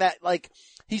thing that, like,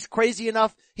 he's crazy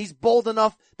enough, he's bold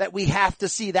enough that we have to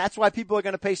see. That's why people are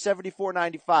going to pay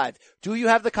 $74.95. Do you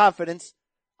have the confidence?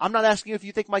 I'm not asking you if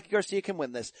you think Mikey Garcia can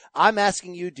win this. I'm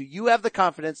asking you, do you have the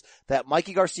confidence that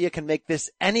Mikey Garcia can make this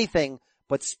anything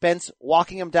but Spence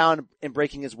walking him down and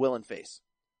breaking his will and face?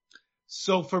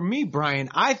 So for me, Brian,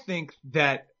 I think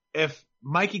that if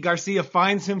Mikey Garcia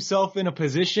finds himself in a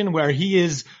position where he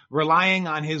is relying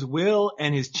on his will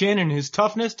and his chin and his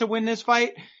toughness to win this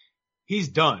fight, he's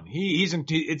done.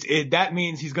 That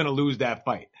means he's going to lose that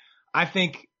fight. I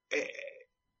think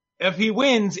if he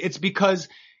wins, it's because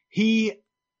he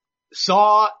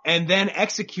saw and then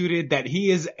executed that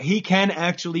he can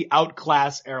actually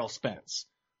outclass Errol Spence,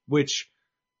 which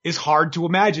is hard to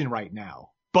imagine right now.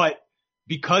 But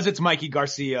because it's Mikey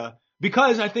Garcia,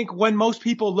 because I think when most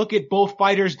people look at both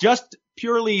fighters just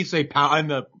purely, say, in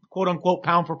the quote unquote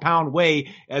pound for pound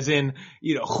way, as in,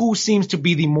 who seems to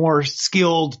be the more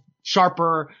skilled,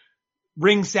 sharper,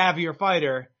 ring savvier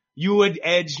fighter, you would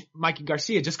edge Mikey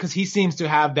Garcia just because he seems to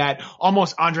have that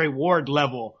almost Andre Ward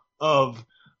level of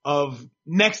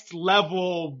next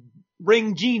level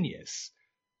ring genius.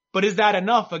 But is that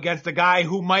enough against a guy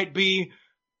who might be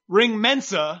ring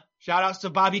Mensa, shout outs to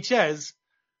Bobby Ches,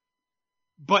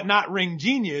 but not ring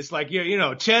genius, like,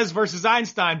 Ches versus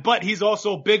Einstein, but he's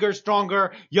also bigger,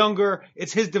 stronger, younger.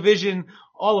 It's his division,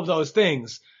 all of those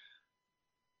things.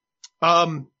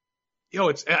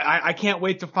 I can't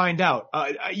wait to find out.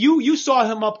 You saw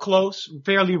him up close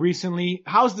fairly recently.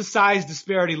 How's the size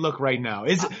disparity look right now?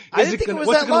 What's it gonna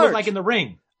look like in the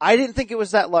ring? I didn't think it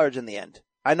was that large in the end.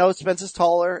 I know Spence is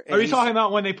taller. Are you talking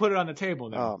about when they put it on the table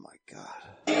now? Oh my God.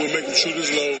 We'll make him shoot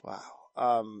his low. Wow.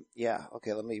 Yeah,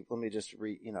 okay, let me just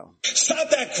Stop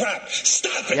that crap!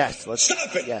 Stop it! Yes,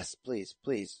 Stop it! Yes, please,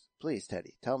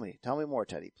 Teddy. Tell me more,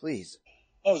 Teddy, please.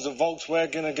 Oh, it's a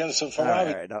Volkswagen against a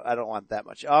Ferrari. All right, no, I don't want that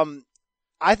much.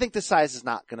 I think the size is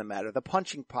not gonna matter. The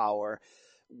punching power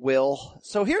will.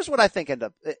 So here's what I think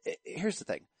here's the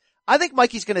thing. I think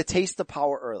Mikey's gonna taste the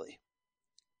power early.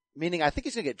 Meaning I think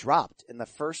he's gonna get dropped in the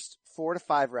first 4 to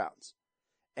 5 rounds.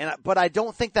 But I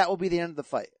don't think that will be the end of the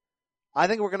fight. I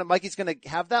think Mikey's gonna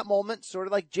have that moment, sort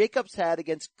of like Jacobs had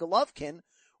against Golovkin,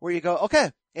 where you go,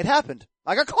 okay, it happened.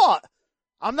 I got caught.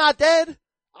 I'm not dead.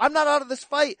 I'm not out of this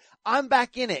fight. I'm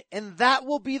back in it. And that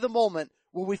will be the moment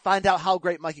where we find out how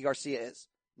great Mikey Garcia is.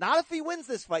 Not if he wins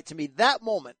this fight, to me, that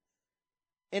moment.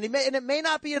 And it may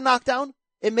not be a knockdown.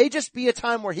 It may just be a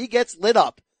time where he gets lit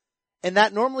up. And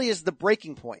that normally is the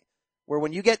breaking point, where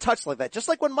when you get touched like that, just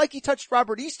like when Mikey touched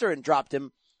Robert Easter and dropped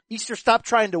him, Easter stopped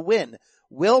trying to win.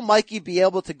 Will Mikey be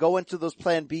able to go into those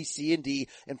plan B, C, and D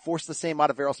and force the same out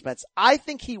of Errol Spence? I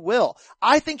think he will.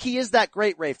 I think he is that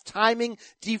great, Rafe. Timing,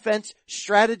 defense,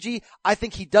 strategy. I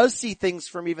think he does see things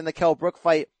from even the Kell Brook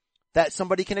fight that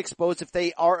somebody can expose if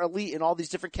they are elite in all these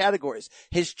different categories.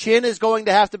 His chin is going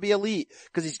to have to be elite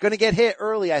because he's going to get hit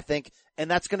early, I think,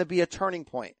 and that's going to be a turning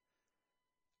point.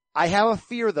 I have a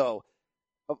fear, though,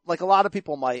 like a lot of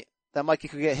people might, that Mikey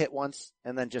could get hit once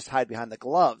and then just hide behind the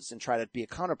gloves and try to be a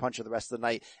counterpuncher the rest of the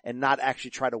night and not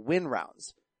actually try to win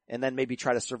rounds and then maybe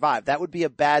try to survive. That would be a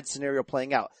bad scenario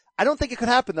playing out. I don't think it could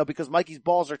happen, though, because Mikey's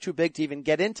balls are too big to even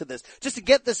get into this. Just to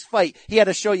get this fight, he had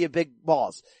to show you big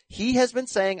balls. He has been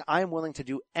saying, I am willing to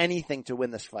do anything to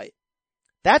win this fight.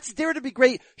 That's Dare to Be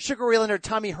Great, Sugar Ray Leonard,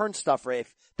 Tommy Hearn stuff,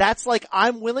 Rafe. That's like,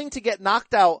 I'm willing to get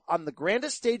knocked out on the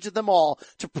grandest stage of them all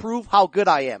to prove how good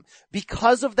I am.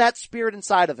 Because of that spirit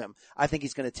inside of him, I think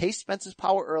he's going to taste Spence's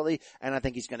power early, and I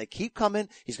think he's going to keep coming.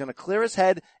 He's going to clear his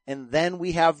head, and then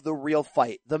we have the real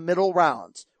fight, the middle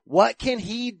rounds. What can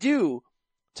he do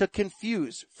to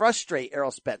confuse, frustrate Errol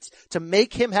Spence, to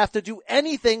make him have to do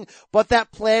anything but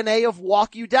that plan A of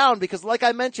walk you down? Because like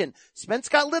I mentioned, Spence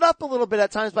got lit up a little bit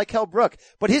at times by Kell Brook,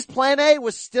 but his plan A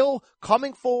was still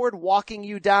coming forward, walking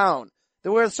you down.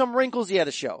 There were some wrinkles he had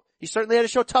to show. He certainly had to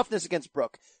show toughness against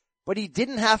Brook, but he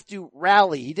didn't have to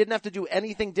rally. He didn't have to do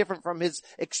anything different from his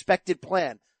expected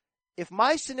plan. If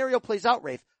my scenario plays out,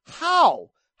 Rafe, how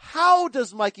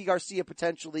does Mikey Garcia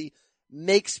potentially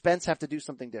make Spence have to do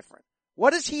something different?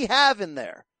 What does he have in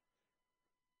there?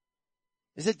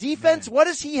 Is it defense? Man. What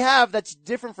does he have that's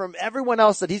different from everyone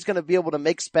else that he's going to be able to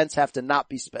make Spence have to not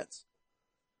be Spence?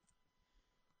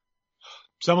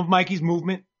 Some of Mikey's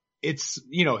movement, it's,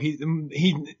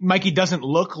 Mikey doesn't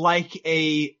look like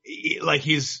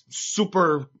he's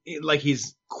super, like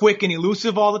he's quick and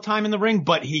elusive all the time in the ring,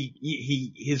 but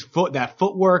his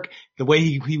footwork, the way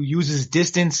he uses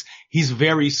distance, he's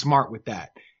very smart with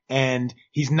that. And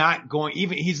he's not going,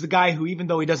 he's the guy who, even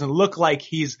though he doesn't look like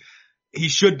he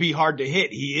should be hard to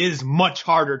hit, he is much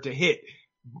harder to hit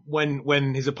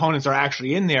when his opponents are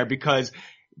actually in there, because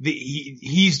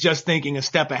he's just thinking a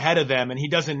step ahead of them, and he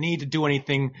doesn't need to do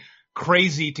anything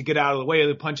crazy to get out of the way of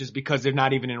the punches because they're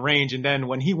not even in range. And then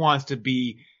when he wants to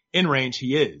be in range,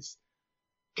 he is.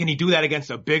 Can he do that against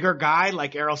a bigger guy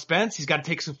like Errol Spence? He's got to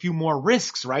take a few more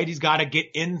risks, right? He's got to get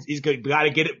in, he's got to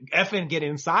get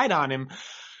inside on him.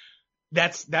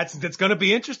 That's going to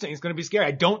be interesting. It's going to be scary.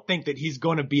 I don't think that he's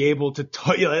going to be able to,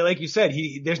 like you said,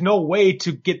 there's no way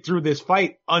to get through this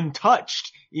fight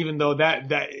untouched, even though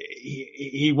that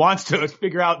he wants to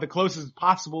figure out the closest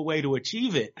possible way to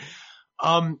achieve it.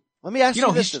 Let me ask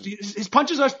you this. His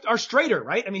punches are straighter,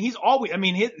 right? I mean,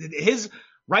 his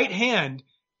right hand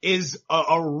is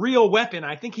a real weapon.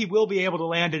 I think he will be able to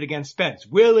land it against Spence.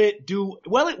 Will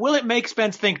it make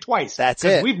Spence think twice? That's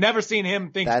it. We've never seen him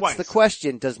think twice. That's the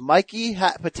question. Does Mikey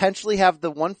potentially have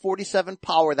the 147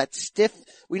 power that's stiff?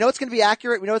 We know it's going to be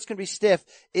accurate. We know it's going to be stiff.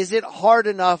 Is it hard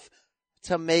enough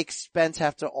to make Spence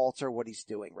have to alter what he's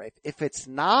doing, right? If it's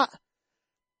not,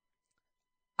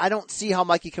 I don't see how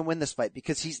Mikey can win this fight,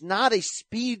 because he's not a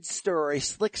speedster or a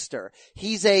slickster.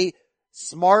 He's a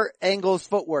smart angles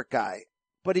footwork guy.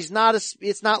 But it's not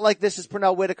like this is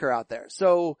Pernell Whitaker out there.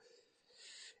 So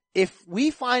if we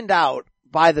find out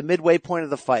by the midway point of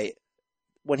the fight,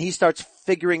 when he starts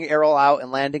figuring Errol out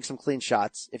and landing some clean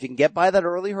shots, if he can get by that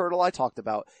early hurdle I talked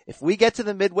about, if we get to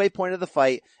the midway point of the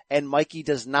fight and Mikey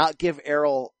does not give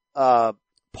Errol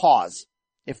pause,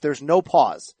 if there's no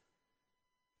pause,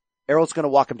 Errol's going to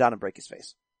walk him down and break his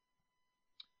face.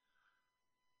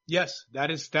 Yes,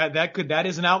 that is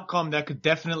an outcome that could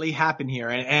definitely happen here.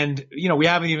 And we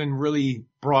haven't even really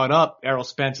brought up Errol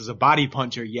Spence as a body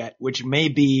puncher yet, which may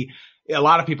be, a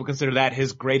lot of people consider that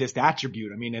his greatest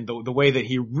attribute. I mean, and the way that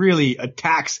he really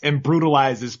attacks and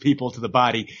brutalizes people to the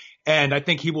body. And I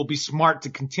think he will be smart to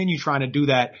continue trying to do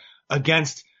that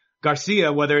against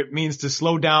Garcia, whether it means to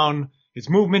slow down his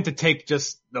movement, to take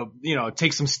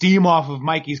take some steam off of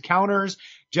Mikey's counters.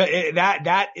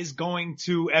 That is going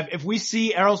to, if we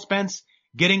see Errol Spence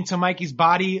getting to Mikey's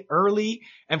body early,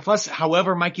 and plus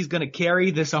however Mikey's going to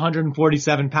carry this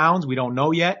 147 pounds, we don't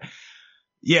know yet.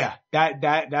 Yeah,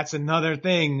 that's another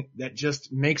thing that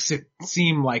just makes it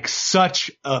seem like such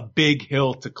a big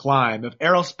hill to climb. If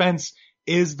Errol Spence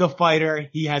is the fighter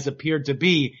he has appeared to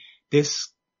be, this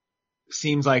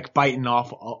seems like biting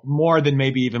off more than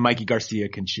maybe even Mikey Garcia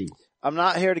can chew. I'm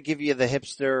not here to give you the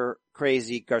hipster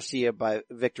crazy Garcia by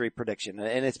victory prediction.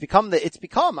 And it's become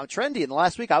trendy in the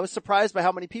last week. I was surprised by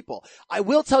how many people. I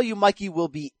will tell you Mikey will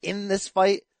be in this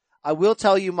fight. I will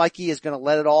tell you Mikey is going to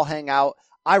let it all hang out.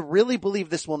 I really believe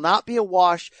this will not be a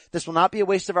wash. This will not be a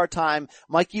waste of our time.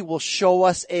 Mikey will show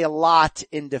us a lot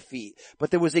in defeat. But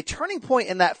there was a turning point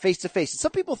in that face-to-face.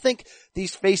 Some people think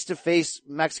these face-to-face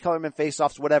Max Kellerman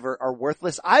face-offs, whatever, are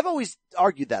worthless. I've always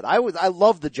argued that. I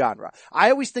love the genre.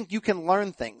 I always think you can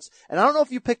learn things. And I don't know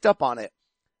if you picked up on it.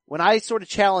 When I sort of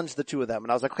challenged the two of them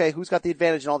and I was like, okay, who's got the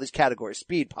advantage in all these categories?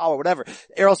 Speed, power, whatever.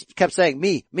 Errol kept saying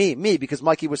me, because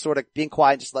Mikey was sort of being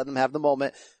quiet and just letting them have the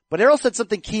moment. But Errol said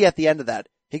something key at the end of that.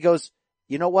 He goes,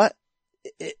 you know what?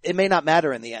 It may not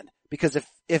matter in the end because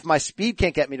if my speed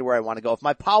can't get me to where I want to go, if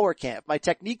my power can't, if my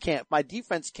technique can't, if my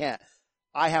defense can't,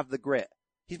 I have the grit.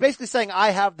 He's basically saying I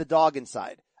have the dog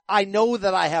inside. I know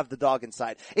that I have the dog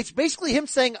inside. It's basically him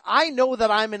saying, I know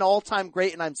that I'm an all-time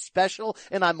great and I'm special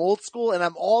and I'm old school and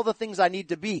I'm all the things I need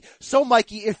to be. So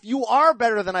Mikey, if you are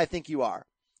better than I think you are,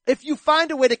 if you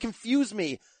find a way to confuse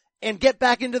me and get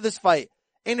back into this fight,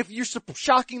 and if you're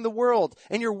shocking the world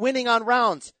and you're winning on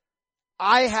rounds,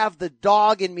 I have the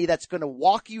dog in me that's going to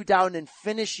walk you down and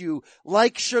finish you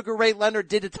like Sugar Ray Leonard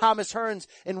did to Thomas Hearns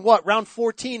in round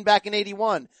 14 back in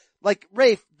 81. Like,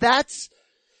 Rafe,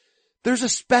 there's a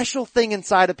special thing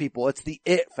inside of people. It's the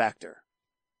it factor.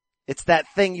 It's that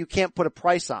thing you can't put a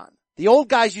price on. The old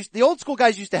school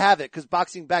guys used to have it because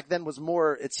boxing back then was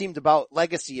more, it seemed about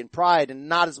legacy and pride and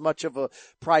not as much of a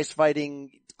prize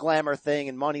fighting glamour thing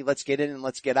and money. Let's get in and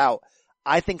let's get out.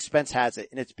 I think Spence has it.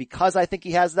 And it's because I think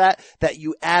he has that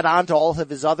you add on to all of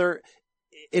his other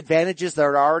advantages that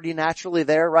are already naturally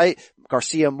there, right?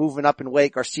 Garcia moving up in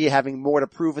weight, Garcia having more to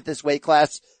prove at this weight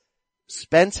class.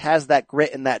 Spence has that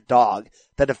grit and that dog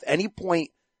that if any point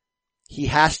he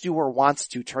has to or wants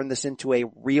to turn this into a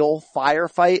real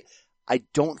firefight, I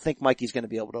don't think Mikey's going to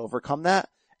be able to overcome that.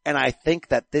 And I think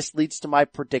that this leads to my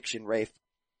prediction, Rafe.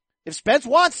 If Spence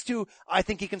wants to, I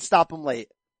think he can stop him late.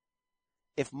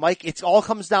 It all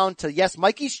comes down to, yes,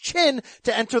 Mikey's chin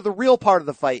to enter the real part of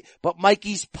the fight, but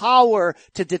Mikey's power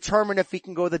to determine if he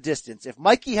can go the distance. If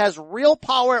Mikey has real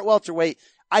power at welterweight,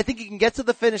 I think he can get to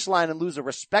the finish line and lose a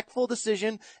respectful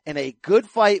decision in a good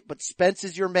fight, but Spence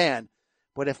is your man.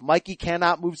 But if Mikey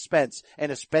cannot move Spence,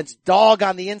 and if Spence dog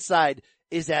on the inside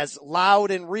is as loud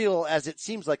and real as it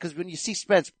seems like, because when you see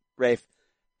Spence, Rafe,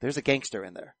 there's a gangster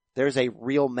in there. There's a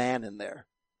real man in there.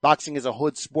 Boxing is a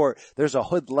hood sport. There's a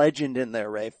hood legend in there,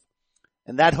 Rafe.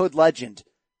 And that hood legend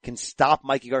can stop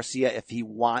Mikey Garcia if he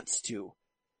wants to.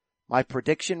 My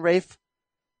prediction, Rafe,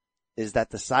 is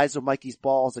that the size of Mikey's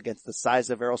balls against the size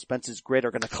of Errol Spence's grit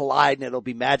are going to collide and it'll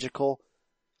be magical.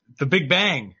 The Big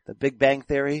Bang. The Big Bang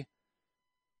Theory.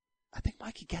 I think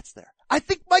Mikey gets there. I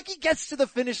think Mikey gets to the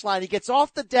finish line. He gets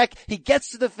off the deck. He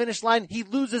gets to the finish line. He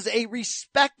loses a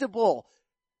respectable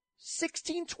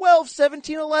 16-12,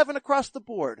 17-11 across the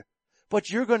board.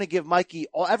 But you're going to give Mikey,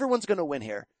 everyone's going to win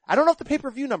here. I don't know if the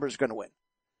pay-per-view number is going to win.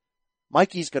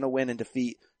 Mikey's going to win in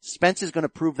defeat. Spence is going to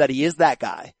prove that he is that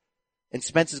guy. And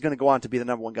Spence is going to go on to be the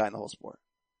number one guy in the whole sport.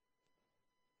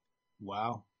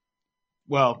 Wow.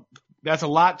 Well, that's a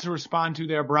lot to respond to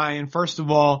there, Brian. First of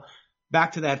all,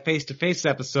 back to that face-to-face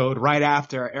episode right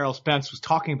after Errol Spence was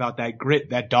talking about that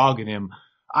grit, that dog in him.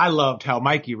 I loved how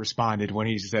Mikey responded when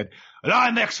he said,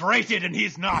 I'm X-rated and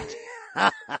he's not.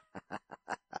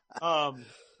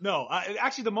 No,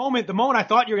 actually the moment I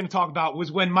thought you were going to talk about was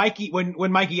when Mikey,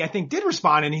 I think did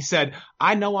respond and he said,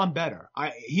 I know I'm better.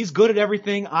 He's good at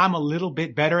everything. I'm a little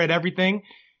bit better at everything.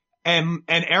 And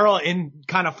Errol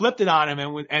kind of flipped it on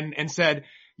him and said,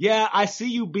 yeah, I see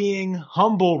you being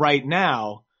humble right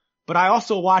now, but I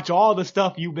also watch all the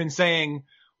stuff you've been saying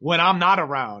when I'm not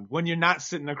around, when you're not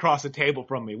sitting across the table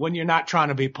from me, when you're not trying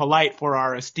to be polite for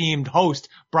our esteemed host,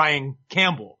 Brian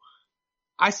Campbell.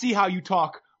 I see how you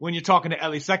talk when you're talking to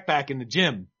Ellie Seckback in the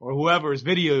gym or whoever is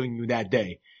videoing you that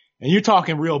day. And you're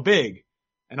talking real big.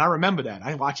 And I remember that.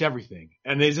 I watch everything.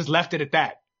 And they just left it at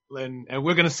that. And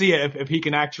we're going to see if he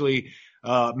can actually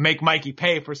make Mikey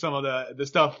pay for some of the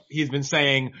stuff he's been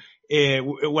saying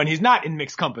when he's not in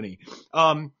mixed company.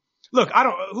 Look,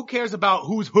 who cares about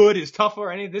whose hood is tougher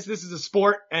or any of this? This is a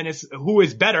sport and it's who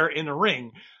is better in the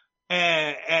ring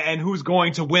and who's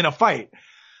going to win a fight.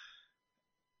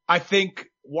 I think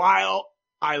while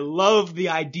I love the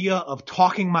idea of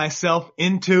talking myself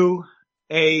into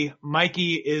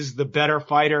Mikey is the better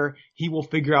fighter. He will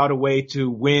figure out a way to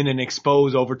win and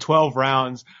expose over 12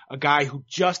 rounds a guy who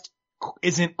just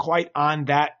isn't quite on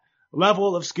that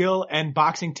level of skill and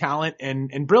boxing talent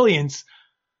and brilliance.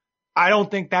 I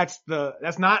don't think that's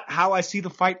not how I see the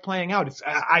fight playing out.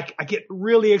 I get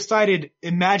really excited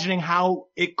imagining how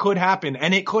it could happen,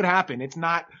 and it could happen. It's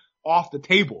not off the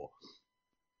table,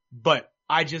 but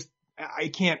I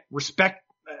can't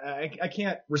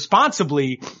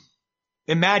responsibly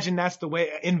imagine that's the way,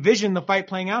 envision the fight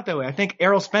playing out that way. I think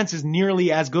Errol Spence is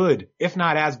nearly as good, if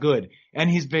not as good, and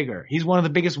he's bigger. He's one of the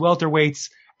biggest welterweights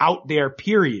out there,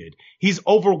 period. He's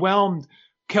overwhelmed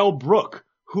Kell Brook,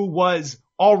 who was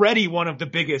already one of the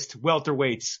biggest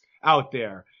welterweights out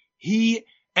there.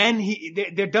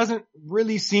 There doesn't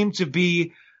really seem to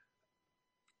be,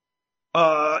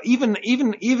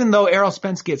 even though Errol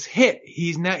Spence gets hit,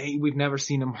 we've never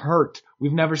seen him hurt.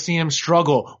 We've never seen him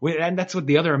struggle. And that's what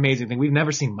the other amazing thing. We've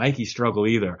never seen Mikey struggle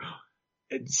either.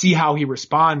 See how he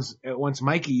responds once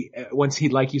he,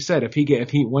 like you said,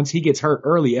 once he gets hurt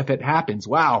early, if it happens.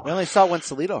 Wow. We only saw when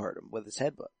Salido hurt him with his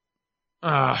headbutt.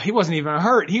 He wasn't even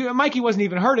hurt. Mikey wasn't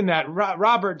even hurt in that.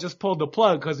 Robert just pulled the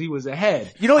plug because he was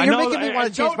ahead. You know, you're making me want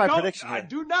to change my prediction here.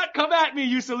 Do not come at me,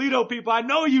 you Salido people. I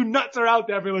know you nuts are out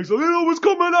there being like, Salido, what's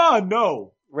coming on?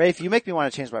 No. Rafe, you make me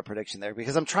want to change my prediction there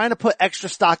because I'm trying to put extra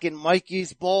stock in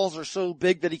Mikey's balls are so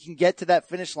big that he can get to that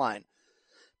finish line.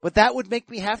 But that would make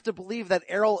me have to believe that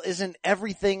Errol isn't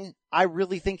everything I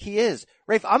really think he is.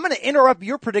 Rafe, I'm going to interrupt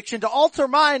your prediction to alter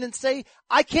mine and say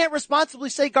I can't responsibly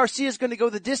say Garcia is going to go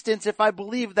the distance if I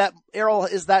believe that Errol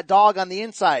is that dog on the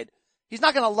inside. He's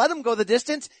not going to let him go the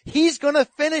distance. He's going to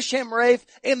finish him, Rafe,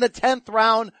 in the 10th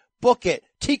round. Book it.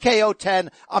 TKO 10.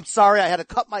 I'm sorry I had to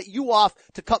cut you off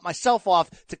to cut myself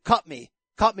off to cut me.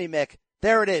 Cut me, Mick.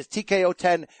 There it is. TKO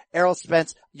 10, Errol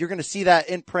Spence. You're going to see that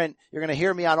in print. You're going to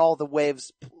hear me on all the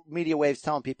waves, media waves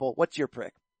telling people, what's your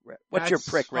prick? What's your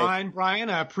prick, Ray? Fine,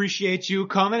 Brian. I appreciate you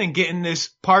coming and getting this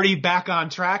party back on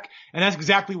track. And that's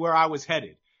exactly where I was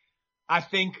headed. I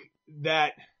think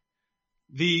that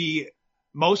the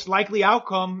most likely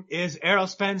outcome is Errol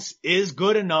Spence is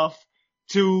good enough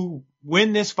to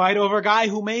win this fight over a guy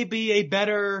who may be a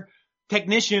better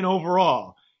technician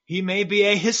overall. He may be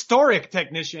a historic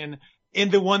technician in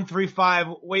the 135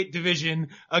 weight division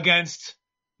against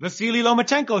Vasily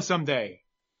Lomachenko someday.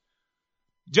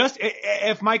 Just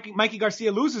if Mikey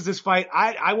Garcia loses this fight,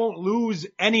 I won't lose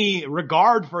any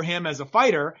regard for him as a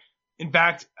fighter. In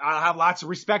fact, I'll have lots of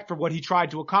respect for what he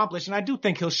tried to accomplish, and I do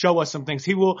think he'll show us some things.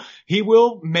 He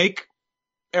will make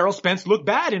Errol Spence look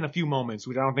bad in a few moments,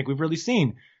 which I don't think we've really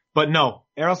seen. But no,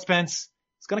 Errol Spence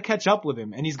is going to catch up with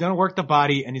him, and he's going to work the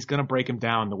body, and he's going to break him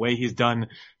down the way he's done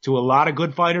to a lot of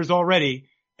good fighters already,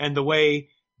 and the way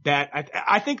that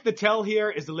I think the tell here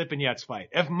is the Lipinets fight.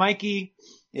 If Mikey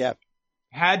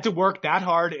had to work that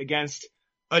hard against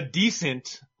a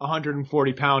decent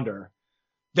 140-pounder,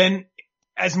 then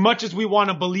as much as we want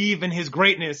to believe in his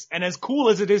greatness, and as cool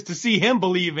as it is to see him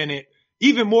believe in it,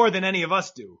 even more than any of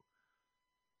us do,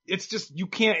 it's just, you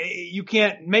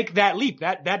can't make that leap.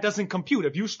 That doesn't compute.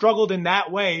 If you struggled in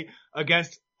that way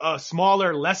against a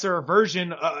smaller, lesser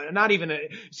version,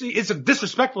 it's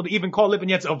disrespectful to even call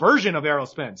Lipinets a version of Errol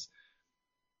Spence.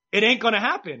 It ain't gonna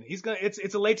happen.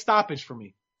 It's a late stoppage for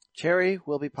me. Cherry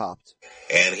will be popped.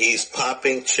 And he's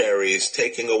popping cherries,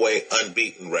 taking away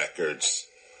unbeaten records.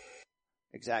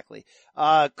 Exactly.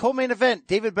 Co-main event,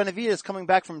 David Benavidez coming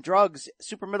back from drugs,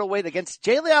 super middleweight against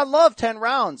Jalen Love, 10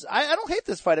 rounds. I don't hate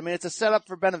this fight. I mean, it's a setup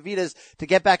for Benavidez to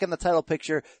get back in the title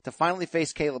picture, to finally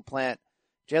face Caleb Plant.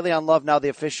 Jalen Love now the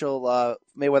official,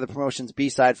 Mayweather Promotions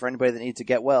B-side for anybody that needs to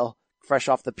get well, fresh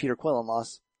off the Peter Quillen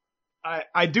loss.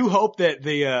 I do hope that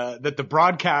the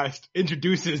broadcast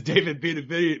introduces David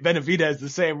Benavidez the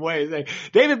same way. Like,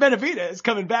 David Benavidez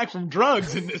coming back from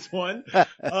drugs in this one.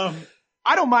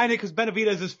 I don't mind it because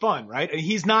Benavidez is fun, right? And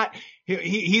he's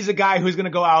a guy who's going to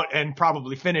go out and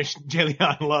probably finish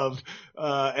Jalen Love,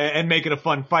 and make it a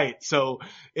fun fight. So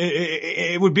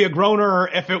it would be a groaner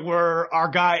if it were our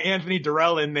guy Anthony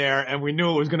Durrell in there and we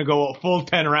knew it was going to go a full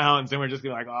 10 rounds and we're just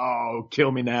going to be like, oh,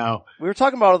 kill me now. We were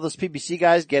talking about all those PBC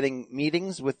guys getting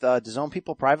meetings with, DAZN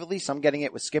people privately, some getting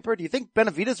it with Skipper. Do you think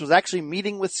Benavidez was actually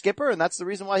meeting with Skipper and that's the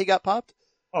reason why he got popped?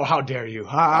 Oh, how dare you?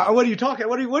 What are you talking?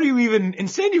 What are you even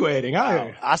insinuating?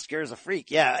 Oscar is a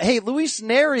freak. Yeah. Hey, Luis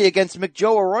Neri against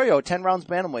McJoe Arroyo, 10 rounds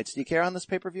bantamweights. Do you care on this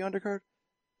pay-per-view undercard?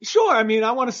 Sure. I mean,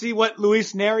 I want to see what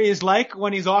Luis Neri is like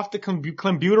when he's off the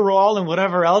clenbuterol and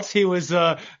whatever else he was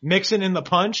mixing in the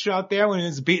punch out there when he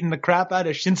was beating the crap out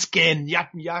of Shinsuke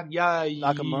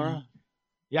Nakamura.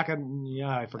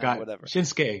 I forgot. Whatever.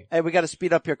 Shinsuke. Hey, we got to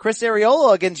speed up here. Chris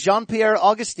Arreola against Jean-Pierre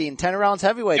Augustine, 10 rounds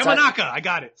heavyweights. Yamanaka, I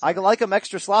got it. I like him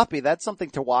extra sloppy. That's something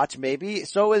to watch, maybe.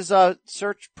 So is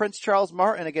Sir Prince Charles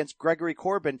Martin against Gregory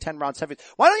Corbin, 10 rounds heavy.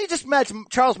 Why don't you just match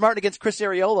Charles Martin against Chris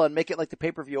Arreola and make it like the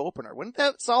pay-per-view opener? Wouldn't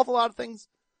that solve a lot of things?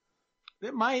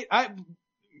 It might.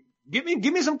 Give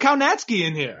me some Kaunatsky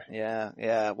in here.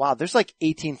 Yeah. Wow, there's like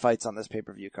 18 fights on this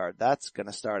pay-per-view card. That's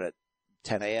gonna start at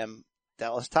 10 a.m.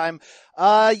 Dallas time.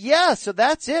 So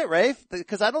that's it, Rafe,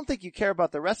 because I don't think you care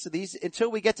about the rest of these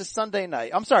until we get to Sunday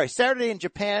night. I'm sorry, Saturday in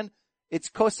Japan, it's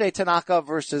Kosei Tanaka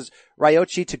versus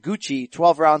Ryoichi Taguchi,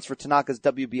 12 rounds for Tanaka's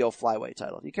WBO flyweight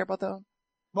title. Do you care about that one?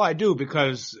 Well, I do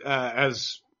because,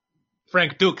 as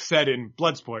Frank Duke said in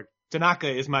Bloodsport, Tanaka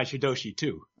is my Shidoshi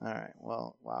too. All right.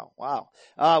 Well, wow.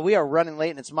 We are running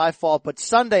late and it's my fault, but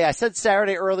Sunday, I said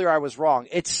Saturday earlier, I was wrong.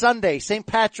 It's Sunday, St.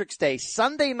 Patrick's Day,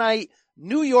 Sunday night,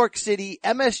 New York City,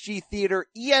 MSG Theater,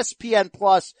 ESPN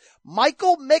Plus,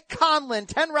 Michael Mick Conlan,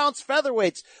 10 rounds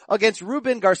featherweights against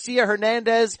Ruben Garcia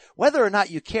Hernandez. Whether or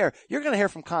not you care, you're going to hear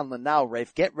from Conlan now,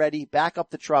 Rafe. Get ready, back up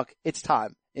the truck. It's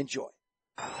time. Enjoy.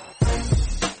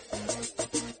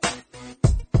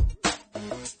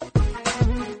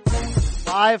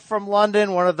 Live from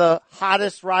London, one of the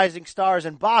hottest rising stars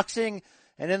in boxing,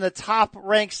 and in the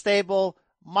top-ranked stable,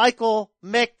 Michael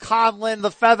Mick Conlan,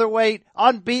 the featherweight,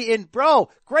 unbeaten. Bro,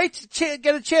 great to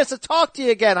get a chance to talk to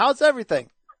you again. How's everything?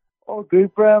 All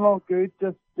good, Bram. All good.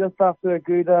 Just after a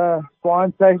good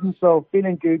sparring session, so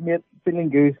feeling good, mate. Feeling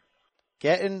good.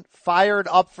 Getting fired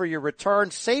up for your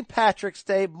return. St. Patrick's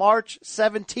Day, March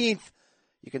 17th.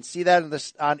 You can see that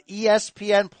on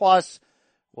ESPN Plus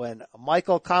when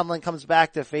Michael Conlan comes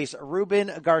back to face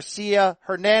Ruben Garcia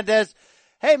Hernandez.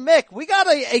 Hey, Mick, we got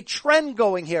a trend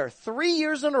going here. 3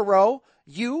 years in a row,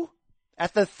 you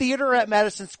at the theater at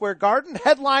Madison Square Garden,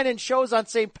 headlining shows on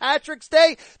St. Patrick's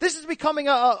Day. This is becoming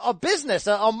a business,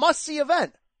 a must-see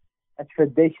event. A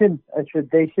tradition,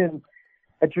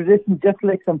 just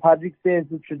like St. Patrick's Day is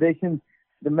a tradition.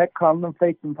 The Mick Conlan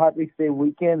fight St. Patrick's Day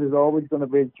weekend is always going to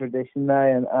be a tradition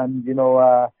now, and you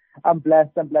know, I'm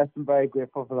blessed and very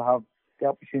grateful to have the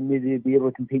opportunity to be able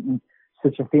to compete in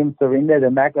such a famous arena, the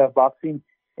Mecca of boxing,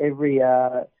 every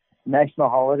national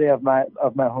holiday of my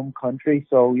home country.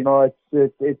 So, you know,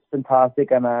 it's fantastic,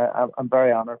 and I'm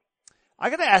very honored. I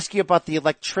got to ask you about the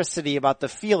electricity, about the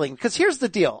feeling, because here's the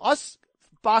deal. Us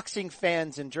boxing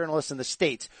fans and journalists in the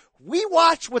States, we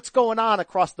watch what's going on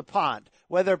across the pond,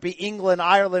 whether it be England,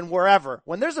 Ireland, wherever.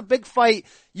 When there's a big fight,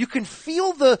 you can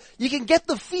get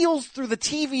the feels through the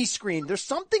TV screen. There's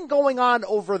something going on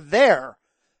over there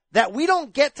that we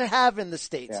don't get to have in the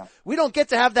States. Yeah. We don't get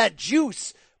to have that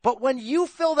juice. But when you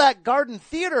fill that Garden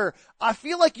Theater, I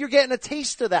feel like you're getting a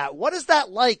taste of that. What is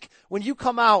that like when you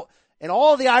come out and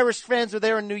all the Irish fans are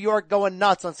there in New York going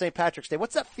nuts on St. Patrick's Day?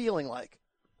 What's that feeling like?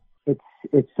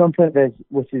 It's something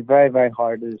which is very, very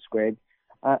hard to describe.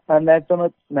 And I've done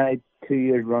it now 2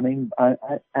 years running,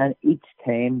 and each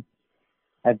time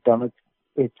I've done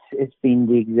it, it's been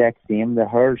the exact same. The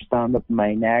hair stand up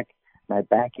my neck, my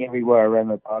back, everywhere around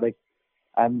my body.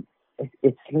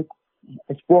 It's like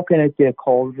it's walking out to a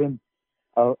cauldron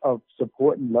of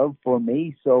support and love for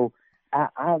me. So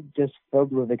I'm just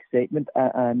filled with excitement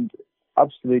and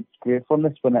absolute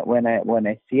gratefulness when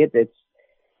I see it.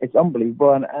 It's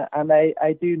unbelievable, and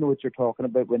I do know what you're talking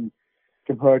about when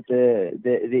compared to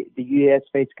the US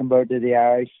fights compared to the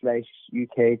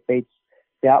Irish/UK fights.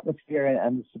 The atmosphere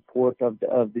and the support of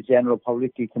the general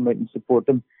public who come out and support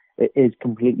them is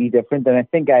completely different, and I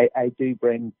think I do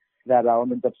bring that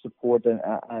element of support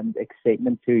and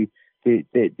excitement to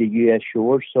the US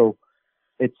shores. So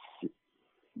it's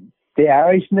the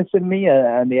Irishness in me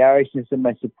and the Irishness in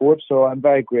my support. So I'm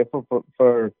very grateful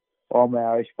for all my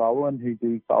Irish following who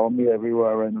do follow me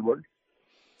everywhere around the world.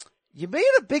 You made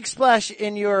a big splash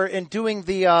in doing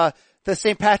the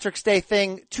St. Patrick's Day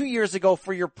thing 2 years ago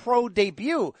for your pro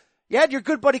debut. You had your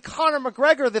good buddy Conor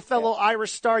McGregor, the fellow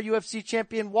Irish star UFC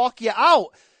champion, walk you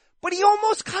out. But he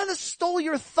almost kind of stole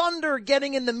your thunder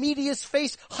getting in the media's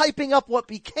face, hyping up what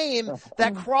became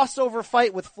that crossover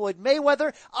fight with Floyd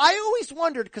Mayweather. I always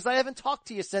wondered, because I haven't talked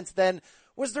to you since then,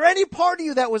 was there any part of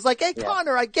you that was like, hey,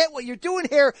 Conor, I get what you're doing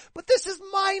here, but this is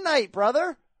my night,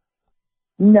 brother?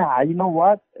 Nah, you know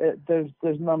what? There's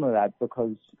none of that,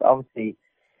 because obviously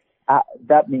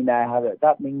that means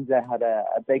I had a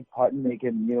big part in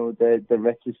making, you know, the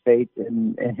richest fight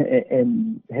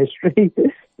in history,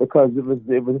 because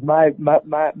it was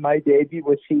my debut,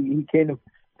 which he kind of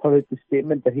put out the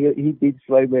statement that he beats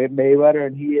Floyd Mayweather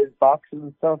and he is boxing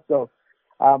and stuff. So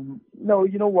no,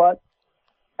 you know what?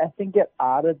 I think it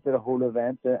added to the whole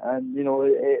event, and you know,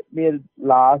 it made it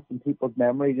last in people's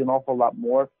memories an awful lot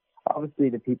more. Obviously,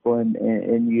 the people in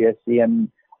UFC and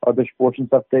other sports and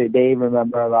stuff, they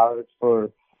remember a lot of it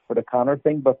for the Conor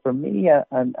thing. But for me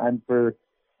and for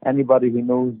anybody who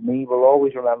knows me, will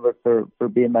always remember for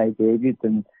being my debut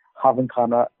and having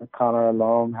Conor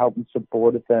along, helping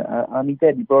support it, and he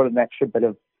did. He brought an extra bit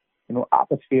of, you know,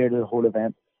 atmosphere to the whole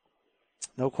event.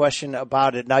 No question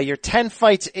about it. Now you're 10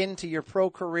 fights into your pro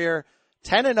career,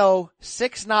 10-0,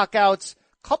 6 knockouts.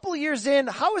 Couple of years in,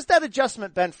 how has that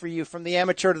adjustment been for you from the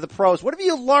amateur to the pros? What have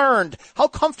you learned? How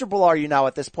comfortable are you now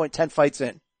at this point, 10 fights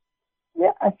in?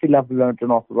 Yeah, I feel I've learned an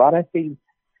awful lot. I feel,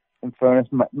 in fairness,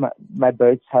 my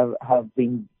bouts have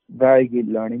been very good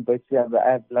learning bouts.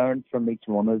 I've learned from each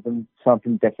one of them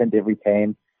something different every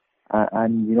time.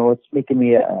 And, you know, it's making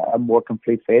me a more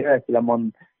complete fighter. I feel I'm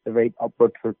on the right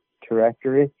upward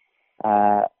trajectory,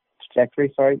 and,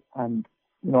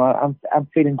 you know, I'm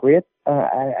feeling great.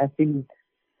 I feel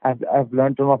I've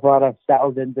learned an awful lot. I've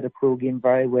settled into the pro game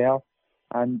very well,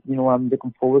 and you know, I'm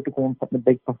looking forward to going and putting a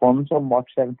big performance on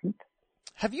March 17th.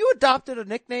 Have you adopted a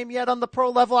nickname yet on the pro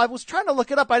level? I was trying to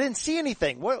look it up. I didn't see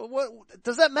anything. What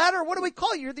does that matter? What do we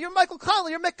call you? You're Michael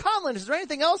Conlan. You're Mick Conlan. Is there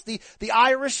anything else? The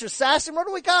Irish assassin. What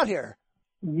do we got here?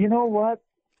 You know what?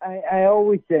 I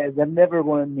always say I'm never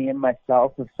going to name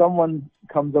myself. If someone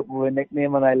comes up with a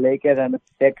nickname and I like it and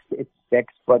it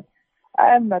sticks. But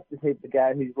I'm not the type of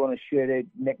guy who's going to shoot out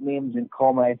nicknames and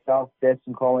call myself this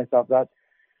and call myself that.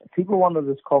 If people want to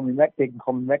just call me Mick, they can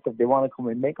call me Mick. If they want to call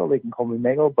me Michael, they can call me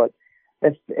Michael. But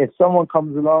if someone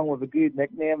comes along with a good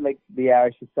nickname like the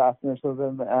Irish Assassin or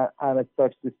something, and it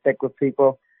starts to stick with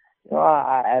people, you know,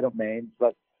 I don't mind.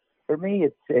 But for me,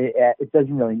 it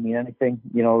doesn't really mean anything.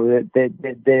 You know,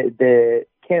 the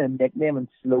kind of nickname and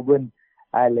slogan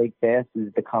I like best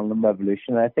is the Conlan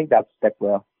Revolution. And I think that'll stick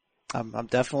well. I'm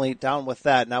definitely down with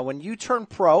that. Now, when you turn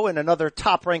pro and another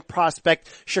top-ranked prospect,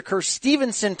 Shakur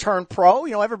Stevenson, turned pro,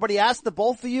 you know, everybody asked the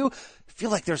both of you, I feel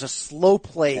like there's a slow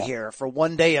play here for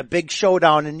one day, a big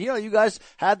showdown. And, you know, you guys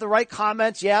had the right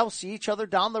comments. Yeah, we'll see each other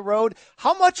down the road.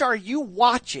 How much are you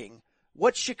watching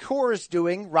what Shakur is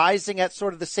doing, rising at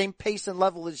sort of the same pace and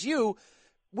level as you,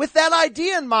 with that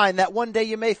idea in mind that one day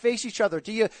you may face each other?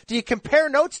 Do you compare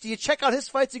notes? Do you check out his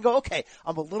fights and go, okay,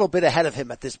 I'm a little bit ahead of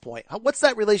him at this point? What's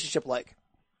that relationship like?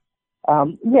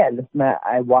 Yeah, listen,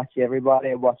 I watch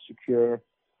everybody. I watch Shakur.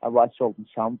 I watch all the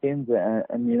champions,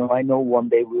 and you know, I know one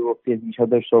day we will face each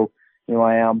other. So, you know,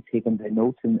 I am taking the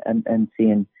notes and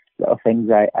seeing little things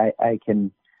I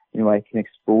can, you know, I can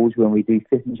expose when we do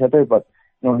face each other. But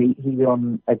you know, he's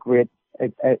on a great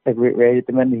rate at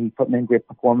the minute. He's putting in great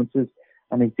performances,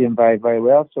 and he's doing very, very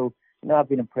well. So, you know, I've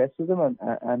been impressed with him,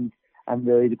 and I'm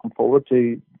really looking forward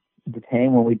to the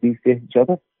time when we do face each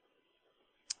other.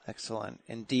 Excellent,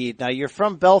 indeed. Now, you're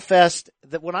from Belfast.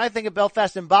 When I think of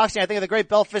Belfast in boxing, I think of the great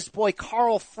Belfast boy,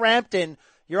 Carl Frampton.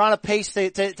 You're on a pace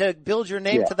to build your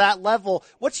name to that level.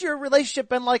 What's your relationship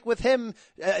been like with him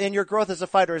in your growth as a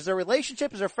fighter? Is there a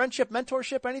relationship? Is there friendship,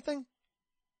 mentorship, anything?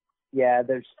 Yeah,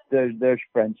 there's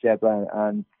friendship,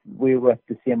 and we're with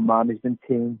the same management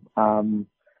team.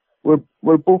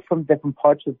 We're both from different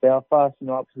parts of Belfast, you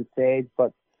know, opposite sides,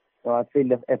 but you know, I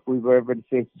feel if we were ever to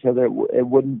face each other, it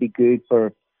wouldn't be good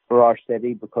for our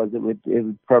city, because it would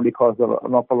probably cause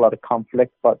an awful lot of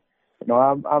conflict. But you know,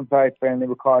 I'm very friendly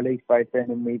with Carl. He's very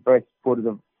friendly with me, very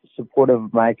supportive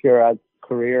of my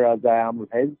career as I am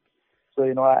with his. So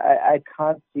you know, I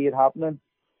can't see it happening.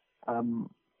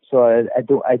 So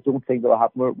I don't think it'll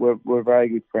happen. We're very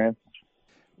good friends.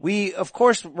 We, of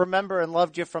course, remember and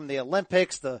loved you from the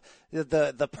Olympics, the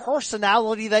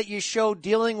personality that you showed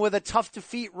dealing with a tough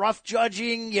defeat, rough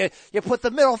judging. You put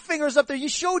the middle fingers up there. You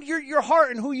showed your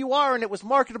heart and who you are, and it was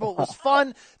marketable. It was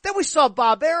fun. Then we saw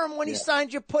Bob Arum when he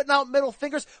signed you, putting out middle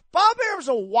fingers. Bob Arum's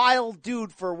a wild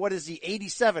dude for,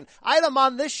 87? I had him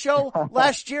on this show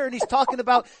last year, and he's talking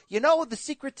about, you know, the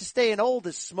secret to staying old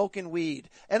is smoking weed.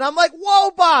 And I'm like, whoa,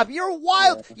 Bob, you're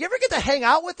wild. You ever get to hang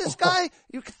out with this guy?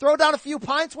 You can throw down a few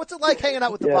pints. What's it like hanging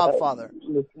out with the Bob father?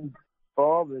 Listen,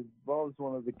 Bob's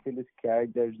one of the coolest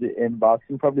characters in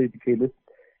boxing, probably the coolest.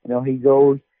 You know,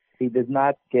 he does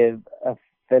not give a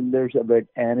fillers about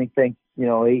anything. You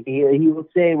know, he will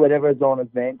say whatever's on his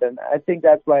mind, and I think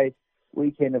that's why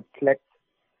we kind of clicked,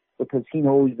 because he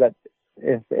knows that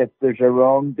if there's a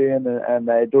wrongdoing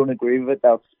and I don't agree with it,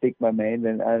 I'll speak my mind,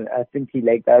 and I think he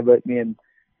liked that about me, and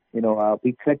you know,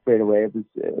 we clicked right away.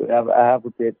 I have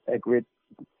a great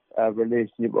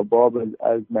relationship with Bob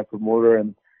as my promoter,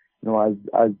 and you know,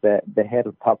 as the head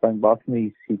of Top Rank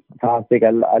Boxing. He's fantastic.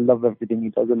 I love everything he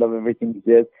does. I love everything he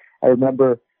says. I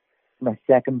remember my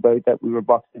second bout that we were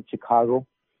boxing in Chicago,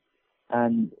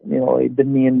 And, you know, the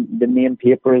main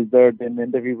paper is there doing an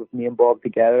interview with me and Bob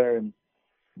together, and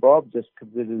Bob just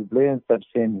comes out of the blue and starts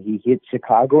saying he hates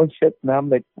Chicago and shit. And I'm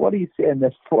like, what are you saying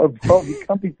this for, Bob? You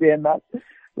can't be saying that.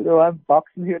 You know, I'm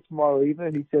boxing here tomorrow evening.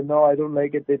 And he said, no, I don't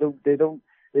like it. They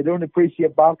don't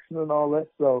appreciate boxing and all this.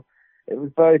 So it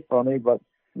was very funny. But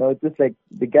no, it's just like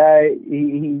the guy.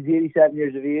 He's 87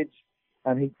 years of age,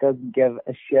 and he doesn't give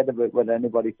a shit about what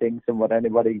anybody thinks and what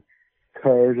anybody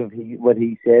cares of. What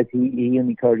he says. He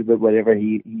only cares about whatever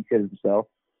he says himself.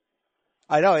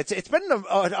 I know. It's been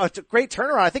a great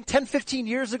turnaround. I think 10, 15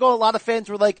 years ago, a lot of fans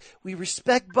were like, we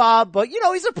respect Bob, but, you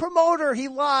know, he's a promoter. He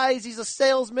lies. He's a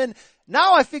salesman.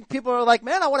 Now I think people are like,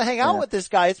 man, I want to hang out with this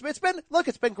guy. It's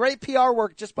been great PR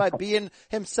work just by being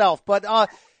himself. But how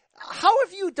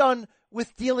have you done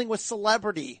with dealing with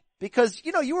celebrity? Because,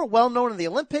 you know, you were well known in the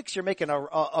Olympics. You're making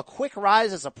a quick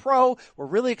rise as a pro. We're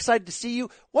really excited to see you.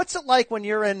 What's it like when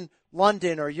you're in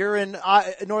London or you're in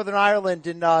Northern Ireland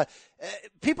and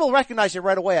people recognize you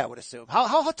right away, I would assume.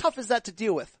 How tough is that to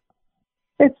deal with?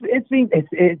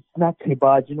 It's not too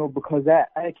bad, you know, because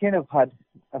I kind of had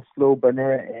a slow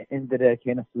burner into the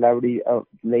kind of celebrity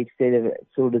lifestyle,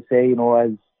 so to say, you know,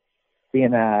 as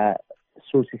being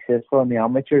so successful in the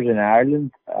amateurs in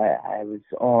Ireland. I was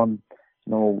on,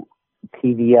 you know,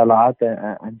 TV a lot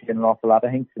and doing an awful lot,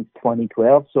 I think, since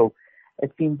 2012. So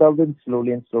it's been building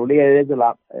slowly and slowly. It is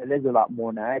a lot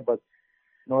more now, but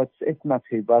no, it's not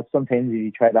too bad. Sometimes if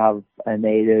you try to have a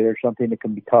night out or something, it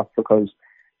can be tough because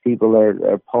people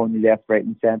are pulling you left, right,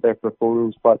 and centre for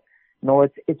photos. But no,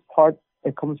 it's part.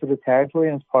 It comes with the territory,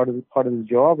 and it's part of the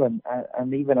job.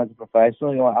 And even as a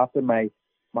professional, you know, after my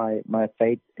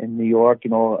fight in New York, you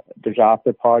know, there's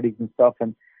after parties and stuff,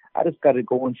 and I just got to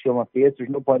go and show my face. There's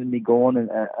no point in me going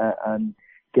and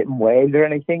getting wild or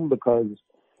anything because,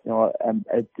 you know,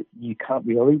 you can't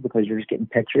really, because you're just getting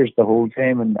pictures the whole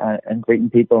time and greeting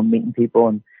people and meeting people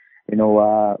and, you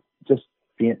know, just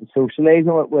being socializing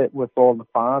with all the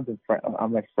fans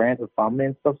and my friends and family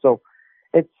and stuff. So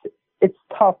it's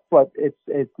tough, but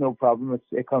it's no problem.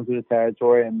 It comes with the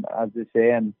territory, and as they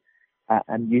say, and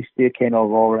I'm used to it kind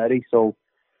of already. So,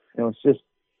 you know,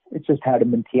 it's just how to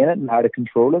maintain it and how to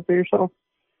control it for yourself.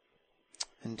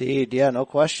 Indeed, yeah, no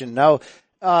question. Now,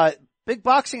 big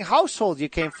boxing household you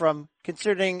came from,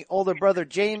 considering older brother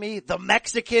Jamie, the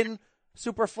Mexican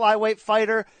super flyweight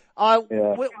fighter. When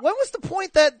was the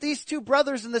point that these two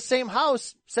brothers in the same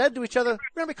house said to each other,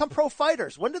 we're going to become pro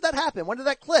fighters? When did that happen? When did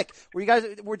that click?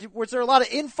 Was there a lot of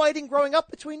infighting growing up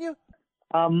between you?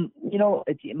 You know,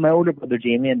 my older brother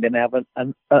Jamie, and then I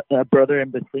have a brother in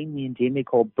between me and Jamie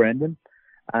called Brendan,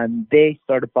 and they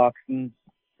started boxing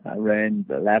around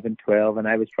 11, 12, and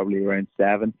I was probably around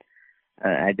 7.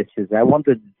 I wanted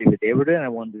to do what they were doing. I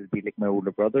wanted to be like my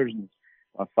older brothers, and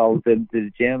I followed them to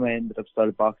the gym. I ended up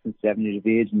started boxing at 7 years of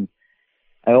age, and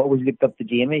I always looked up to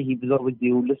Jamie. He was always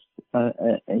the oldest.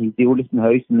 He's the oldest in the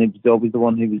house, and he was always the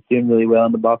one who was doing really well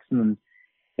in the boxing. And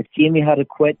if Jamie had to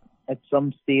quit at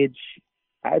some stage,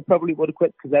 I probably would have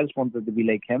quit because I just wanted to be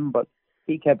like him. But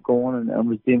he kept going and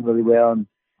was doing really well. And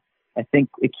I think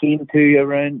it came to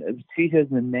around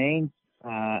 2009.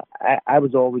 I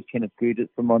was always kind of good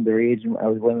from underage, and I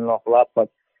was winning an awful lot. But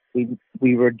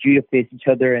we were due to face each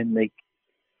other in like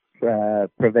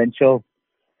provincial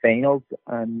finals,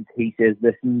 and he says,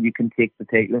 "Listen, you can take the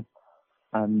title,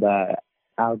 and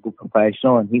I'll go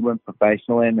professional." And he went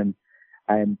professional and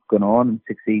I'm going on and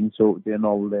succeeding, so doing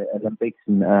all the Olympics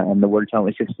and the World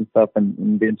Championships and stuff,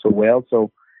 and doing so well.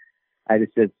 So I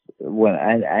just said, when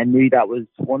I knew that was,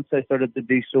 once I started to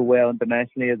do so well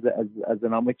internationally as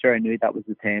an amateur, I knew that was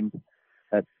the time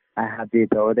that I had the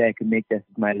ability, I could make this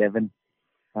my living.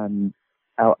 And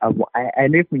I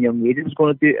knew from a young age I was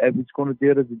going to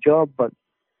do it as a job. But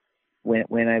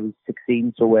when I was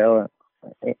succeeding so well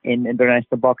in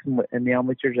international boxing in the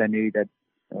amateurs, I knew that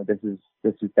this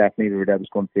is definitely the route I was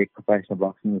going to take. Professional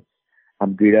boxing,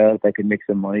 I'm good at it. I could make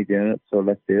some money doing it, so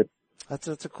let's do it. That's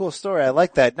a cool story. I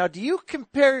like that. Now, do you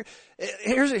compare?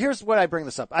 Here's what I bring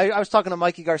this up. I was talking to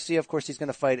Mikey Garcia. Of course, he's going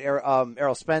to fight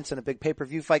Errol Spence in a big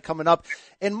pay-per-view fight coming up.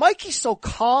 And Mikey's so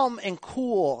calm and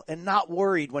cool and not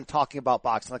worried when talking about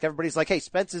boxing. Like, everybody's like, "Hey,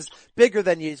 Spence is bigger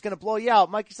than you. He's going to blow you out."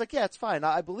 Mikey's like, "Yeah, it's fine.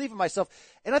 I believe in myself."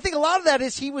 And I think a lot of that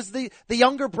is he was the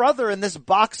younger brother in this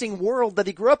boxing world that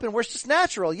he grew up in, where it's just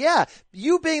natural. Yeah,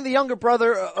 you being the younger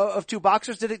brother of two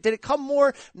boxers, did it come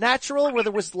more natural, where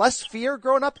there was less fear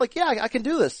growing up? Like, yeah, I can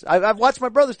do this. I've watched my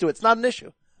brothers do it. It's not an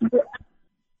issue.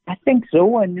 I think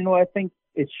so, and I think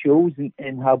it shows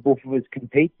in how both of us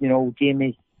compete.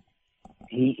 Jamie,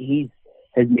 his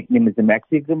nickname is the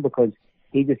Mexican because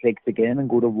he just likes to get in and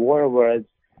go to war, whereas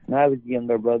I was the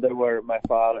younger brother, where my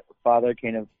father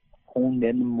kind of honed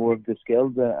in more of the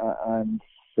skills and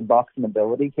the boxing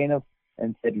ability, kind of,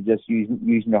 instead of just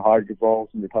using the harder balls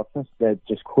and the toughness to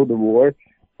just go to war.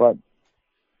 But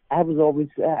I was always,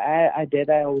 I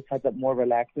always had that more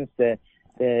relaxedness,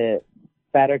 the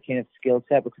better kind of skill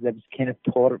set, because I was kind of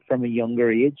taught it from a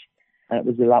younger age, and it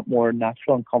was a lot more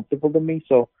natural and comfortable to me.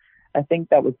 So I think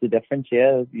that was the difference.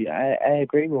 Yeah, I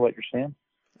agree with what you're saying.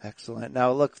 Excellent.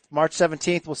 Now look, March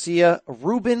 17th, we'll see you.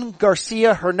 Ruben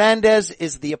Garcia Hernandez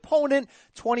is the opponent.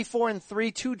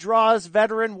 24-3, 2 draws,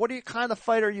 veteran. What kind of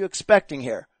fight are you expecting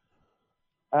here?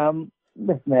 Listen,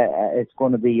 it's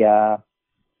going to be a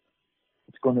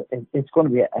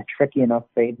tricky enough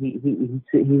fight. He's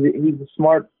a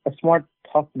smart,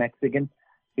 tough Mexican.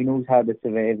 He knows how to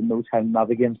survive and knows how to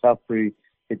navigate himself through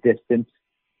the distance.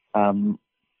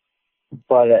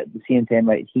 But at the same time,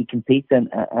 he competes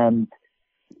and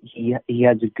he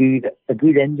has a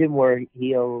good engine where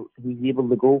he's able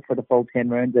to go for the full 10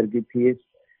 rounds at a good pace.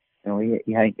 You know,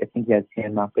 I think he has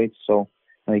 10 knockouts, so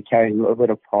he carries a little bit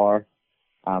of power.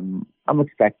 I'm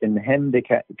expecting him to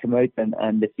come out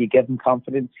and if you give him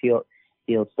confidence, he'll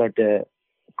start to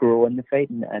grow in the fight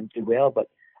and do well. But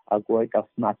I'll go out, I'll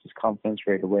snatch his confidence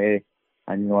right away.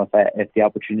 And you know, if the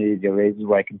opportunity arises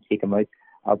where I can take him out,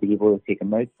 I'll be able to take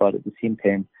him out. But at the same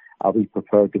time, I'll be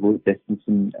prepared to go distance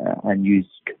and use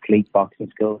complete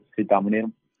boxing skills to dominate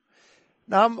him.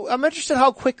 Now, I'm interested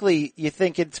how quickly you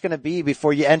think it's going to be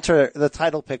before you enter the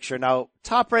title picture. Now,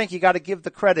 Top Rank, you got to give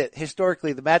the credit.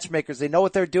 Historically, the matchmakers, they know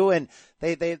what they're doing.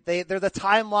 They're the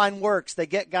timeline works. They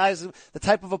get guys, the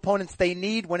type of opponents they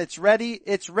need. When it's ready,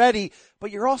 it's ready.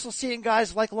 But you're also seeing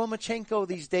guys like Lomachenko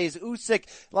these days, Usyk,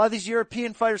 a lot of these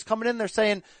European fighters coming in. They're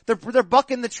saying, they're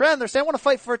bucking the trend. They're saying, I want to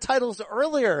fight for titles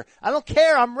earlier. I don't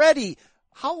care. I'm ready.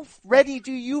 How ready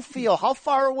do you feel? How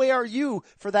far away are you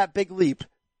for that big leap?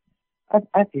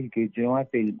 I feel good, you know. I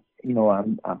feel, you know,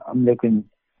 I'm looking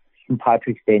St.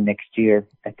 Patrick's Day next year.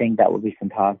 I think that would be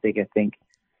fantastic. I think,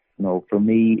 you know, for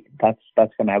me, that's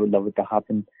when I would love it to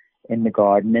happen, in the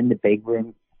Garden, in the big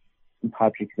room, St.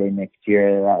 Patrick's Day next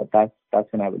year. That's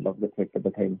when I would love to fight for the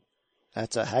title.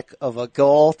 That's a heck of a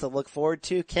goal to look forward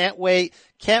to. Can't wait.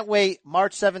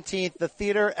 March 17th, the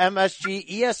theater, MSG,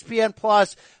 ESPN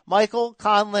Plus. Michael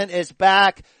Conlan is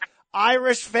back.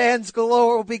 Irish fans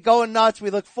galore will be going nuts. We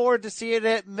look forward to seeing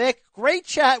it. Mick, great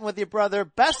chatting with you, brother.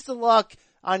 Best of luck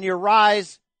on your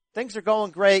rise. Things are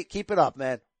going great. Keep it up,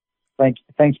 man. Thanks,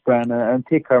 Brian. And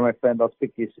take care, my friend. I'll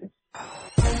speak to you soon.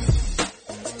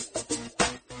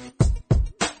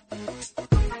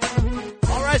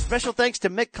 All right. Special thanks to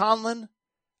Mick Conlan.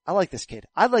 I like this kid.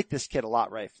 I like this kid a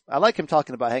lot, Rafe. I like him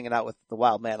talking about hanging out with the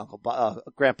wild man,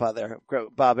 Grandpa there,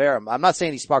 Bob Arum. I'm not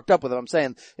saying he sparked up with him. I'm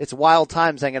saying it's wild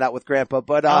times hanging out with Grandpa.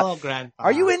 But, Grandpa.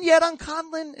 Are you in yet on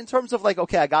Conlan in terms of like,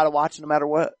 okay, I gotta watch no matter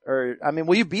what? Or, I mean,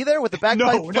 will you be there with the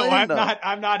bagpipe No,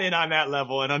 I'm not in on that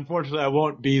level. And unfortunately I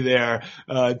won't be there,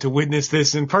 to witness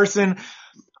this in person.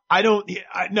 I don't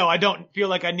feel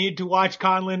like I need to watch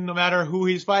Conlan no matter who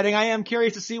he's fighting. I am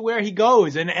curious to see where he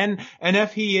goes and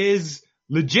if he is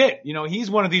legit. You know, he's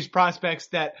one of these prospects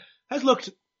that has looked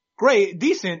great,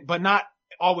 decent, but not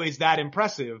always that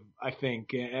impressive, I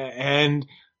think. And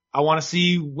I want to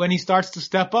see when he starts to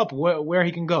step up where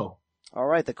he can go. All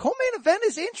right. The co-main event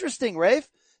is interesting, Rafe.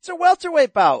 It's a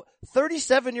welterweight bout.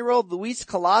 37-year-old Luis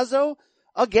Collazo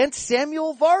against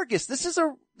Samuel Vargas. This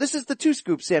is the two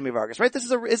scoop Samuel Vargas, right? Is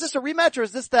this a rematch or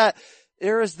is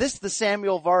this the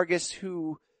Samuel Vargas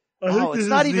who, it's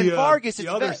not even Vargas. It's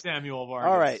the other Samuel Vargas.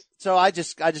 All right. So I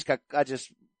just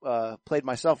played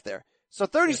myself there. So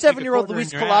 37-year-old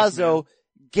Luis Collazo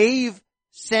gave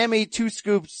Sammy Two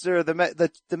Scoops or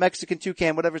the Mexican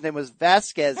Toucan, whatever his name was,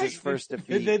 Vasquez his first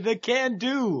defeat. The can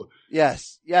do.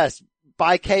 Yes.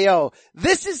 By KO.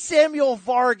 This is Samuel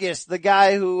Vargas, the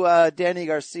guy who, Danny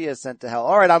Garcia sent to hell.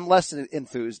 All right. I'm less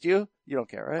enthused. You don't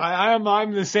care, right?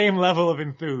 I'm the same level of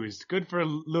enthused. Good for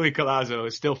Luis Collazo.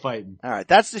 Still fighting. All right.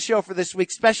 That's the show for this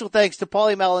week. Special thanks to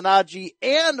Paulie Malignaggi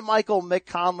and Michael Mick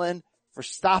Conlan for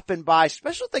stopping by.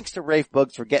 Special thanks to Rafe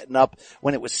Buggs for getting up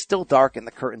when it was still dark and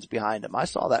the curtains behind him. I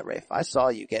saw that, Rafe. I saw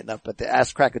you getting up at the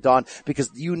ass crack of dawn because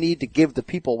you need to give the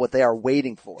people what they are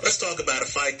waiting for. Let's talk about a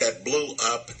fight that blew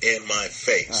up in my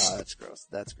face. Oh, that's gross.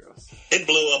 It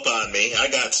blew up on me. I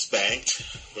got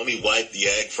spanked. Let me wipe the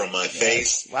egg from my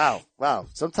face. Wow.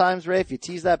 Sometimes, Rafe, you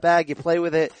tease that bag, you play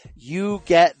with it, you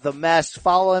get the mess.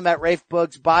 Follow him at Rafe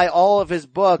Buggs. Buy all of his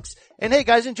books. And hey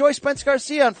guys, enjoy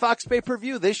Spence-Garcia on Fox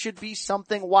Pay-Per-View. This should be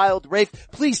something wild. Rafe,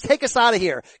 please take us out of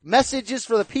here. Messages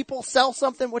for the people, sell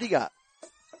something. What do you got?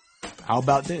 How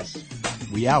about this?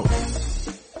 We out.